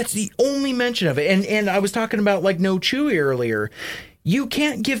Han? That's the only mention of it. And I was talking about, like, no Chewie earlier. You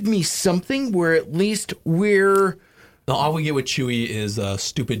can't give me something where at least we're... No, all we get with Chewie is a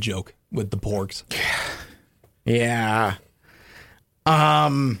stupid joke with the Porgs. Yeah.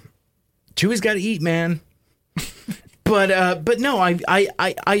 Chewie's got to eat, man. but no,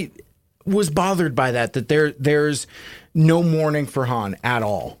 I was bothered by that there's no mourning for Han at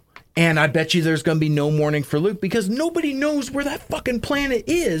all. And I bet you there's going to be no mourning for Luke, because nobody knows where that fucking planet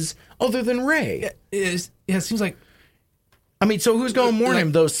is other than Rey. It seems like... I mean, so who's going to mourn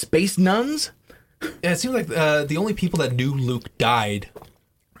him? Those space nuns? Yeah, it seems like the only people that knew Luke died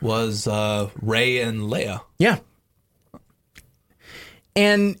was Rey and Leia. Yeah.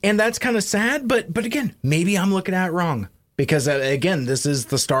 And that's kind of sad, but again, maybe I'm looking at it wrong, because again, this is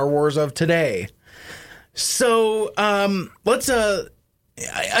the Star Wars of today. So let's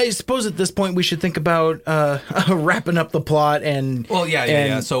I suppose at this point we should think about wrapping up the plot and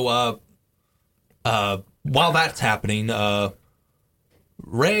So while that's happening,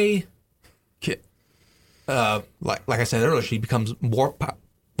 Rey, like I said earlier, she becomes more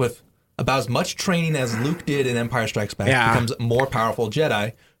with about as much training as Luke did in Empire Strikes Back. Becomes a more powerful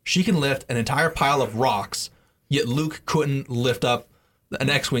Jedi. She can lift an entire pile of rocks, yet Luke couldn't lift up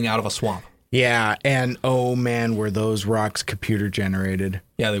an X-wing out of a swamp. Yeah, and oh man, were those rocks computer generated?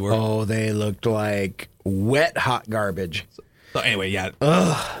 Yeah, they were. Oh, they looked like wet hot garbage. So anyway, yeah.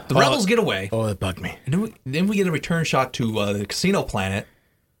 The rebels get away. Oh, it bugged me. And then we get a return shot to the casino planet,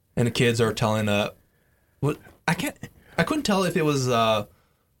 and the kids are telling I couldn't tell if it was the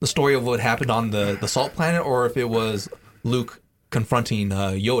story of what happened on the salt planet, or if it was Luke confronting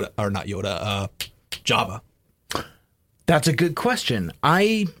Jabba. That's a good question.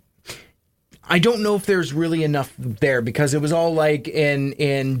 I don't know if there's really enough there, because it was all like in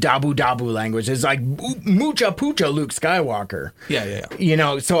Dabu Dabu language. It's like Mucha Pucha Luke Skywalker. Yeah. You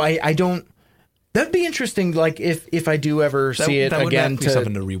know, so I don't. That'd be interesting. Like if I do ever see it again, be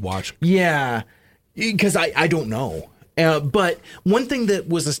something to rewatch. Yeah, because I don't know. But one thing that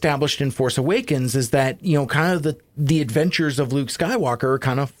was established in Force Awakens is that, you know, kind of the adventures of Luke Skywalker are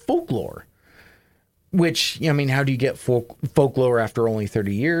kind of folklore. Which, I mean, how do you get folklore after only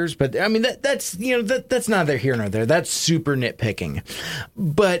 30 years? But I mean, that's neither here nor there. That's super nitpicking.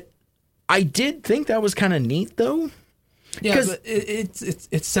 But I did think that was kind of neat, though. Yeah, but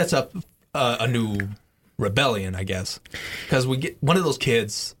it sets up a new rebellion, I guess, because we get one of those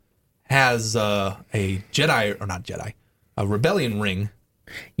kids has a rebellion ring.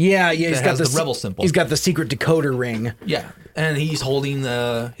 Yeah, he's got the rebel symbol. He's got the secret decoder ring. Yeah, and he's holding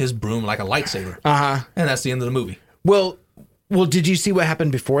his broom like a lightsaber. And that's the end of the movie. Well, did you see what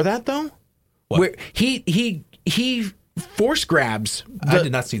happened before that though? What? Where he force grabs. I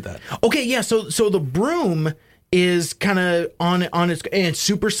did not see that. Okay, yeah. So the broom is kind of on its, and it's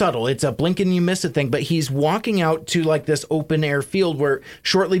super subtle. It's a blink and you miss it thing, but he's walking out to like this open air field where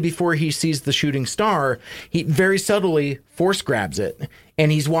shortly before he sees the shooting star, he very subtly force grabs it. And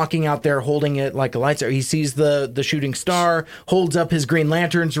he's walking out there holding it like a lightsaber. He sees the shooting star, holds up his Green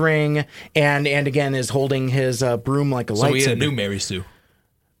Lantern's ring, and again is holding his broom like a lightsaber. So we had a new Mary Sue.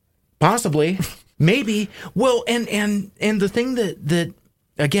 Possibly. Maybe. Well, and the thing that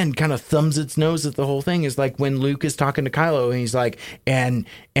again kind of thumbs its nose at the whole thing is like when Luke is talking to Kylo and he's like, and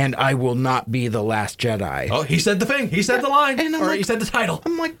I will not be the last Jedi. Oh, he said the thing. He said the line. And or he said the title.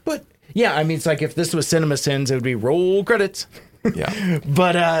 I'm like, but yeah, I mean, it's like if this was Cinema Sins, it would be roll credits. Yeah.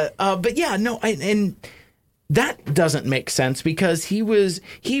 But yeah, no, and that doesn't make sense because he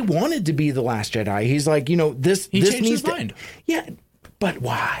wanted to be the last Jedi. He's like, he changed needs his mind. Yeah, but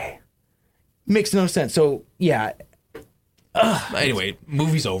why? Makes no sense. So yeah. Anyway,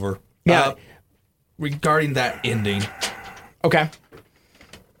 movie's over. Yeah. Regarding that ending. Okay.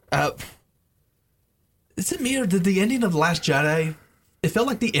 Is it me or did the ending of The Last Jedi, it felt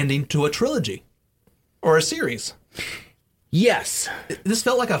like the ending to a trilogy or a series? Yes. This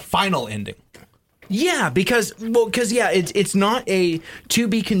felt like a final ending. Yeah, because it's not a to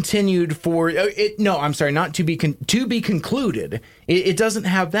be continued for it. No, I'm sorry, not to be concluded. It doesn't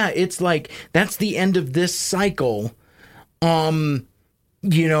have that. It's like that's the end of this cycle. We'll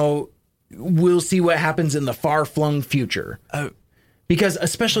see what happens in the far-flung future. Because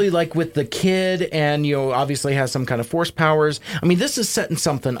especially like with the kid and, obviously has some kind of force powers. I mean, this is setting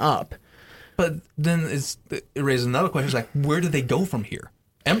something up. But then it raises another question. It's like, where do they go from here?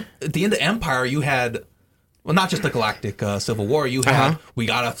 At the end of Empire, you had, well, not just the Galactic Civil War. You had, we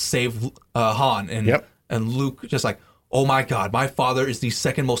got to save Han. And Luke just like, oh my God, my father is the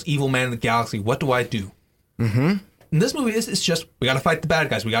second most evil man in the galaxy. What do I do? Mm-hmm. In this movie, it's just, we got to fight the bad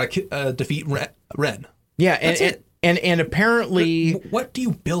guys. We got to defeat Ren. Yeah, and apparently... What do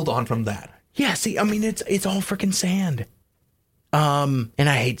you build on from that? Yeah, see, I mean, it's all freaking sand. And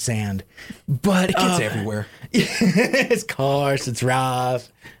I hate sand. But it gets everywhere. It's coarse, it's rough.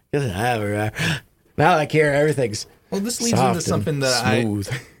 It's everywhere. Now I care, everything's this leads into something that smooth.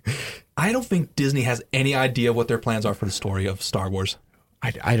 I don't think Disney has any idea what their plans are for the story of Star Wars.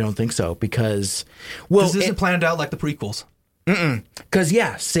 I don't think so, because... this isn't planned out like the prequels. Because,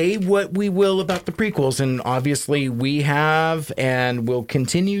 say what we will about the prequels, and obviously we have and will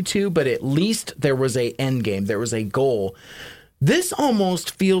continue to, but at least there was a end game. There was a goal. This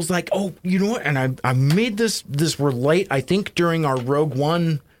almost feels like, you know what? And I made this relate, I think, during our Rogue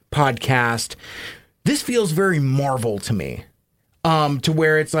One podcast. This feels very Marvel to me, to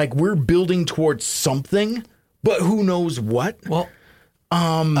where it's like we're building towards something, but who knows what? Well,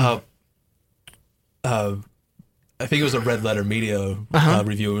 I think it was a Red Letter Media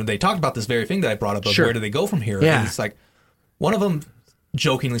review, and they talked about this very thing that I brought up of where do they go from here? Yeah. And it's like, one of them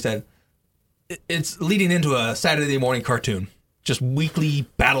jokingly said, it's leading into a Saturday morning cartoon. Just weekly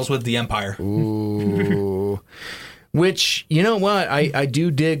battles with the Empire. Ooh. Which, you know what? I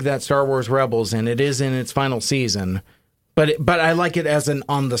do dig that Star Wars Rebels, and it is in its final season. But I like it as an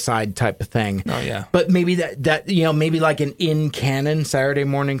on the side type of thing. Oh yeah. But maybe that maybe like an in canon Saturday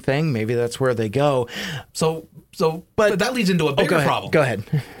morning thing. Maybe that's where they go. But that leads into a bigger problem. Go ahead.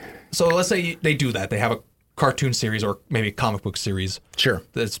 So let's say they do that. They have a cartoon series or maybe a comic book series. Sure.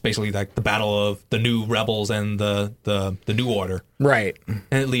 That's basically like the battle of the new rebels and the new order. Right. And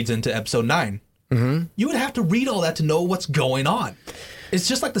it leads into episode 9. Mm-hmm. You would have to read all that to know what's going on. It's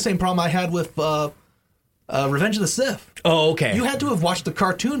just like the same problem I had with Revenge of the Sith. Oh, okay. You had to have watched the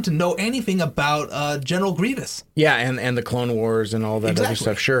cartoon to know anything about General Grievous. Yeah, and the Clone Wars and all that Exactly. other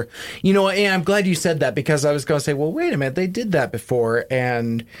stuff. Sure. And I'm glad you said that, because I was going to say, well, wait a minute, they did that before,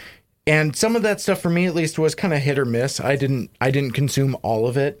 and some of that stuff for me at least was kind of hit or miss. I didn't consume all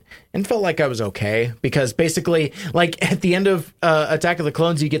of it and felt like I was okay, because basically, like at the end of Attack of the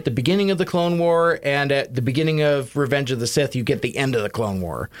Clones, you get the beginning of the Clone War, and at the beginning of Revenge of the Sith, you get the end of the Clone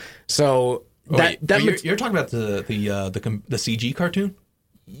War. So you're talking about the CG cartoon,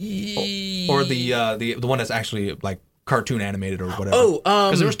 or the one that's actually like cartoon animated or whatever.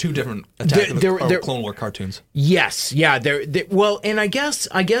 Because there was two different Clone War cartoons. Yes, yeah. Well, and I guess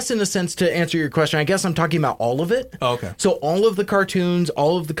in a sense, to answer your question, I guess I'm talking about all of it. Oh, okay. So all of the cartoons,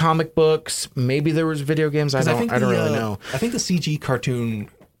 all of the comic books, maybe there was video games. I don't really know. I think the CG cartoon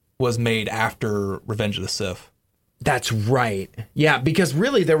was made after Revenge of the Sith. That's right. Yeah, because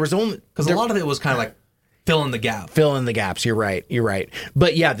really there was only... Because a lot of it was kind of like fill in the gap. Fill in the gaps. You're right.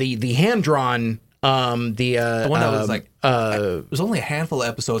 But yeah, the hand-drawn... the one that was like... it was only a handful of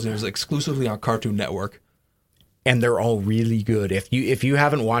episodes, and it was exclusively on Cartoon Network. And they're all really good. If you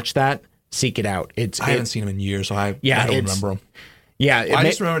haven't watched that, seek it out. I haven't seen him in years, so I don't remember him. Yeah, I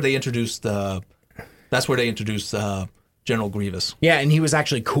just remember they introduced that's where they introduced General Grievous. Yeah, and he was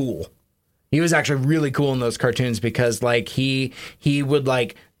actually cool. He was actually really cool in those cartoons because like he would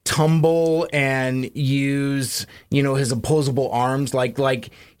like tumble and use, you know, his opposable arms,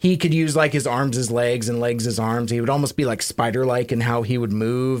 like he could use like his arms as legs and legs as arms. He would almost be like spider-like in how he would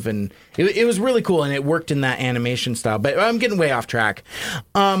move, and it was really cool, and it worked in that animation style. But I'm getting way off track.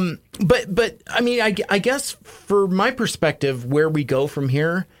 But I mean, I guess for my perspective, where we go from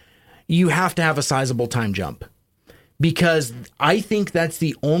here, you have to have a sizable time jump. Because I think that's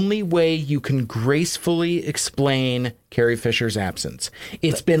the only way you can gracefully explain Carrie Fisher's absence.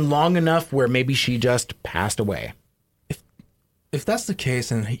 It's been long enough where maybe she just passed away. If that's the case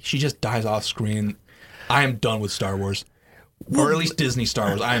and she just dies off screen, I am done with Star Wars. Or at least Disney Star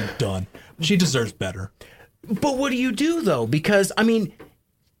Wars. I am done. She deserves better. But what do you do, though? Because, I mean,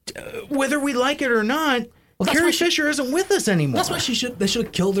 whether we like it or not, Carrie Fisher isn't with us anymore. That's why they should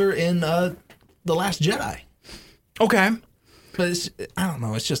have killed her in The Last Jedi. Okay. But I don't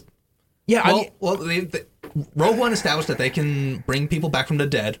know. It's just... Yeah, Rogue One established that they can bring people back from the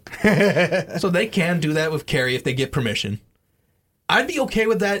dead. So they can do that with Carrie if they get permission. I'd be okay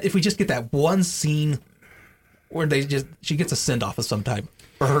with that if we just get that one scene where she gets a send-off of some type.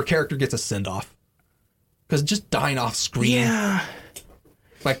 Or her character gets a send-off. Because just dying off screen... Yeah.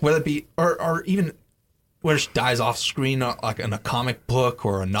 Like, whether it be... Or even where she dies off screen, like in a comic book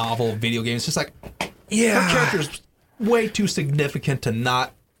or a novel, video game. It's just like... Yeah. Her character's way too significant to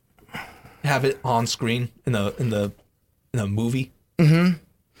not have it on screen in the movie. Mm-hmm.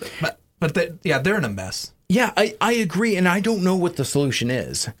 But they're in a mess. Yeah, I agree, and I don't know what the solution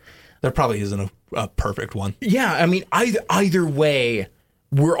is. There probably isn't a perfect one. Yeah, I mean, either way,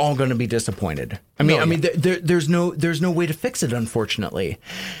 we're all going to be disappointed. I mean, there's no way to fix it, unfortunately.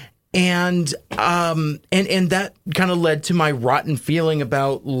 And that kind of led to my rotten feeling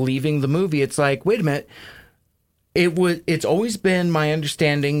about leaving the movie. It's like, wait a minute. It's always been my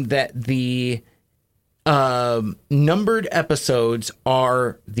understanding that the numbered episodes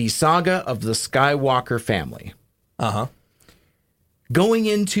are the saga of the Skywalker family. Uh-huh. Going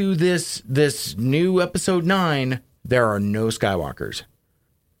into this new episode 9, there are no Skywalkers.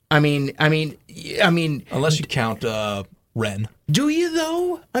 I mean, unless you count Ren. Do you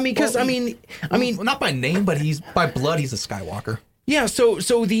though? I mean, because not by name, but by blood. He's a Skywalker. Yeah. So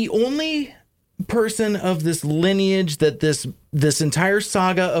the only person of this lineage that this entire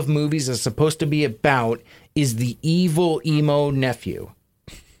saga of movies is supposed to be about is the evil emo nephew.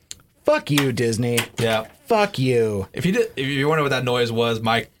 Fuck you, Disney. Yeah. Fuck you. If you wonder what that noise was,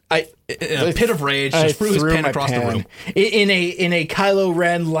 Mike, in a pit of rage, just threw his pen across the room. In a Kylo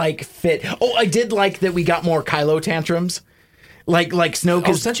Ren like fit. Oh, I did like that we got more Kylo tantrums. Like Snoke.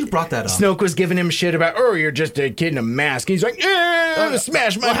 Oh, since you brought that up, Snoke was giving him shit about, you're just a kid in a mask. He's like,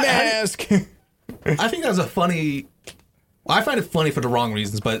 smash my mask. I think that's a funny. Well, I find it funny for the wrong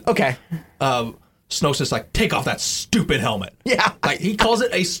reasons, but okay. Snoke's just like, take off that stupid helmet. Yeah, like he calls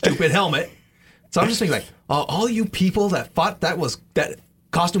it a stupid helmet. So I'm just thinking, like, all you people that thought that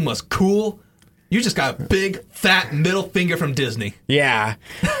costume was cool, you just got a big fat middle finger from Disney. Yeah.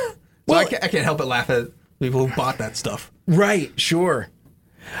 Well, I can't help but laugh at people who bought that stuff. Right, sure.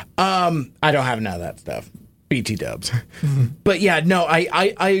 I don't have none of that stuff. BT dubs. But yeah, no,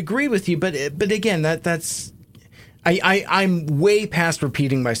 I agree with you. But again, that's I'm way past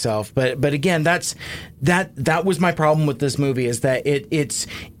repeating myself. But again, that was my problem with this movie, is that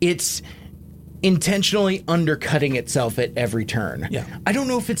it's intentionally undercutting itself at every turn. Yeah. I don't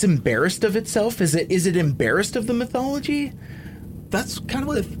know if it's embarrassed of itself. Is it embarrassed of the mythology? That's kind of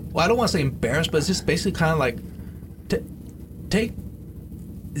what I don't want to say embarrassed, but it's just basically kind of like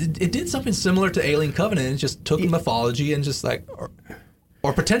it did something similar to Alien Covenant, and just took mythology and just like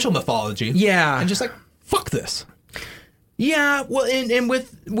or potential mythology. Yeah. And just like, fuck this. Yeah, well, and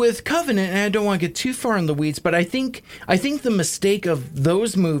with Covenant, and I don't want to get too far in the weeds, but I think the mistake of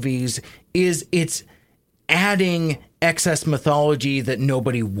those movies is it's adding excess mythology that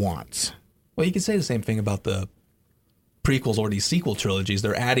nobody wants. Well, you could say the same thing about the prequels or these sequel trilogies.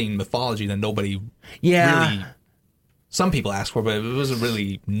 They're adding mythology that nobody really... Some people asked for, but it wasn't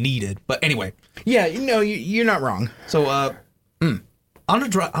really needed. But anyway. Yeah, you're not wrong. So on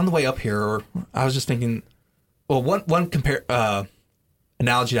the way up here, I was just thinking... Well, one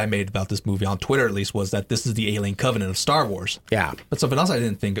analogy I made about this movie, on Twitter at least, was that this is the Alien Covenant of Star Wars. Yeah. But something else I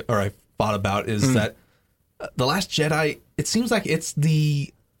didn't think, or I thought about, is that The Last Jedi, it seems like it's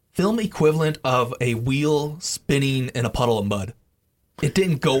the film equivalent of a wheel spinning in a puddle of mud. It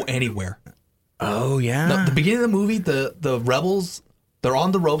didn't go anywhere. Oh, yeah. The beginning of the movie, the rebels, they're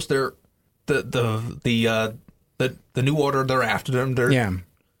on the ropes, they're the New Order, they're after them. The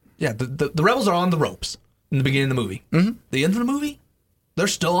rebels are on the ropes in the beginning of the movie. Mm-hmm. The end of the movie, they're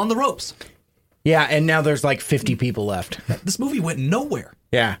still on the ropes. Yeah, and now there's like 50 people left. This movie went nowhere.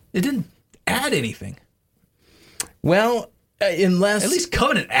 Yeah. It didn't add anything. Well, unless... At least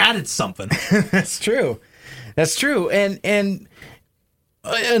Covenant added something. That's true. That's true. And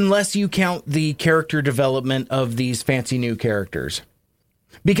unless you count the character development of these fancy new characters.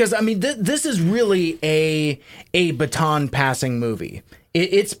 Because, I mean, this is really a baton passing movie.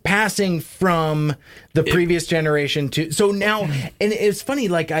 It's passing from the previous generation to... So now... And it's funny,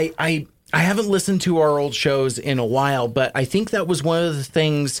 like, I haven't listened to our old shows in a while, but I think that was one of the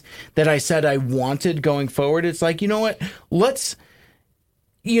things that I said I wanted going forward. It's like, you know what? Let's...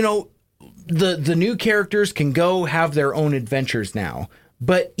 You know, the new characters can go have their own adventures now.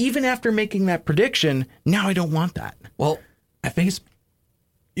 But even after making that prediction, now I don't want that. Well, I think it's...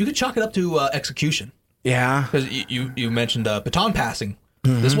 You could chalk it up to execution. Yeah. Because you mentioned baton passing.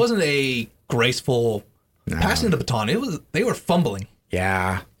 Mm-hmm. This wasn't a graceful passing the baton. They were fumbling.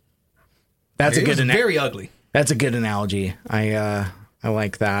 Yeah. That's a good analogy. Very ugly. That's a good analogy. I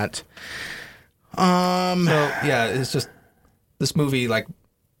like that. So yeah, it's just this movie, like,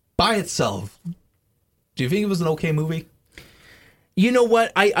 by itself. Do you think it was an okay movie? You know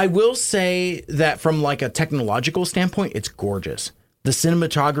what? I will say that from like a technological standpoint, it's gorgeous. The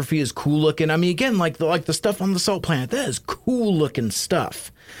cinematography is cool looking. I mean, again, like the stuff on the Salt Planet, that is cool looking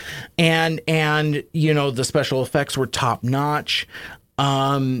stuff. And you know, the special effects were top notch.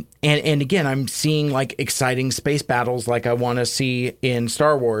 And again, I'm seeing like exciting space battles like I want to see in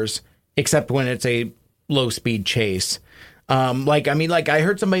Star Wars, except when it's a low speed chase. I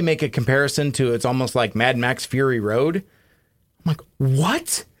heard somebody make a comparison to, it's almost like Mad Max Fury Road. I'm like,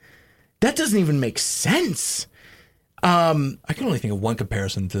 what? That doesn't even make sense. I can only think of one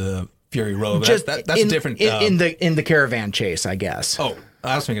comparison to Fury Road. That's a different in the caravan chase, I guess. Oh,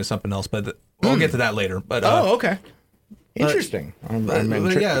 I was thinking of something else, but we'll get to that later. But okay, interesting.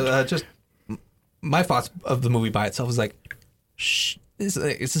 Just my thoughts of the movie by itself is like, it's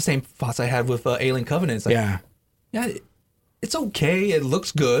the same thoughts I had with Alien Covenant. It's like, yeah, it's okay. It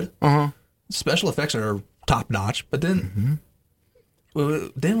looks good. Special effects are top notch, but then.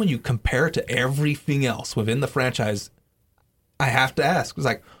 Then when you compare it to everything else within the franchise, I have to ask, it's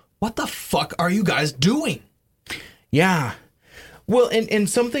like, what the fuck are you guys doing? Yeah. Well, and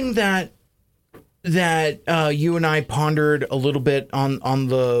something that you and I pondered a little bit on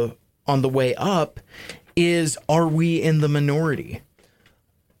the way up is, are we in the minority?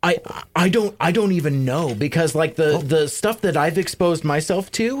 I don't even know, because like the stuff that I've exposed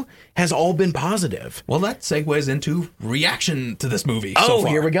myself to has all been positive. Well, that segues into reaction to this movie. Oh, so far.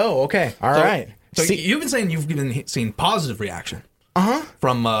 Here we go. Okay. All right. So you've been saying you've seen positive reaction.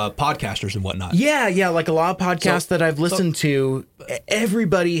 From podcasters and whatnot. Yeah, like a lot of podcasts that I've listened to,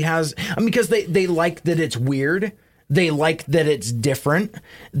 everybody has, I mean, because they like that it's weird. They like that it's different.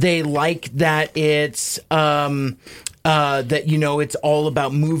 They like that it's that, you know, it's all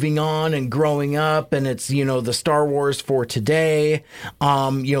about moving on and growing up, and it's, you know, the Star Wars for today.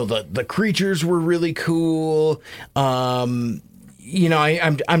 You know, the creatures were really cool. You know,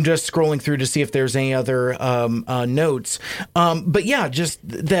 I'm just scrolling through to see if there's any other notes. But yeah, just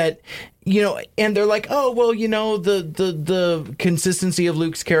that, you know, and they're like, oh, well, you know, the consistency of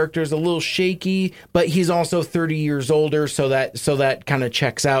Luke's character is a little shaky, but he's also 30 years older, so that kind of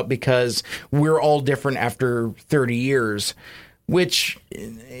checks out, because we're all different after 30 years, which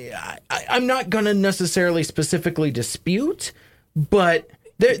I'm not going to necessarily specifically dispute, but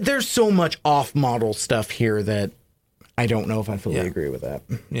there's so much off-model stuff here that I don't know if I fully agree with that.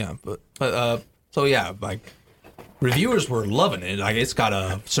 Yeah, but so yeah, like, reviewers were loving it. Like, it's got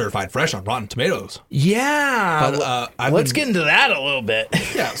a certified fresh on Rotten Tomatoes. Yeah, but let's get into that a little bit.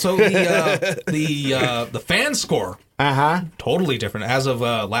 Yeah, so the fan score, totally different. As of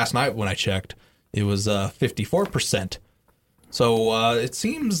last night when I checked, it was 54%. So it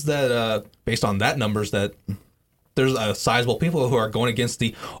seems that based on that numbers, that there's a sizable people who are going against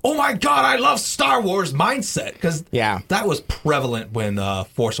the, oh my God, I love Star Wars mindset. Because that was prevalent when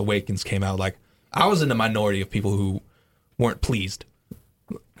Force Awakens came out. Like, I was in the minority of people who weren't pleased,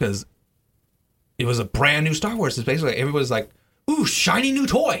 because it was a brand new Star Wars. It's basically, everybody's like, ooh, shiny new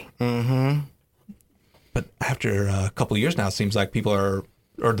toy. But after a couple of years now, it seems like people are,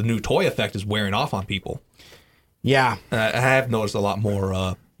 or the new toy effect is wearing off on people. Yeah. I have noticed a lot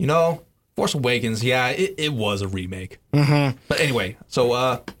more, you know, Force Awakens, it was a remake. But anyway,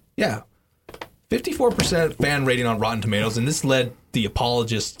 so, 54% fan rating on Rotten Tomatoes, and this led the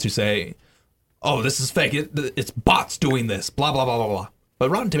apologists to say, oh, this is fake. It's bots doing this, blah, blah, blah, blah, blah. But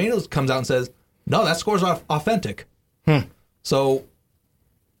Rotten Tomatoes comes out and says, no, that score's authentic. So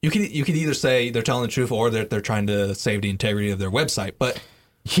you could either say they're telling the truth or they're trying to save the integrity of their website. But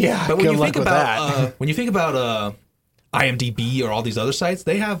when you think about IMDb or all these other sites,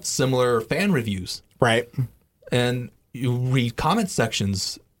 they have similar fan reviews, right? And you read comment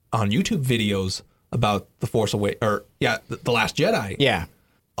sections on YouTube videos about The Force Awakens, or The Last Jedi. Yeah,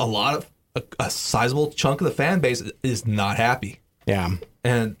 a sizable chunk of the fan base is not happy. Yeah,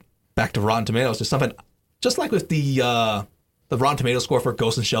 and back to Rotten Tomatoes, there's something just like with the Rotten Tomatoes score for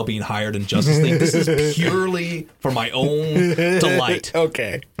Ghost in the Shell being higher than Justice League. This is purely for my own delight.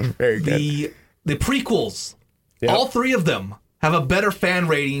 Okay, very good. The prequels, all 3 of them have a better fan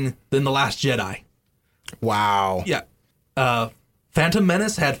rating than The Last Jedi. Wow. Yeah. Phantom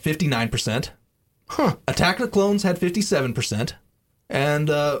Menace had 59%. Attack of the Clones had 57%. And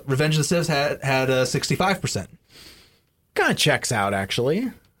Revenge of the Sith had 65%. Kind of checks out, actually.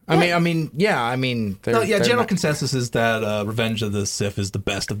 General consensus is that Revenge of the Sith is the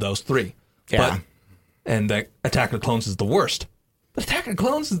best of those 3. Yeah. And that Attack of the Clones is the worst. But Attack of the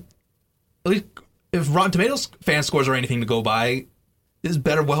Clones, at least if Rotten Tomatoes fan scores are anything to go by, is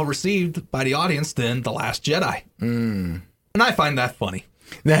better well received by the audience than The Last Jedi. And I find that funny.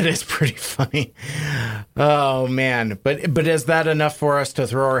 That is pretty funny. Oh, man. But is that enough for us to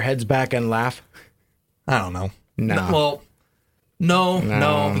throw our heads back and laugh? I don't know. No.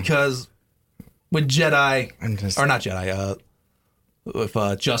 No, because with Jedi, or not Jedi, with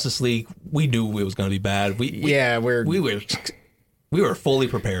Justice League, we knew it was going to be bad. We were fully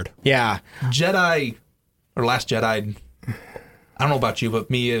prepared. Yeah. Jedi, or Last Jedi, I don't know about you,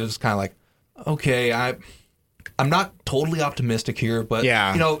 but me, it was kind of like, okay, I'm not totally optimistic here, but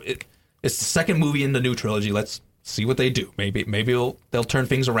it's the second movie in the new trilogy. Let's see what they do. Maybe they'll turn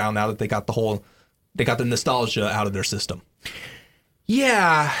things around now that they got the nostalgia out of their system.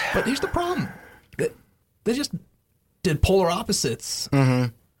 Yeah, but here's the problem: they just did polar opposites,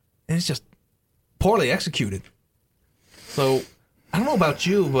 and it's just poorly executed. So I don't know about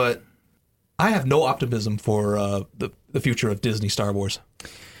you, but I have no optimism for the future of Disney Star Wars.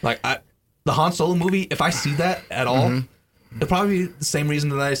 Like the Han Solo movie, if I see that at all, it'll probably be the same reason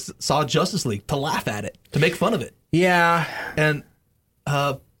that I saw Justice League, to laugh at it, to make fun of it. Yeah, and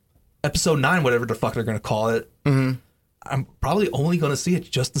Episode 9, whatever the fuck they're going to call it. I'm probably only going to see it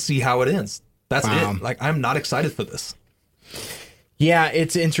just to see how it ends. That's it. Like, I'm not excited for this. Yeah,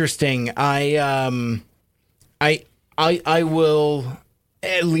 it's interesting. I will,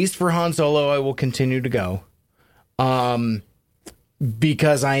 at least for Han Solo, I will continue to go.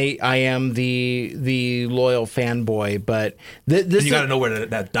 Because I am the loyal fanboy, but this you got to know where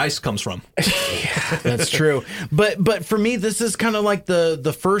that dice comes from. Yeah, that's true. But for me, this is kind of like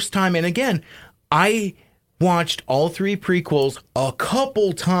the first time. And again, I watched all 3 prequels a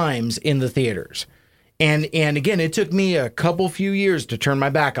couple times in the theaters. And again, it took me a few years to turn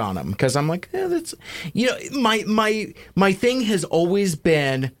my back on them, because I'm like, that's, my thing has always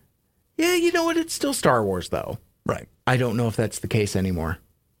been, you know what? It's still Star Wars, though. Right. I don't know if that's the case anymore.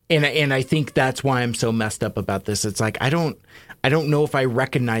 And I think that's why I'm so messed up about this. It's like, I don't know if I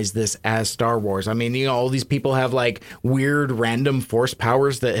recognize this as Star Wars. I mean, all these people have like weird random force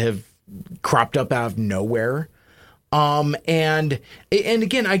powers that have cropped up out of nowhere. And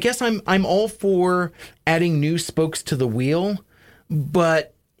again, I guess I'm all for adding new spokes to the wheel,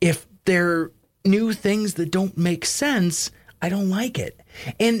 but if they're new things that don't make sense, I don't like it.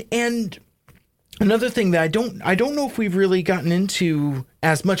 And another thing that I don't know if we've really gotten into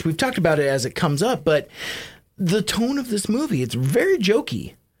as much. We've talked about it as it comes up, but the tone of this movie, it's very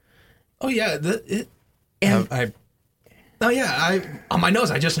jokey. Oh yeah, on my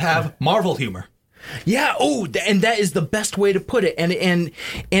notes I just have Marvel humor. Yeah. Oh, and that is the best way to put it. And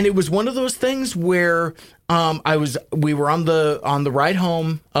it was one of those things where we were on the ride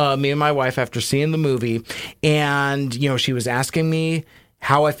home, me and my wife, after seeing the movie, and she was asking me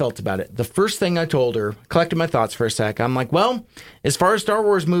how I felt about it. The first thing I told her, collected my thoughts for a sec. I'm like, well, as far as Star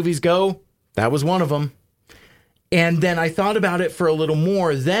Wars movies go, that was one of them. And then I thought about it for a little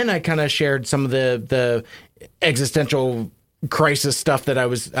more. Then I kind of shared some of the existential crisis stuff that I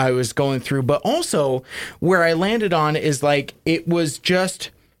was going through. But also where I landed on is like, it's just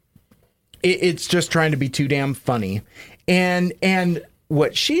trying to be too damn funny. And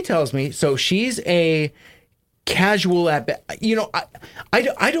what she tells me, so she's a casual I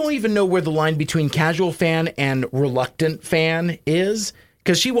don't even know where the line between casual fan and reluctant fan is,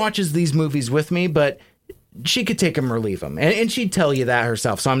 because she watches these movies with me, but she could take them or leave them, and she'd tell you that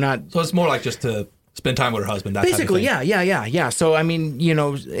herself. So I'm not. So it's more like just to spend time with her husband. That basically, type of thing. Yeah. So I mean,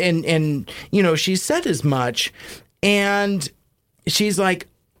 and she said as much, and she's like,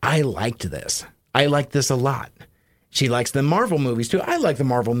 I liked this. I liked this a lot. She likes the Marvel movies too. I like the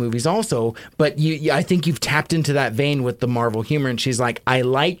Marvel movies also, but I think you've tapped into that vein with the Marvel humor. And she's like, I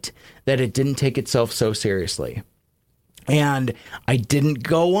liked that it didn't take itself so seriously. And I didn't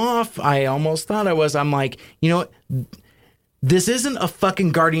go off. I almost thought I was. I'm like, you know what? This isn't a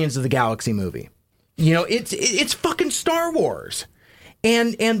fucking Guardians of the Galaxy movie. You know, it's fucking Star Wars.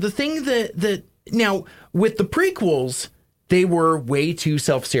 And the thing that now with the prequels, they were way too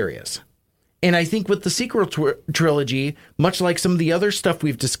self-serious. And I think with the sequel trilogy, much like some of the other stuff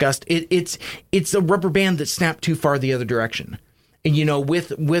we've discussed, it's a rubber band that snapped too far the other direction. And, you know,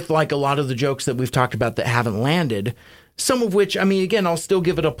 with like a lot of the jokes that we've talked about that haven't landed, some of which, I mean, again, I'll still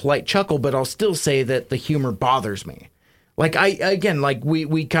give it a polite chuckle, but I'll still say that the humor bothers me. Like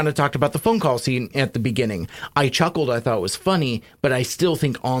we kind of talked about the phone call scene at the beginning. I chuckled. I thought it was funny, but I still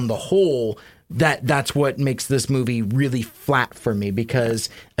think on the whole, that's what makes this movie really flat for me, because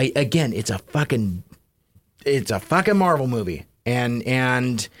again, it's a fucking Marvel movie,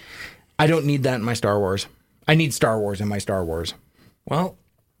 and I don't need that in my Star Wars. I need Star Wars in my Star Wars. Well,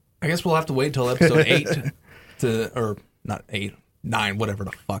 I guess we'll have to wait till episode 8 or not 8, 9, whatever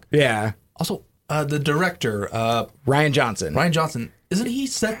the fuck. Yeah. Also, the director, Rian Johnson. Isn't he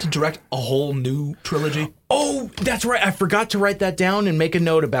set to direct a whole new trilogy? Oh, that's right. I forgot to write that down and make a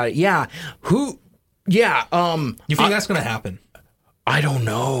note about it. Yeah. You think that's going to happen? I don't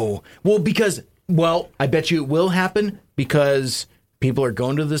know. Well, I bet you it will happen because people are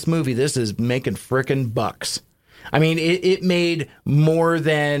going to this movie. This is making frickin' bucks. I mean, it made more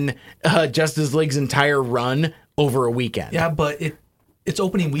than Justice League's entire run over a weekend. Yeah, but its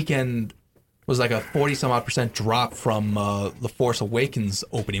opening weekend was like a 40-some-odd% drop from The Force Awakens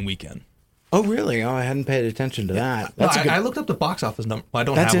opening weekend. Oh, really? Oh, I hadn't paid attention to that. That's I looked up the box office number. I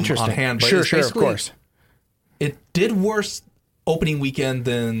don't have them on hand. But sure, of course. It did worse opening weekend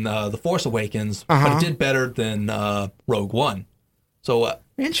than The Force Awakens, but it did better than Rogue One. So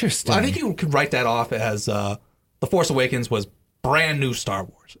interesting. I think you could write that off as The Force Awakens was brand new Star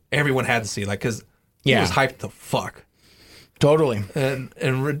Wars. Everyone had to see, like, because it was hyped the fuck. Totally.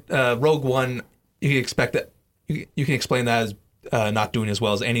 And Rogue One, you can expect that. You can explain that as not doing as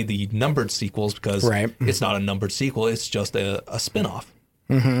well as any of the numbered sequels, because it's not a numbered sequel. It's just a spinoff.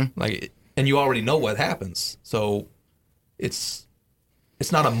 Mm-hmm. Like, and you already know what happens, so it's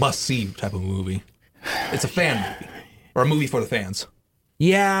not a must see type of movie. It's a fan movie or a movie for the fans.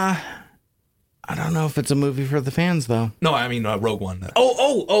 Yeah. I don't know if it's a movie for the fans, though. No, I mean Rogue One.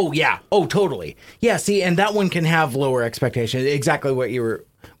 Oh, yeah. Oh, totally. Yeah, see, and that one can have lower expectations. Exactly what you were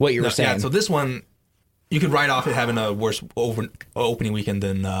saying. Yeah, so this one, you could write off it having a worse opening weekend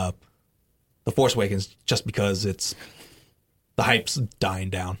than The Force Awakens, just because the hype's dying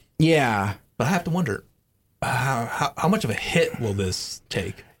down. Yeah. But I have to wonder, how much of a hit will this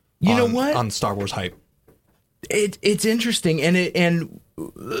take? You know what? On Star Wars hype. It's interesting, and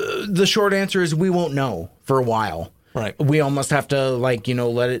the short answer is we won't know for a while. Right. We almost have to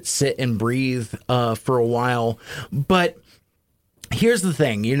let it sit and breathe for a while. But here's the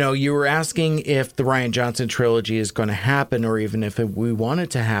thing, you were asking if the Rian Johnson trilogy is going to happen, or even if we want it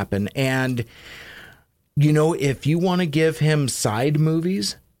to happen. And if you want to give him side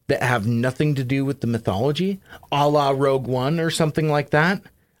movies that have nothing to do with the mythology, a la Rogue One or something like that,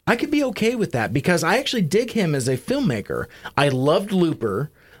 I could be okay with that, because I actually dig him as a filmmaker. I loved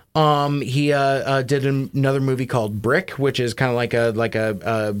Looper. He did another movie called Brick, which is kind of like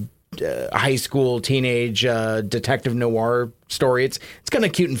a high school teenage detective noir story. It's kind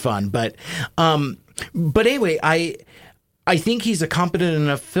of cute and fun, but anyway, I think he's a competent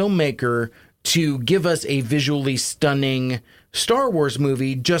enough filmmaker to give us a visually stunning Star Wars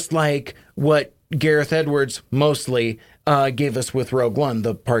movie, just like what Gareth Edwards mostly gave us with Rogue One,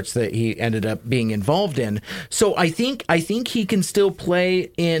 the parts that he ended up being involved in. So I think he can still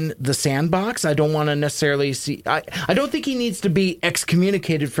play in the sandbox. I don't want to necessarily see. I don't think he needs to be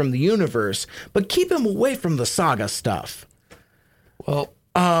excommunicated from the universe, but keep him away from the saga stuff. Well,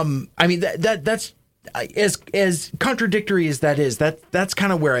 I mean that's as contradictory as that is. That's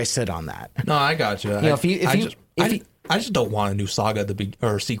kind of where I sit on that. No, I got you. I just don't want a new saga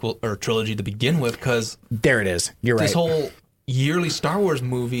or sequel or trilogy to begin with, because there it is. You're right. This whole yearly Star Wars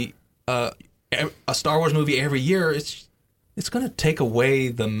movie, a Star Wars movie every year, it's going to take away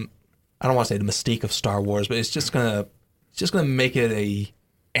I don't want to say the mystique of Star Wars, but it's just going to make it a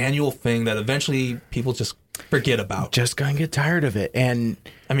annual thing that eventually people just forget about. Just going to get tired of it. And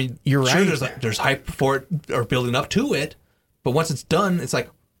I mean, you're sure, right. There's hype for it or building up to it, but once it's done, it's like,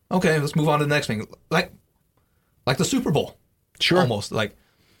 okay, let's move on to the next thing. Like the Super Bowl. Sure. Almost like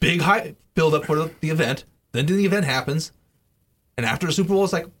big hype build up for the event. Then the event happens, And after the Super Bowl,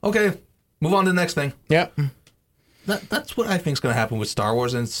 it's like, okay, move on to the next thing. Yep. That's what I think is going to happen with Star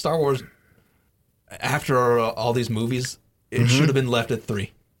Wars. And Star Wars, after all these movies, it should have been left at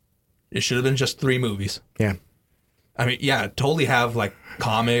 3. It should have been just 3 movies. Yeah. I mean, yeah, totally have like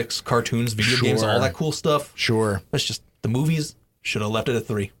comics, cartoons, video games, all that cool stuff. Sure. That's just the movies should have left it at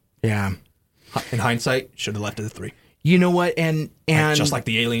 3. Yeah. In hindsight, should have left it at 3. You know what? And just like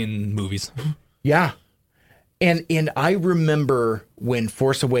the Alien movies. Yeah. And I remember when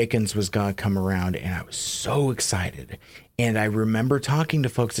Force Awakens was going to come around, and I was so excited. And I remember talking to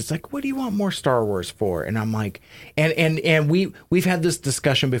folks. It's like, what do you want more Star Wars for? And I'm like, and we've had this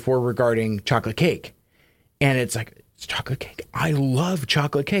discussion before regarding chocolate cake. And it's like, it's chocolate cake. I love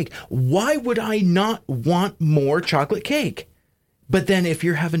chocolate cake. Why would I not want more chocolate cake? But then if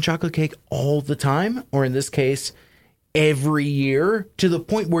you're having chocolate cake all the time, or in this case, every year, to the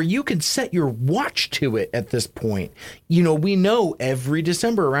point where you can set your watch to it at this point. You know, we know every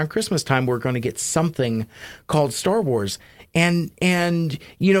December around Christmas time, we're going to get something called Star Wars. And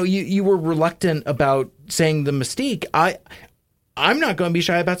you know, you were reluctant about saying the mystique. I'm not going to be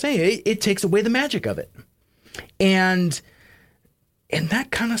shy about saying it. It takes away the magic of it. And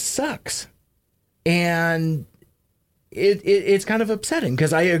that kind of sucks. And it's kind of upsetting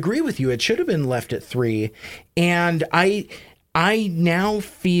because I agree with you. It should have been left at 3. And I now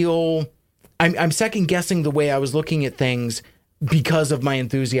feel I'm second guessing the way I was looking at things because of my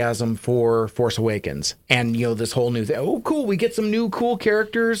enthusiasm for Force Awakens. And, you know, this whole new thing. Oh, cool. We get some new cool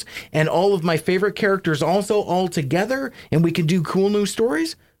characters and all of my favorite characters also all together, and we can do cool new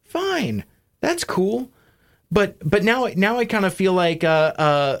stories. Fine. That's cool. But now I kind of feel like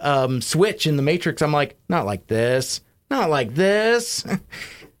Switch in the Matrix. I'm like, not like this. Not like this.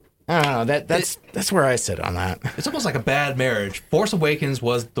 I don't know. That's where I sit on that. It's almost like a bad marriage. Force Awakens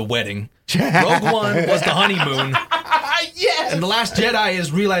was the wedding. Rogue One was the honeymoon. Yes. And The Last Jedi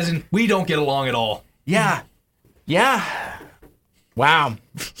is realizing we don't get along at all. Yeah. Yeah. Wow.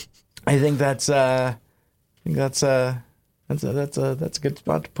 I think that's a good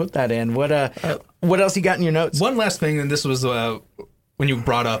spot to put that in. What else you got in your notes? One last thing, and this was when you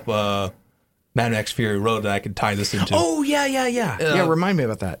brought up Mad Max Fury Road that I could tie this into. Oh, yeah. Yeah, remind me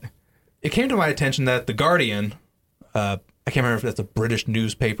about that. It came to my attention that The Guardian, I can't remember if that's a British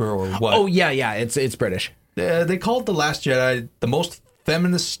newspaper or what. Oh, yeah, it's British. They called The Last Jedi the most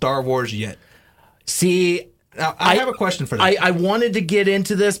feminist Star Wars yet. See, now, I have a question for that. I wanted to get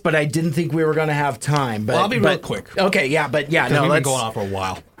into this, but I didn't think we were going to have time. But I'll be real quick. Okay, yeah, we've been going on for a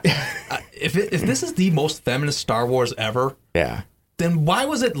while. If this is the most feminist Star Wars ever, yeah, then why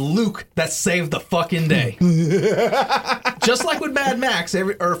was it Luke that saved the fucking day? Just like with Mad Max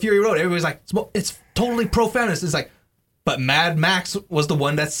or Fury Road, everybody's like, it's totally pro-feminist. It's like, but Mad Max was the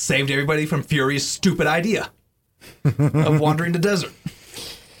one that saved everybody from Fury's stupid idea of wandering the desert.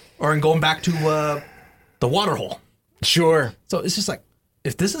 Or in going back to the waterhole. Sure. So it's just like,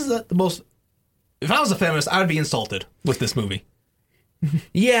 if this is the most... If I was a feminist, I would be insulted with this movie.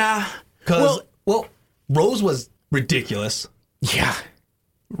 Yeah. Because, well, Rose was ridiculous. Yeah.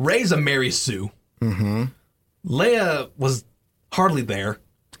 Rey's a Mary Sue. Mm-hmm. Leia was hardly there.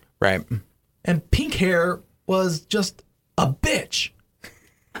 Right. And pink hair was just a bitch.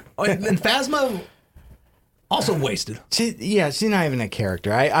 And Phasma also wasted. She's not even a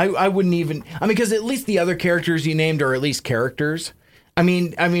character. I wouldn't even... I mean, because at least the other characters you named are at least characters. I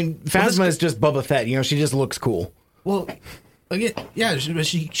mean, Phasma is just Boba Fett. You know, she just looks cool. Well, again, yeah,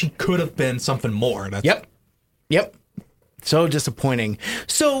 she could have been something more. Yep. So disappointing.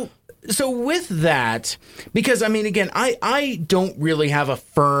 So with that, because I mean, again, I don't really have a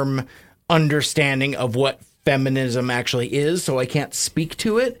firm understanding of what feminism actually is, so I can't speak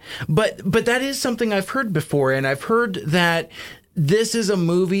to it. But that is something I've heard before, and I've heard that this is a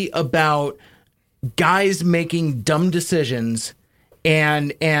movie about guys making dumb decisions,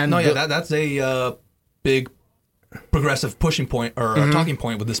 and that's a big progressive pushing point or talking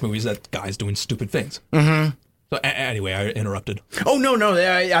point with this movie is that guys doing stupid things. Mm-hmm. So anyway, I interrupted. Oh no,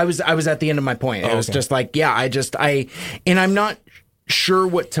 I was at the end of my point. It was just like, yeah, and I'm not sure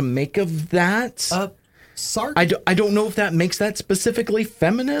what to make of that. I don't know if that makes that specifically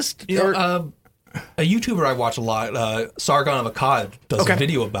feminist. A YouTuber I watch a lot, Sargon of Akkad, does a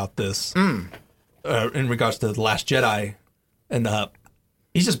video about this in regards to The Last Jedi, and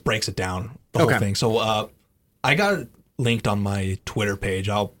he just breaks it down, the whole thing. So I got it linked on my Twitter page.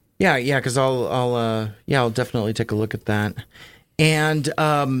 Because I'll definitely take a look at that. And,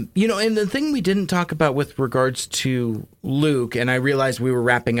 and the thing we didn't talk about with regards to Luke, and I realized we were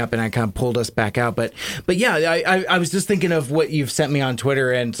wrapping up and I kind of pulled us back out, but yeah, I was just thinking of what you've sent me on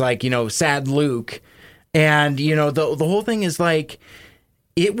Twitter, and it's like, sad Luke, And, you know, the whole thing is like,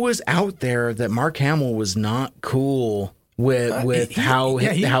 it was out there that Mark Hamill was not cool with how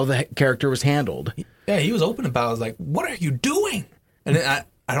the character was handled. Yeah, he was open about it. I was like, what are you doing? And then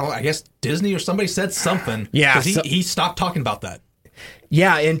I guess Disney or somebody said something. Yeah. Because he stopped talking about that.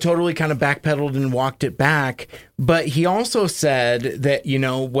 Yeah, and totally kind of backpedaled and walked it back. But he also said that, you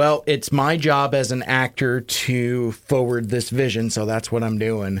know, well, it's my job as an actor to forward this vision, so that's what I'm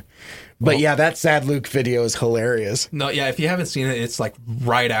doing. But yeah, that Sad Luke video is hilarious. No, yeah, if you haven't seen it, it's like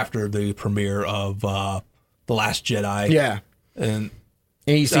right after the premiere of The Last Jedi. Yeah. And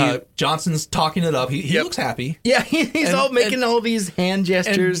you see Johnson's talking it up. He looks happy. Yeah, he's all making all these hand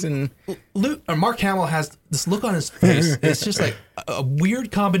gestures and Luke or Mark Hamill has this look on his face. It's just like a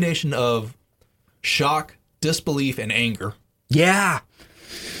weird combination of shock, disbelief, and anger. Yeah.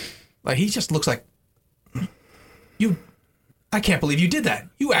 Like he just looks like I can't believe you did that.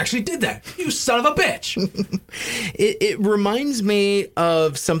 You actually did that. You son of a bitch. It reminds me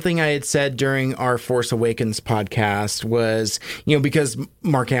of something I had said during our Force Awakens podcast was, you know, because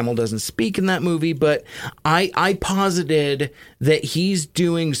Mark Hamill doesn't speak in that movie, but I posited that he's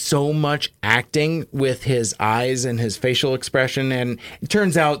doing so much acting with his eyes and his facial expression. And it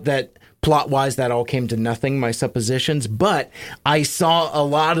turns out that plot-wise, that all came to nothing, my suppositions, but I saw a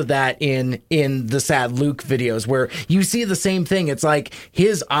lot of that in the Sad Luke videos where you see the same thing. It's like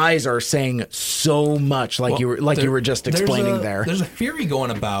his eyes are saying so much, like you were just explaining there. There's a theory going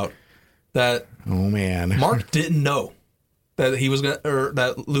about that. Oh man, Mark didn't know that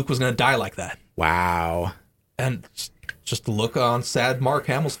that Luke was gonna die like that. Wow. And just the look on sad Mark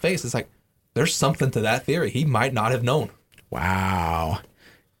Hamill's face, it's like there's something to that theory. He might not have known. Wow.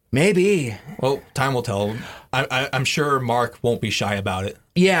 Maybe. Well, time will tell. I'm sure Mark won't be shy about it.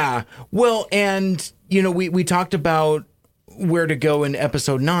 Yeah. Well, and, you know, we talked about where to go in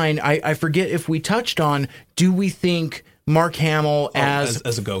episode 9. I forget if we touched on, do we think Mark Hamill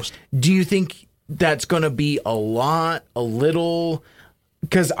as a ghost? Do you think that's going to be a lot, a little?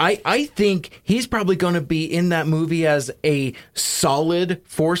 Because I think he's probably going to be in that movie as a solid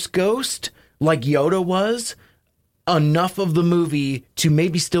Force ghost like Yoda was. Enough of the movie to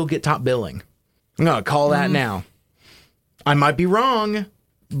maybe still get top billing. I'm going to call that now. I might be wrong,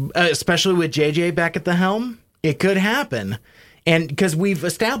 especially with JJ back at the helm. It could happen. And because we've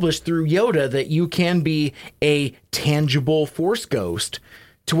established through Yoda that you can be a tangible Force ghost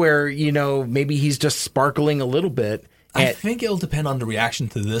to where, you know, maybe he's just sparkling a little bit. I think it'll depend on the reaction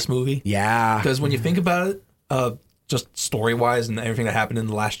to this movie. Yeah. Because when you think about it, just story-wise and everything that happened in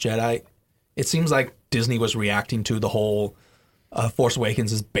The Last Jedi, it seems like Disney was reacting to the whole Force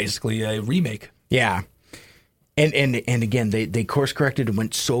Awakens is basically a remake. Yeah. And again, they course corrected and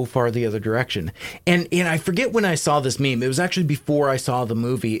went so far the other direction. And I forget when I saw this meme. It was actually before I saw the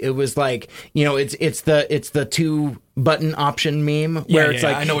movie. It was like, you know, it's the 2-button option meme where it's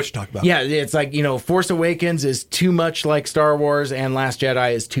like, I know what you're talking about. Yeah, it's like, you know, Force Awakens is too much like Star Wars and Last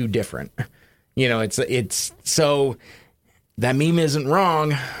Jedi is too different. You know, it's so that meme isn't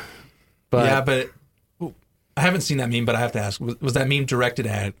wrong. But yeah, but I haven't seen that meme, but I have to ask, was that meme directed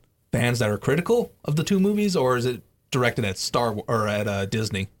at fans that are critical of the two movies, or is it directed at Star Wars or at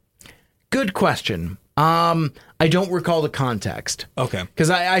Disney? Good question. I don't recall the context. Okay, because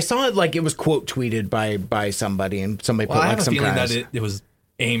I saw it like it was quote tweeted by somebody, and somebody put like some. I have a feeling that it was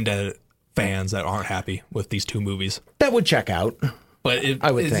aimed at fans that aren't happy with these two movies. That would check out. But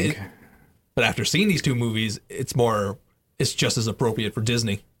I would think. But after seeing these two movies, it's just as appropriate for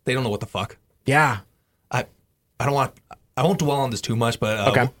Disney. They don't know what the fuck. Yeah. I won't dwell on this too much, but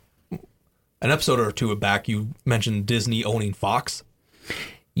okay. An episode or two back, you mentioned Disney owning Fox.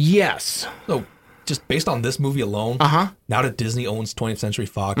 Yes. So just based on this movie alone, now that Disney owns 20th Century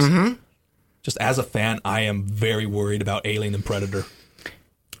Fox, just as a fan, I am very worried about Alien and Predator.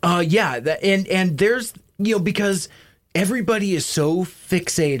 Yeah, and there's, you know, because everybody is so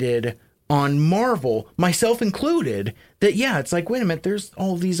fixated on Marvel, myself included, that yeah, it's like, wait a minute, there's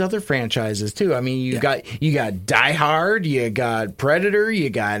all these other franchises too. I mean, you got Die Hard, you got Predator, you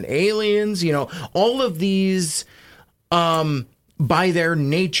got Aliens, you know, all of these by their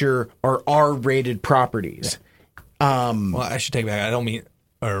nature are R-rated properties. Well, I should take it back. I don't mean,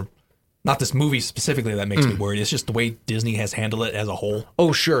 or not this movie specifically that makes me worried. It's just the way Disney has handled it as a whole.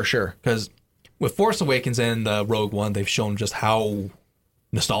 Oh, sure. Because with Force Awakens and Rogue One, they've shown just how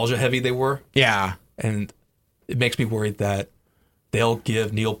nostalgia heavy they were. Yeah. And it makes me worried that they'll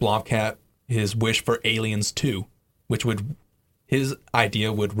give Neil Blomkamp his wish for Aliens 2, which his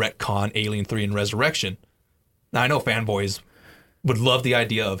idea would retcon Alien 3 and Resurrection. Now, I know fanboys would love the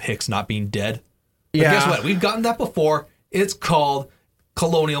idea of Hicks not being dead. But guess what? We've gotten that before. It's called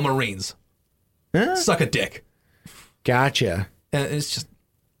Colonial Marines. suck a dick. Gotcha. And it's just,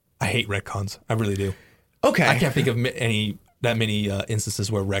 I hate retcons. I really do. Okay. I can't think of that many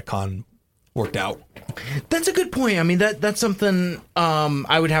instances where retcon worked out. That's a good point. I mean, that's something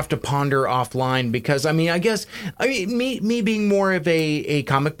I would have to ponder offline because, I mean, me being more of a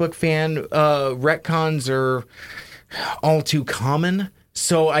comic book fan, retcons are all too common.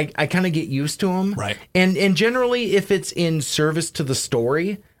 So I kind of get used to them. Right. And generally, if it's in service to the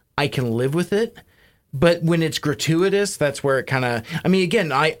story, I can live with it. But when it's gratuitous, that's where it kind of, I mean,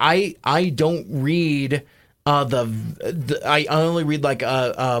 again, I don't read I only read like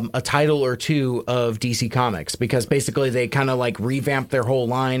a title or two of DC Comics because basically they kind of like revamped their whole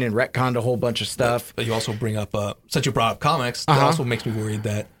line and retconned a whole bunch of stuff. But you also bring up, since you brought up comics, that also makes me worried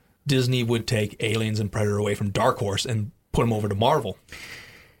that Disney would take Aliens and Predator away from Dark Horse and put them over to Marvel.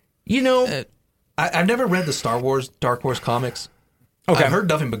 You know, I've never read the Star Wars Dark Horse comics. Okay. I've heard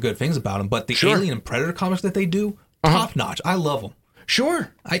nothing but good things about them, but the Alien and Predator comics that they do, top notch. I love them.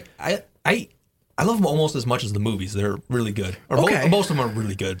 Sure. I love them almost as much as the movies. They're really good. Or most of them are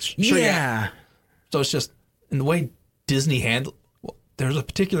really good. Sure, yeah. So it's just, in the way Disney handled... Well, there's a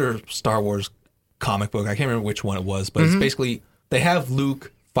particular Star Wars comic book. I can't remember which one it was, but it's basically... They have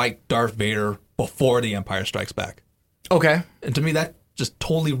Luke fight Darth Vader before The Empire Strikes Back. Okay. And to me, that just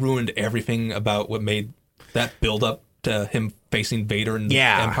totally ruined everything about what made that build-up to him facing Vader and the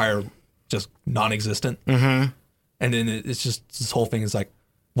Empire just non-existent. Mm-hmm. And then it's just... This whole thing is like...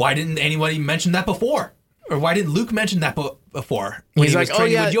 Why didn't anybody mention that before? Or why didn't Luke mention that before when he was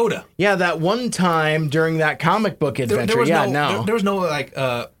training with Yoda? Yeah, that one time during that comic book adventure. There was no like,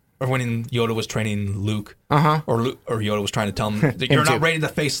 or when Yoda was training Luke, or Yoda was trying to tell him that you're not ready to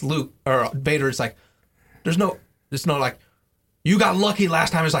face Luke or Vader. It's like, there's no like, you got lucky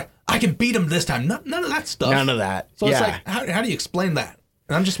last time. It's like, I can beat him this time. None of that stuff. None of that. So it's like, how do you explain that?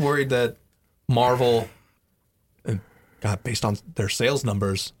 And I'm just worried that Marvel... based on their sales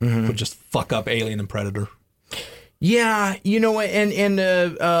numbers, would just fuck up Alien and Predator. Yeah, you know what? And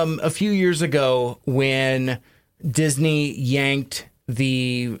a few years ago, when Disney yanked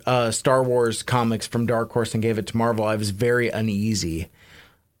the Star Wars comics from Dark Horse and gave it to Marvel, I was very uneasy.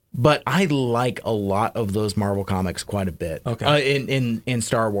 But I like a lot of those Marvel comics quite a bit. Okay. In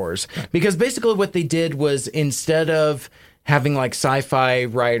Star Wars, because basically what they did was instead of having like sci-fi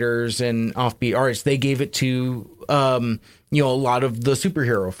writers and offbeat artists, they gave it to a lot of the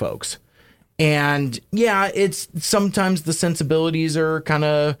superhero folks. And yeah, it's sometimes the sensibilities are kind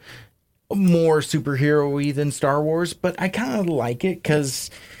of more superhero-y than Star Wars, but I kind of like it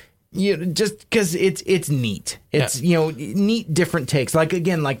because just because it's neat. It's neat different takes. Like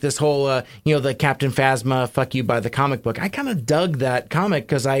again, like this whole the Captain Phasma "fuck you" by the comic book. I kind of dug that comic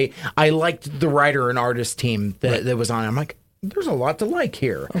because I liked the writer and artist team that was on it. I'm like, there's a lot to like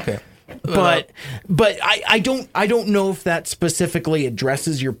here. Okay. But I don't know if that specifically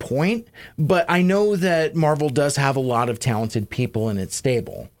addresses your point, but I know that Marvel does have a lot of talented people in its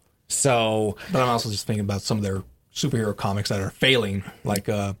stable. So, but I'm also just thinking about some of their superhero comics that are failing, like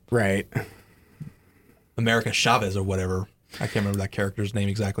America Chavez or whatever. I can't remember that character's name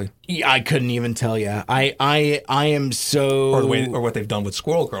exactly. Yeah, I couldn't even tell you. I am so or what they've done with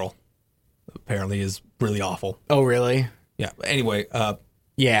Squirrel Girl apparently is really awful. Oh, really? Yeah. Anyway,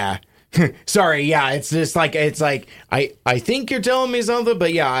 yeah. Sorry, yeah, it's just like I think you're telling me something,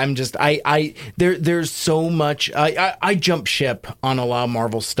 but yeah, I'm just there's so much I jump ship on a lot of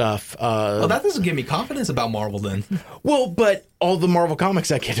Marvel stuff. Well, that doesn't give me confidence about Marvel then. Well, but all the Marvel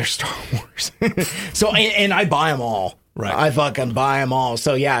comics I get are Star Wars. So and I buy them all. Right. I fucking buy them all.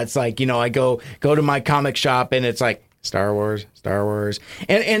 So yeah, it's like, I go to my comic shop and it's like Star Wars,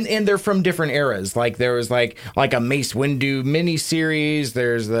 and they're from different eras. Like there was like a Mace Windu miniseries.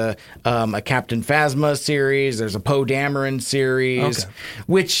 There's a Captain Phasma series. There's a Poe Dameron series,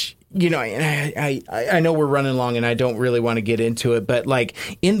 which I know we're running long and I don't really want to get into it, but like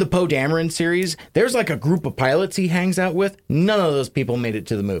in the Poe Dameron series, there's like a group of pilots he hangs out with. None of those people made it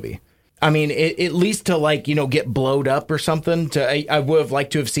to the movie. I mean, at least to get blowed up or something. I would have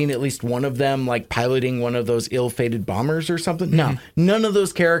liked to have seen at least one of them like piloting one of those ill-fated bombers or something. Mm-hmm. No, none of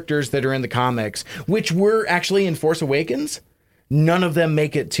those characters that are in the comics, which were actually in Force Awakens, none of them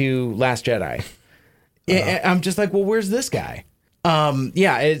make it to Last Jedi. I'm just like, well, where's this guy?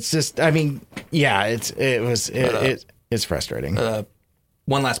 Yeah, it's just, I mean, yeah, it's frustrating.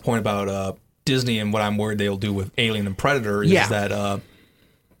 One last point about Disney and what I'm worried they'll do with Alien and Predator is that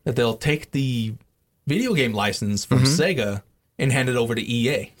they'll take the video game license from Sega and hand it over to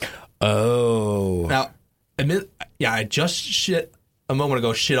EA. Oh. Now, I just a moment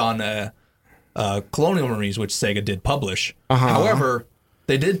ago shit on Colonial Marines, which Sega did publish. However,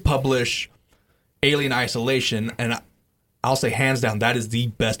 they did publish Alien Isolation, and I'll say hands down that is the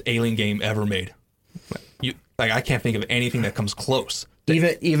best Alien game ever made. I can't think of anything that comes close.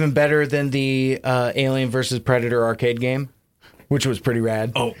 Even better than the Alien versus Predator arcade game, which was pretty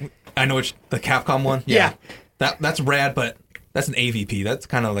rad. Oh, I know the Capcom one. Yeah. That's rad, but that's an AVP. That's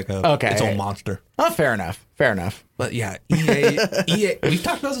kind of like its own monster. Oh, fair enough. But yeah, EA. We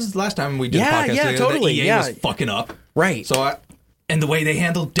talked about this last time we did a podcast together. Totally. That EA was fucking up. Right. So, and the way they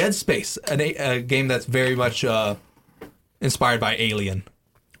handled Dead Space, a game that's very much inspired by Alien.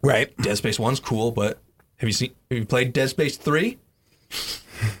 Right. Dead Space 1's cool, but have you played Dead Space 3?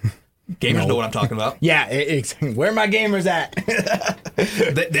 Gamers know what I'm talking about. Yeah, where are my gamers at?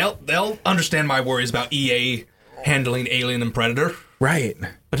 They'll understand my worries about EA handling Alien and Predator. Right.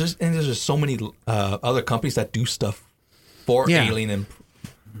 But there's just so many other companies that do stuff for Alien and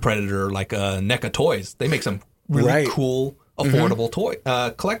Predator, like NECA Toys. They make some really cool,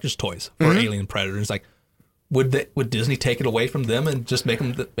 affordable collector's toys for Alien and Predator. It's like, would Disney take it away from them and just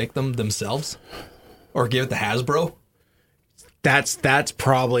make them themselves, or give it to Hasbro? That's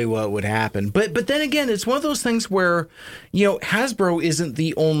probably what would happen. But then again, it's one of those things where, Hasbro isn't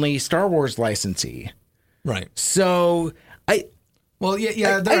the only Star Wars licensee. Right. So there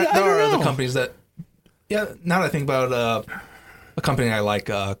are other companies that. Yeah, now that I think about a company I like,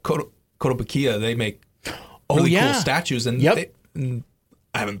 Kotobukiya, they make really cool statues, and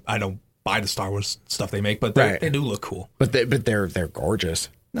I don't buy the Star Wars stuff they make, but they do look cool. But they're gorgeous.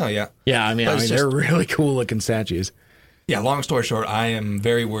 No, yeah, yeah. I mean, they're really cool looking statues. Yeah, long story short, I am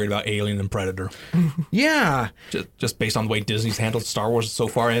very worried about Alien and Predator. Yeah. Just based on the way Disney's handled Star Wars so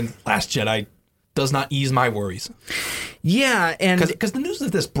far, and Last Jedi does not ease my worries. Yeah, and... Because the news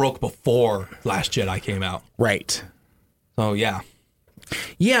of this broke before Last Jedi came out. Right. So, yeah.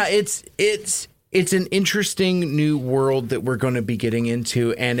 Yeah, it's an interesting new world that we're going to be getting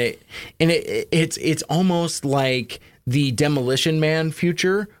into, and it's almost like the Demolition Man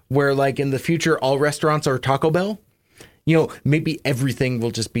future, where, like, in the future, all restaurants are Taco Bell. Maybe everything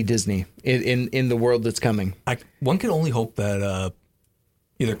will just be Disney in the world that's coming. One can only hope that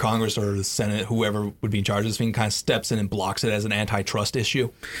either Congress or the Senate, whoever would be in charge of this thing, kind of steps in and blocks it as an antitrust issue.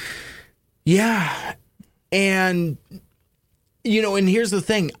 Yeah. And, and here's the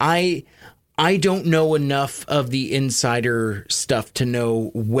thing. I don't know enough of the insider stuff to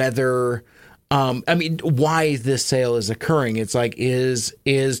know whether... why this sale is occurring. It's like, is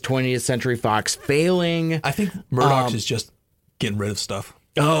 20th Century Fox failing? I think Murdoch is just getting rid of stuff.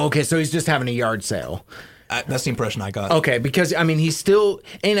 Oh, okay. So he's just having a yard sale. That's the impression I got. Okay. Because, he's still,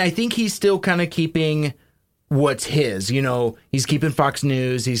 and I think he's still kind of keeping what's his, he's keeping Fox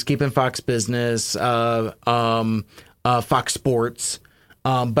News, he's keeping Fox Business, Fox Sports.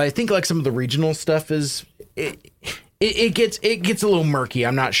 But I think like some of the regional stuff is... It gets a little murky.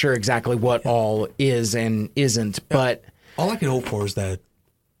 I'm not sure exactly what all is and isn't, but all I can hope for is that,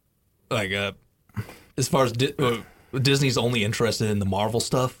 like, as far as Disney's only interested in the Marvel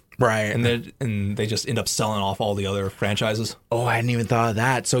stuff, right? And they just end up selling off all the other franchises. Oh, I hadn't even thought of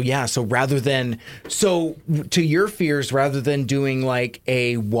that. So yeah, so to your fears, rather than doing like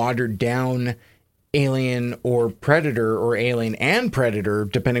a watered down Alien or Predator, or Alien and Predator,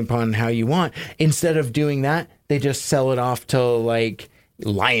 depending upon how you want, instead of doing that, they just sell it off to like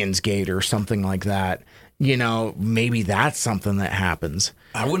Lionsgate or something like that. Maybe that's something that happens.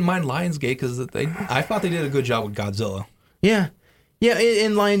 I wouldn't mind Lionsgate because I thought they did a good job with Godzilla. Yeah,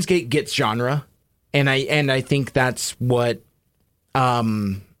 and Lionsgate gets genre, and I think that's what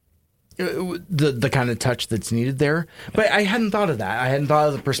the kind of touch that's needed there. But I hadn't thought of that. I hadn't thought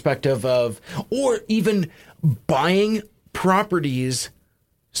of the perspective of, or even buying properties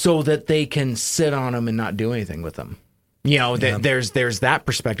so that they can sit on them and not do anything with them. There's that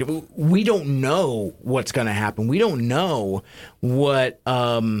perspective. We don't know what's going to happen. We don't know what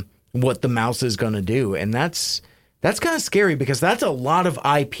the mouse is going to do, and that's kind of scary because that's a lot of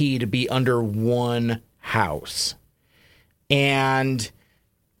IP to be under one house. And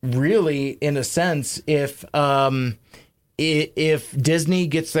really, in a sense, if Disney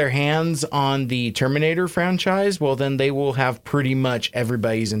gets their hands on the Terminator franchise, well, then they will have pretty much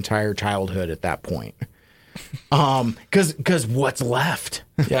everybody's entire childhood at that point. Because what's left?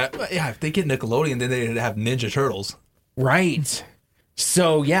 Yeah. If they get Nickelodeon, then they'd have Ninja Turtles. Right.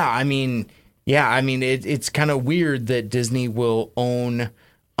 So it's kind of weird that Disney will own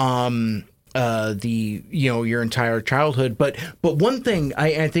your entire childhood. But one thing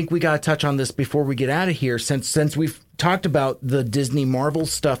I think we got to touch on this before we get out of here, since we've talked about the Disney Marvel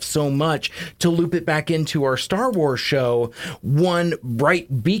stuff so much, to loop it back into our Star Wars show. One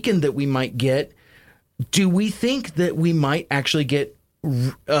bright beacon that we might get. Do we think that we might actually get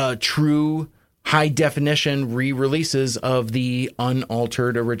true high-definition re-releases of the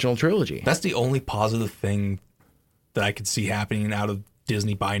unaltered original trilogy. That's the only positive thing that I could see happening out of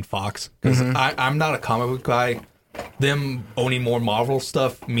Disney buying Fox. Because I'm not a comic book guy. Them owning more Marvel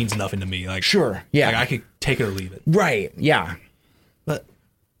stuff means nothing to me. Like, sure, yeah. Like, I could take it or leave it. Right, yeah. But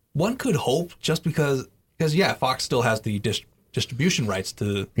one could hope, just because yeah, Fox still has the distribution rights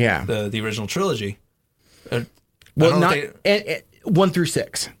to the original trilogy. Well, not 1 through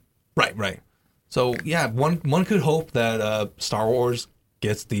 6. Right. So yeah, one could hope that Star Wars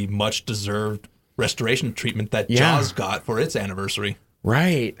gets the much deserved restoration treatment that Jaws got for its anniversary.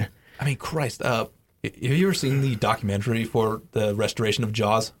 Right. I mean, Christ. Have you ever seen the documentary for the restoration of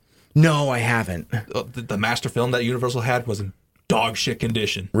Jaws? No, I haven't. The master film that Universal had was in dog shit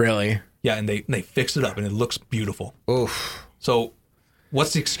condition. Really? Yeah, and they fixed it up, and it looks beautiful. Oof. So,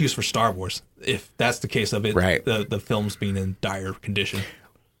 what's the excuse for Star Wars if that's the case of it? Right. The film's being in dire condition.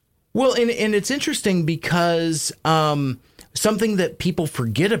 Well, and it's interesting because something that people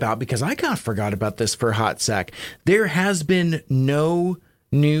forget about, because I kind of forgot about this for a hot sec. There has been no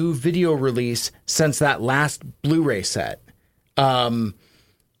new video release since that last Blu-ray set. The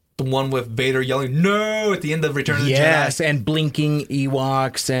one with Vader yelling "No" at the end of Return of the Jedi. Yes, and blinking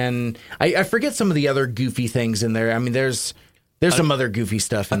Ewoks, and I forget some of the other goofy things in there. I mean, there's some other goofy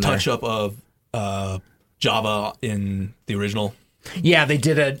stuff in there. A touch-up of Jabba in the original. Yeah, they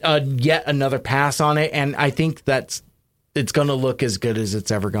did a yet another pass on it, and I think it's going to look as good as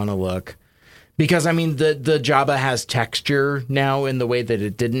it's ever going to look. Because, I mean, the Jabba has texture now in the way that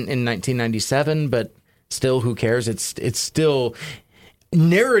it didn't in 1997, but still, who cares? It's still,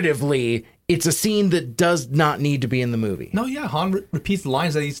 narratively, it's a scene that does not need to be in the movie. No, yeah, Han repeats the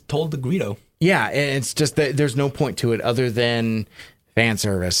lines that he's told to Greedo. Yeah, and it's just that there's no point to it other than fan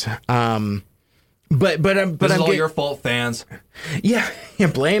service. But this is all your fault, fans. Yeah,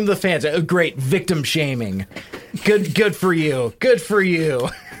 blame the fans. Great, victim shaming. Good for you. Good for you.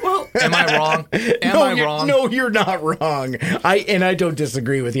 Well, am I wrong? Am I wrong? No, you're not wrong. I don't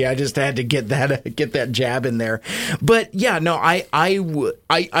disagree with you. I just had to get that jab in there. But yeah, no,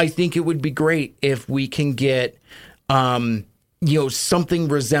 I think it would be great if we can get something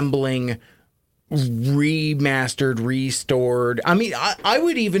resembling remastered, restored. I mean, I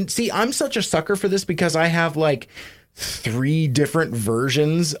would even see, I'm such a sucker for this because I have like 3 different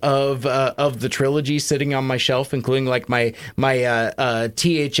versions of the trilogy sitting on my shelf, including like my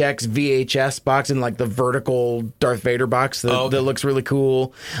THX VHS box and like the vertical Darth Vader box that looks really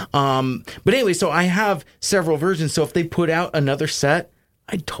cool. But anyway, so I have several versions. So if they put out another set,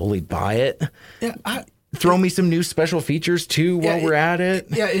 I'd totally buy it. Yeah, throw me some new special features too while we're at it.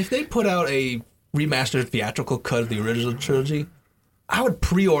 Yeah, if they put out a remastered theatrical cut of the original trilogy, I would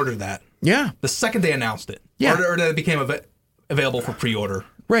pre-order that. Yeah. The second they announced it. Yeah. Or that it became available for pre-order.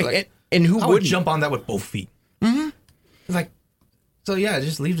 Right. Like, and who would jump on that with both feet? Mm-hmm. It's like, so yeah, it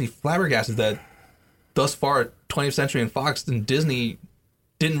just leaves me flabbergasted that thus far 20th Century and Fox and Disney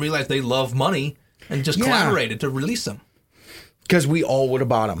didn't realize they love money and just collaborated to release them. Because we all would have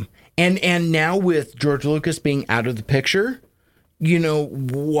bought them. And now with George Lucas being out of the picture,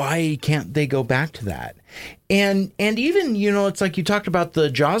 why can't they go back to that? And even, it's like you talked about the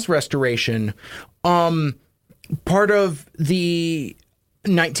Jaws restoration. Part of the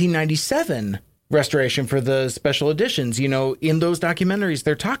 1997 restoration for the special editions, in those documentaries,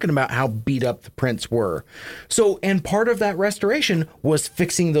 they're talking about how beat up the prints were. So, and part of that restoration was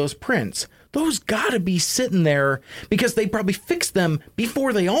fixing those prints. Those gotta be sitting there because they probably fixed them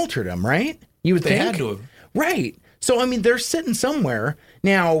before they altered them, right? You would think. They had to have. Right. So, I mean, they're sitting somewhere.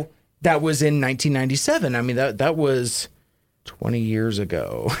 Now, that was in 1997. I mean, that was 20 years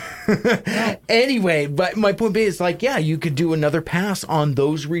ago. Anyway, but my point being is like, yeah, you could do another pass on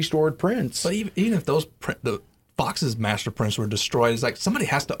those restored prints. But even if the Fox's master prints were destroyed, it's like somebody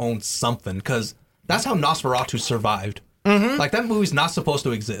has to own something because that's how Nosferatu survived. Mm-hmm. Like, that movie's not supposed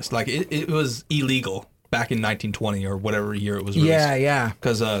to exist. Like, it was illegal back in 1920 or whatever year it was released. Yeah.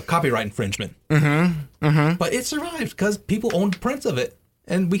 Because copyright infringement. Mm-hmm. Mm-hmm. But it survived because people owned prints of it,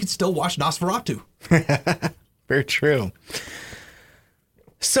 and we could still watch Nosferatu. Very true.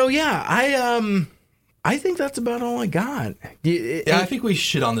 So yeah, I think that's about all I got. I think we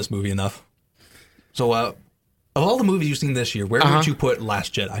shit on this movie enough. So, of all the movies you've seen this year, where would you put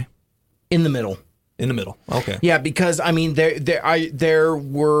Last Jedi? In the middle. In the middle. Okay. Yeah, because I mean, there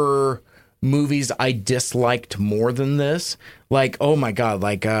were movies I disliked more than this. Like, oh my God,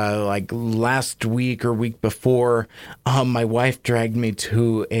 like last week or week before, my wife dragged me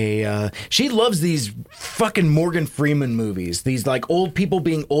to she loves these fucking Morgan Freeman movies. These like old people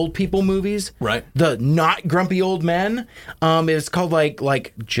being old people movies. Right. The not grumpy old men. It's called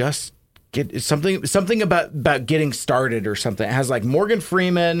like Just something about getting started or something. It has like Morgan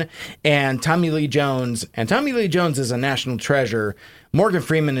Freeman and Tommy Lee Jones, and Tommy Lee Jones is a national treasure. Morgan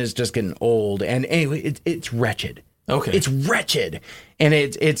Freeman is just getting old, and anyway, it's wretched. Okay, it's wretched, and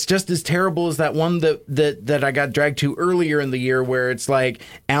it's just as terrible as that one that I got dragged to earlier in the year, where it's like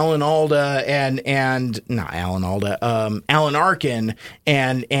Alan Alda and not Alan Alda, Alan Arkin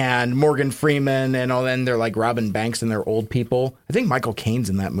and Morgan Freeman and all. Then they're like Robin Banks and they're old people. I think Michael Caine's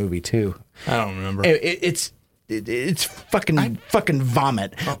in that movie too. I don't remember. It's fucking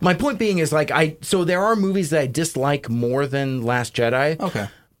vomit. Oh. My point being is like so there are movies that I dislike more than Last Jedi. Okay.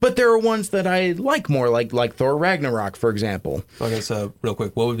 But there are ones that I like more, like Thor Ragnarok, for example. So I guess real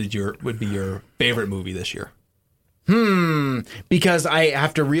quick, what would be your favorite movie this year? Because I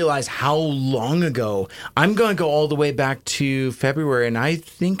have to realize how long ago. I'm going to go all the way back to February, and I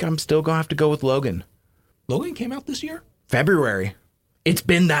think I'm still going to have to go with Logan. Logan came out this year? February. It's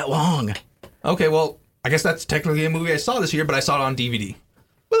been that long. Okay, well, I guess that's technically a movie I saw this year, but I saw it on DVD.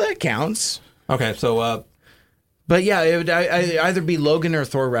 Well, that counts. Okay, so... But yeah, it would either be Logan or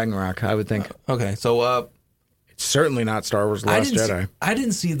Thor Ragnarok, I would think. Okay, so... it's certainly not Star Wars The Last Jedi. I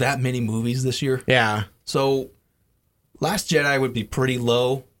didn't see that many movies this year. Yeah. So, Last Jedi would be pretty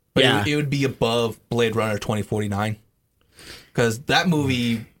low, but it would be above Blade Runner 2049. Because that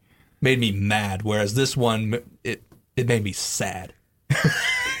movie made me mad, whereas this one, it made me sad.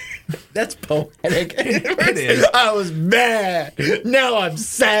 That's poetic. It is. I was mad. Now I'm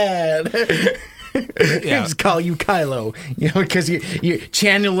sad. Yeah. Just call you Kylo, because you're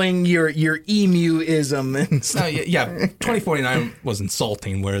channeling your emu-ism and stuff. 2049 was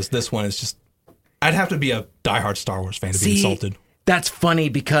insulting, whereas this one is just... I'd have to be a diehard Star Wars fan to be insulted. That's funny,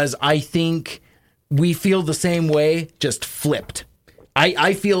 because I think we feel the same way, just flipped.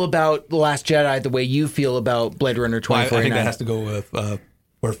 I feel about The Last Jedi the way you feel about Blade Runner 2049. Well, I think that has to go with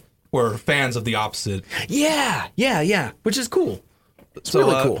we're fans of the opposite. Yeah, which is cool. It's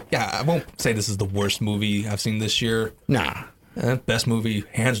really cool. Yeah, I won't say this is the worst movie I've seen this year. Nah. Best movie,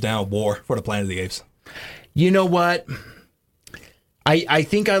 hands down, War for the Planet of the Apes. You know what? I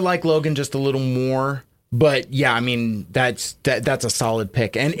think I like Logan just a little more, but yeah, I mean that's a solid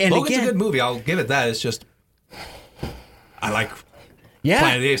pick. And Logan's again, a good movie. I'll give it that. It's just I like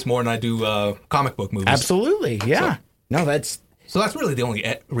Planet of the Apes more than I do comic book movies. Absolutely, yeah. So that's really the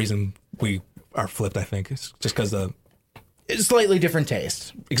only reason we are flipped. I think it's just because slightly different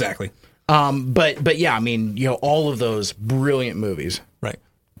tastes. Exactly. But yeah, I mean, all of those brilliant movies. Right.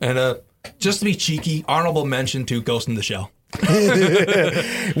 And just to be cheeky, honorable mention to Ghost in the Shell.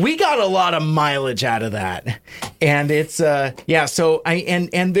 We got a lot of mileage out of that. And it's so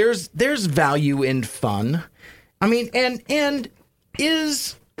there's value in fun. I mean, and and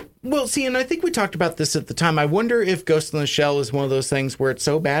I think we talked about this at the time. I wonder if Ghost in the Shell is one of those things where it's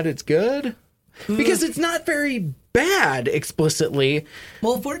so bad it's good. Because it's not very bad explicitly.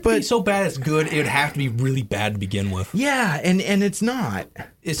 Well, for it to be so bad it's good, it would have to be really bad to begin with. Yeah, and it's not.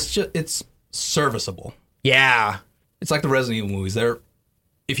 It's serviceable. Yeah. It's like the Resident Evil movies.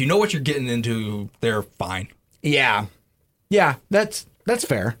 If you know what you're getting into, they're fine. Yeah. Yeah, that's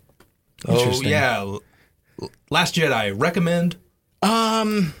fair. Oh, yeah. Last Jedi, recommend?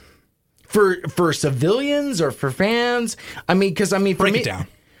 For civilians or for fans? Break it down.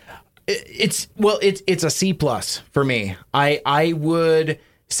 It's a C+ for me. I would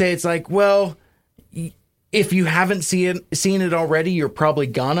say it's like, well, if you haven't seen it already, you're probably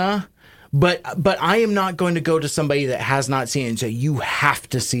gonna. But I am not going to go to somebody that has not seen it and say you have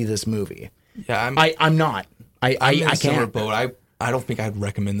to see this movie. Yeah, I'm not. I can't. Boat. I don't think I'd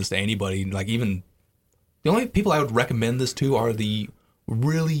recommend this to anybody. Like, even the only people I would recommend this to are the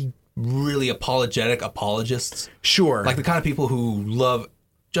really, really apologetic apologists. Sure, like the kind of people who love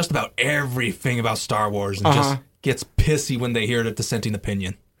just about everything about Star Wars and just gets pissy when they hear a dissenting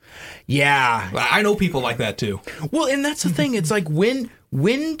opinion. Yeah. I know people like that too. Well, and that's the thing. It's like, when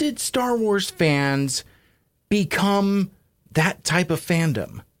did Star Wars fans become that type of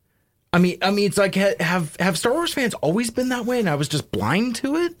fandom? I mean, it's like, have Star Wars fans always been that way and I was just blind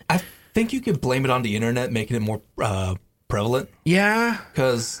to it? I think you could blame it on the internet, making it more prevalent. Yeah.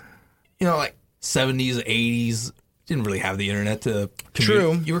 Because, like 70s, 80s, didn't really have the internet to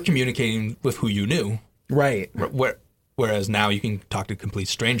True. You were communicating with who you knew. Right. Whereas now you can talk to complete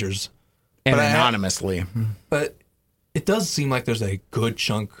strangers. And anonymously. But it does seem like there's a good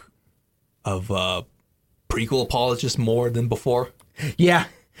chunk of prequel apologists more than before. Yeah.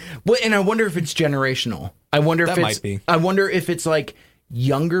 Well, and I wonder if it's generational. I wonder if it's like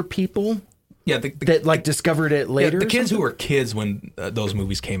younger people that like discovered it later. Yeah, the kids who were kids when those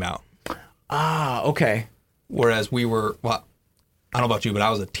movies came out. Ah, okay. Whereas we were, don't know about you, but I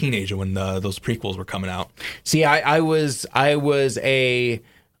was a teenager when those prequels were coming out. See, I was a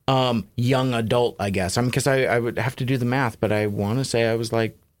young adult, I guess. Because I would have to do the math, but I want to say I was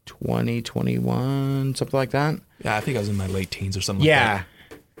like 20, 21, something like that. Yeah, I think I was in my late teens or something like that.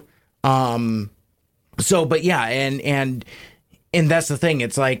 Yeah. So, but yeah, and that's the thing.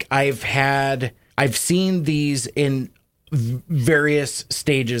 It's like I've seen these in various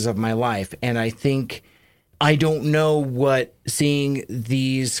stages of my life, and I think I don't know what seeing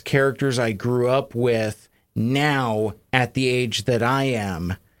these characters I grew up with now at the age that I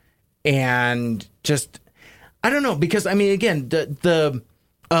am, and just I don't know, because I mean, again, the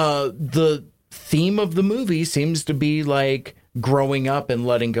theme of the movie seems to be like growing up and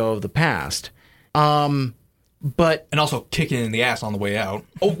letting go of the past. But and also kicking in the ass on the way out.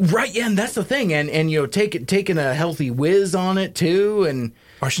 Oh, right, yeah, and that's the thing, and you know, taking a healthy whiz on it too, and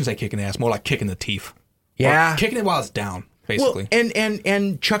or I shouldn't say kicking the ass, more like kicking the teeth. Yeah, or kicking it while it's down, basically. Well,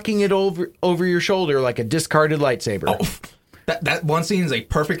 and chucking it over your shoulder like a discarded lightsaber. Oh, that one scene is a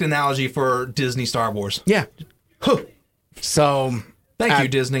perfect analogy for Disney Star Wars. Yeah. Huh. So thank you,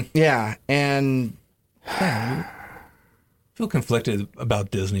 Disney. Yeah, and I feel conflicted about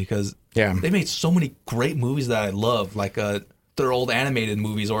Disney because they made so many great movies that I love, like their old animated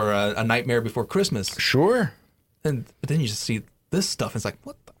movies or A Nightmare Before Christmas. Sure. But then you just see this stuff, and it's like,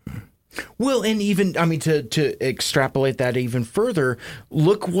 what the? Well, and even, I mean, to extrapolate that even further,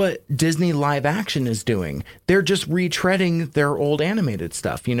 look what Disney live action is doing. They're just retreading their old animated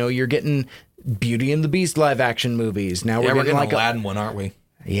stuff. You know, you're getting Beauty and the Beast live action movies. Now we're getting like Aladdin one, aren't we?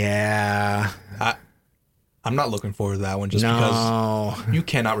 Yeah. I'm not looking forward to that one because you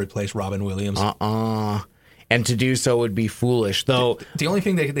cannot replace Robin Williams. And to do so would be foolish, though. The only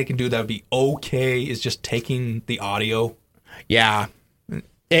thing they can do that would be okay is just taking the audio. Yeah.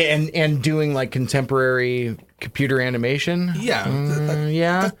 And doing like contemporary computer animation.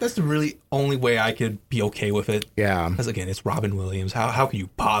 Yeah. That's the really only way I could be okay with it. Yeah. Because again, it's Robin Williams. How can you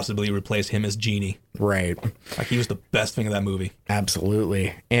possibly replace him as Genie? Right. Like he was the best thing of that movie.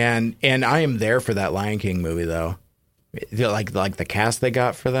 Absolutely. And I am there for that Lion King movie though. Like the cast they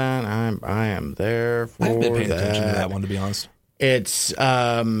got for that. I am there for that. I haven't been paying attention to that one, to be honest. It's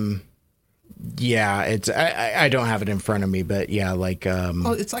yeah, it's I don't have it in front of me, but yeah, like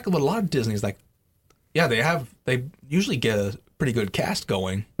well, it's like a lot of Disney's like, yeah, they usually get a pretty good cast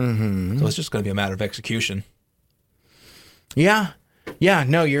going, so it's just going to be a matter of execution. Yeah,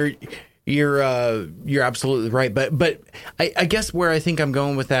 no, you're absolutely right, but I guess where I think I'm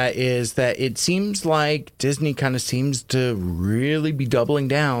going with that is that it seems like Disney kind of seems to really be doubling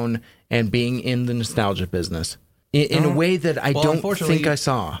down and being in the nostalgia business. In a way that I don't think I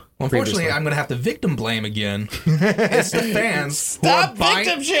saw. Well, unfortunately, I'm going to have to victim blame again. It's the fans. Stop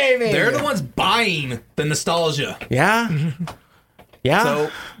victim shaming. They're the ones buying the nostalgia. Yeah. Yeah.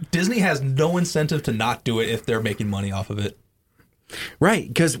 So Disney has no incentive to not do it if they're making money off of it. Right.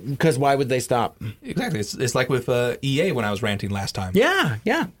 Because why would they stop? Exactly. It's like with EA when I was ranting last time. Yeah.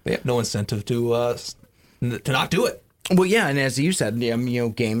 They have no incentive to not do it. Well, yeah. And as you said,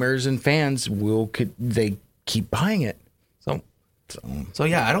 gamers and fans they keep buying it. So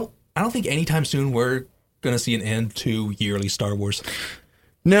yeah, I don't think anytime soon we're gonna see an end to yearly Star Wars.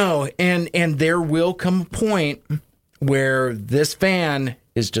 No, and there will come a point where this fan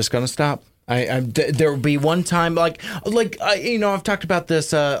is just gonna stop. There will be one time like I've talked about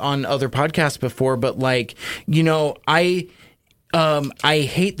this on other podcasts before, but I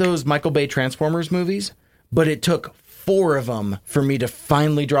hate those Michael Bay Transformers movies, but it took 4 of them for me to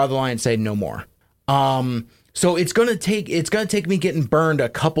finally draw the line and say no more. So it's gonna take me getting burned a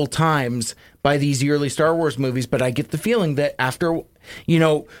couple times by these yearly Star Wars movies, but I get the feeling that after,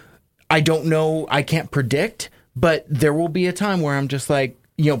 I don't know, I can't predict, but there will be a time where I'm just like,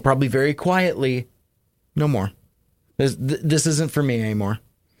 probably very quietly, no more. This isn't for me anymore.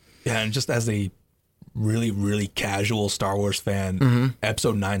 Yeah, and just as a really, really casual Star Wars fan,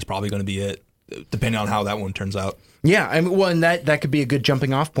 Episode 9 is probably going to be it, depending on how that one turns out. Yeah, and that could be a good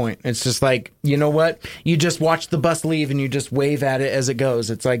jumping off point. It's just like, you know what? You just watch the bus leave and you just wave at it as it goes.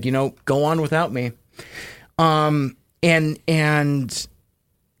 It's like, go on without me. Not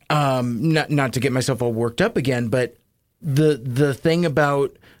to get myself all worked up again, but the thing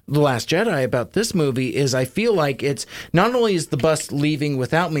about The Last Jedi, about this movie, is I feel like it's not only is the bus leaving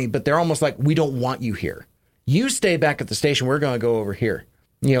without me, but they're almost like, we don't want you here. You stay back at the station. We're going to go over here.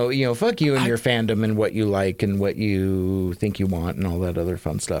 Fuck you and your fandom and what you like and what you think you want and all that other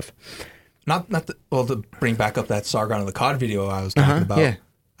fun stuff. To bring back up that Sargon of the Cod video I was talking about. Yeah.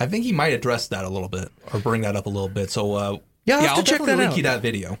 I think he might address that a little bit or bring that up a little bit. So Yeah, I'll definitely link you that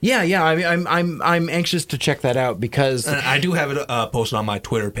video. Yeah. I'm anxious to check that out because I do have it posted on my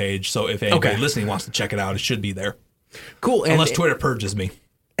Twitter page. So if anybody listening wants to check it out, it should be there. Cool. Unless Twitter purges me,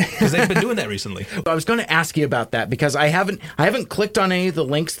 because they've been doing that recently. I was going to ask you about that because I haven't clicked on any of the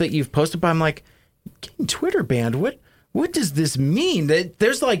links that you've posted, but I'm like, getting Twitter banned. What does this mean?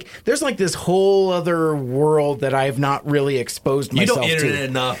 There's like this whole other world that I've not really exposed myself to. You don't internet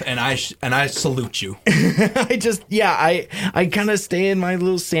enough, and I salute you. I kind of stay in my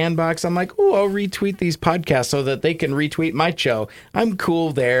little sandbox. I'm like, I'll retweet these podcasts so that they can retweet my show. I'm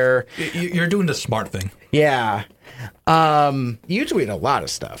cool there. You're doing the smart thing. Yeah. You tweet a lot of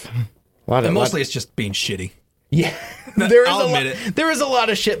stuff. Mostly it's just being shitty. Yeah, there is a lot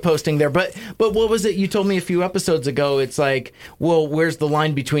of shit posting there, but what was it you told me a few episodes ago? It's like, well, where's the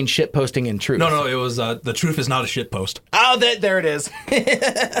line between shit posting and truth? No, it was the truth is not a shit post. Oh, there it is.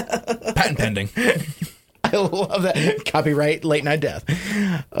 Patent pending. I love that. Copyright Late Night Death.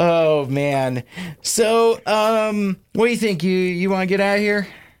 Oh man. So, what do you think? You want to get out of here?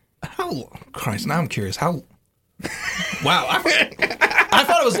 Christ, now I'm curious. How? Wow, I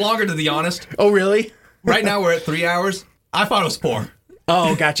thought it was longer, to be honest. Oh, really? Right now we're at 3 hours. I thought it was 4.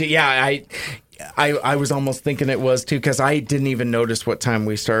 Oh, gotcha. Yeah, I was almost thinking it was too because I didn't even notice what time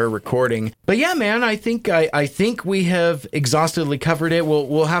we started recording. But yeah, man, I think we have exhaustively covered it.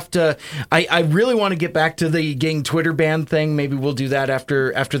 We'll have to. I really want to get back to the getting Twitter banned thing. Maybe we'll do that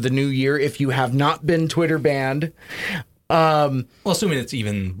after the new year. If you have not been Twitter banned, well, assuming it's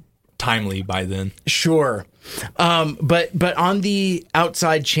even timely by then. Sure. But on the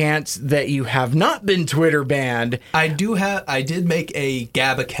outside chance that you have not been Twitter banned, I did make a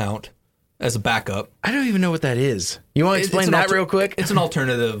Gab account as a backup. I don't even know what that is. You want to explain that real quick? It's an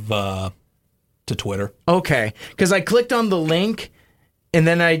alternative to Twitter. Okay, because I clicked on the link and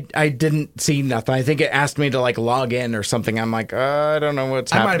then I didn't see nothing. I think it asked me to like log in or something. I'm like, I don't know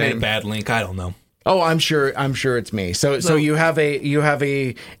what's happening. I might have made a bad link. I don't know. Oh, I'm sure it's me. So you have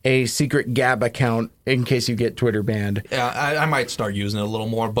a secret Gab account in case you get Twitter banned. Yeah, I might start using it a little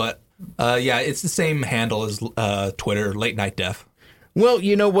more, but yeah, it's the same handle as Twitter, Late Night Death. Well,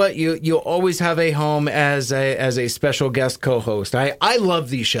 you know what? You'll always have a home as a special guest co-host. I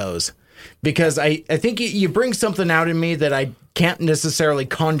love these shows because I think you bring something out in me that I can't necessarily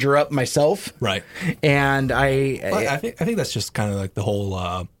conjure up myself. Right. And I think that's just kind of like the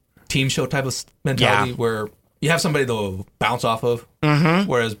whole team show type of mentality where you have somebody to bounce off of,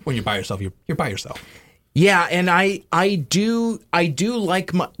 whereas when you're by yourself, you're by yourself. Yeah, and I do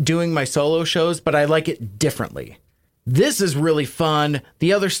like doing my solo shows, but I like it differently. This is really fun.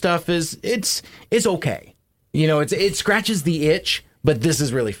 The other stuff is it's okay. You know, it scratches the itch, but this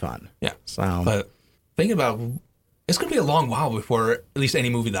is really fun. Yeah. So, but thinking about it's going to be a long while before at least any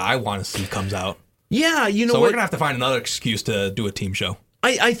movie that I want to see comes out. Yeah, you know, so we're going to have to find another excuse to do a team show.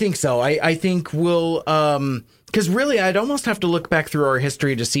 I think so. I think we'll, because really I'd almost have to look back through our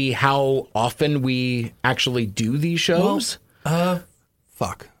history to see how often we actually do these shows. Well,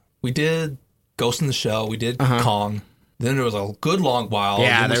 we did Ghost in the Shell. We did Kong. Then there was a good long while.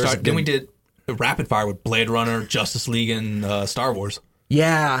 Yeah, then we did Rapid Fire with Blade Runner, Justice League, and Star Wars.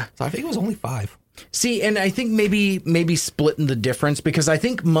 Yeah. So I think it was only 5. See, and I think maybe splitting the difference because I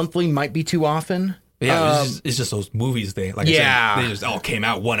think monthly might be too often. Yeah, it's just those movies I said, they just all came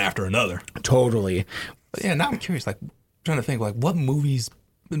out one after another. Totally. But yeah, now I'm curious, trying to think, what movies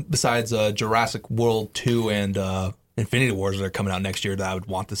besides Jurassic World 2 and Infinity Wars are coming out next year that I would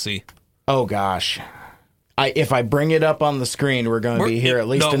want to see. Oh gosh. If I bring it up on the screen, we're going to be here at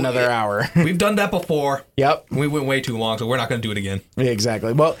least another hour. We've done that before. Yep. We went way too long, so we're not going to do it again.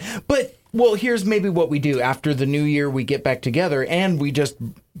 Exactly. Well, here's maybe what we do. After the new year, we get back together and we just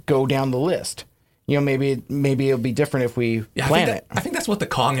go down the list. You know, maybe it'll be different if we plan it. I think that's what the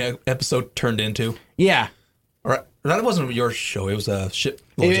Kong episode turned into. Yeah. Or that wasn't your show. It was Shitlords.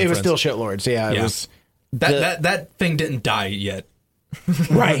 It was still Shitlords. Yeah. It was that thing didn't die yet.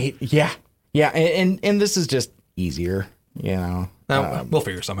 Right. Yeah. Yeah. And this is just easier. You know. We'll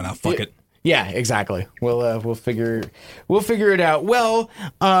figure something out. Fuck it. Yeah, exactly. We'll figure it out. Well,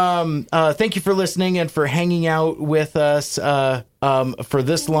 thank you for listening and for hanging out with us for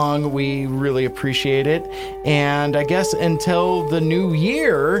this long. We really appreciate it. And I guess until the new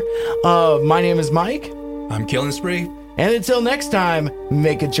year, my name is Mike. I'm Killing Spree. And until next time,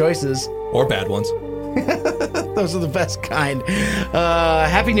 make good choices. Or bad ones. Those are the best kind.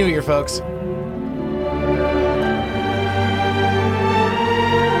 Happy New Year, folks.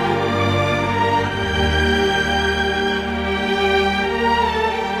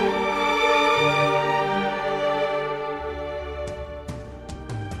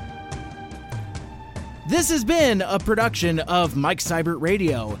 This has been a production of Mike Seibert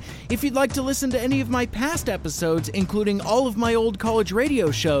Radio. If you'd like to listen to any of my past episodes, including all of my old college radio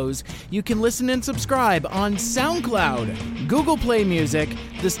shows, you can listen and subscribe on SoundCloud, Google Play Music,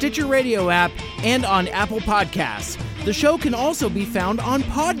 the Stitcher Radio app, and on Apple Podcasts. The show can also be found on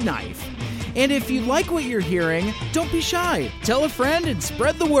Podknife. And if you like what you're hearing, don't be shy. Tell a friend and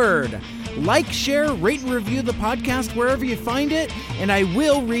spread the word. Like, share, rate, and review the podcast wherever you find it, and I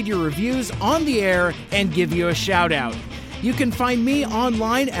will read your reviews on the air and give you a shout out. You can find me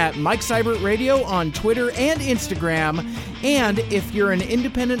online at Mike Seibert Radio on Twitter and Instagram. And if you're an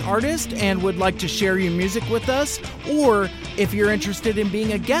independent artist and would like to share your music with us, or if you're interested in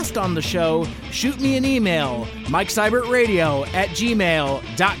being a guest on the show, shoot me an email,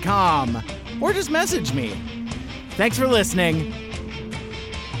 MikeSeibertRadio@gmail.com, or just message me. Thanks for listening.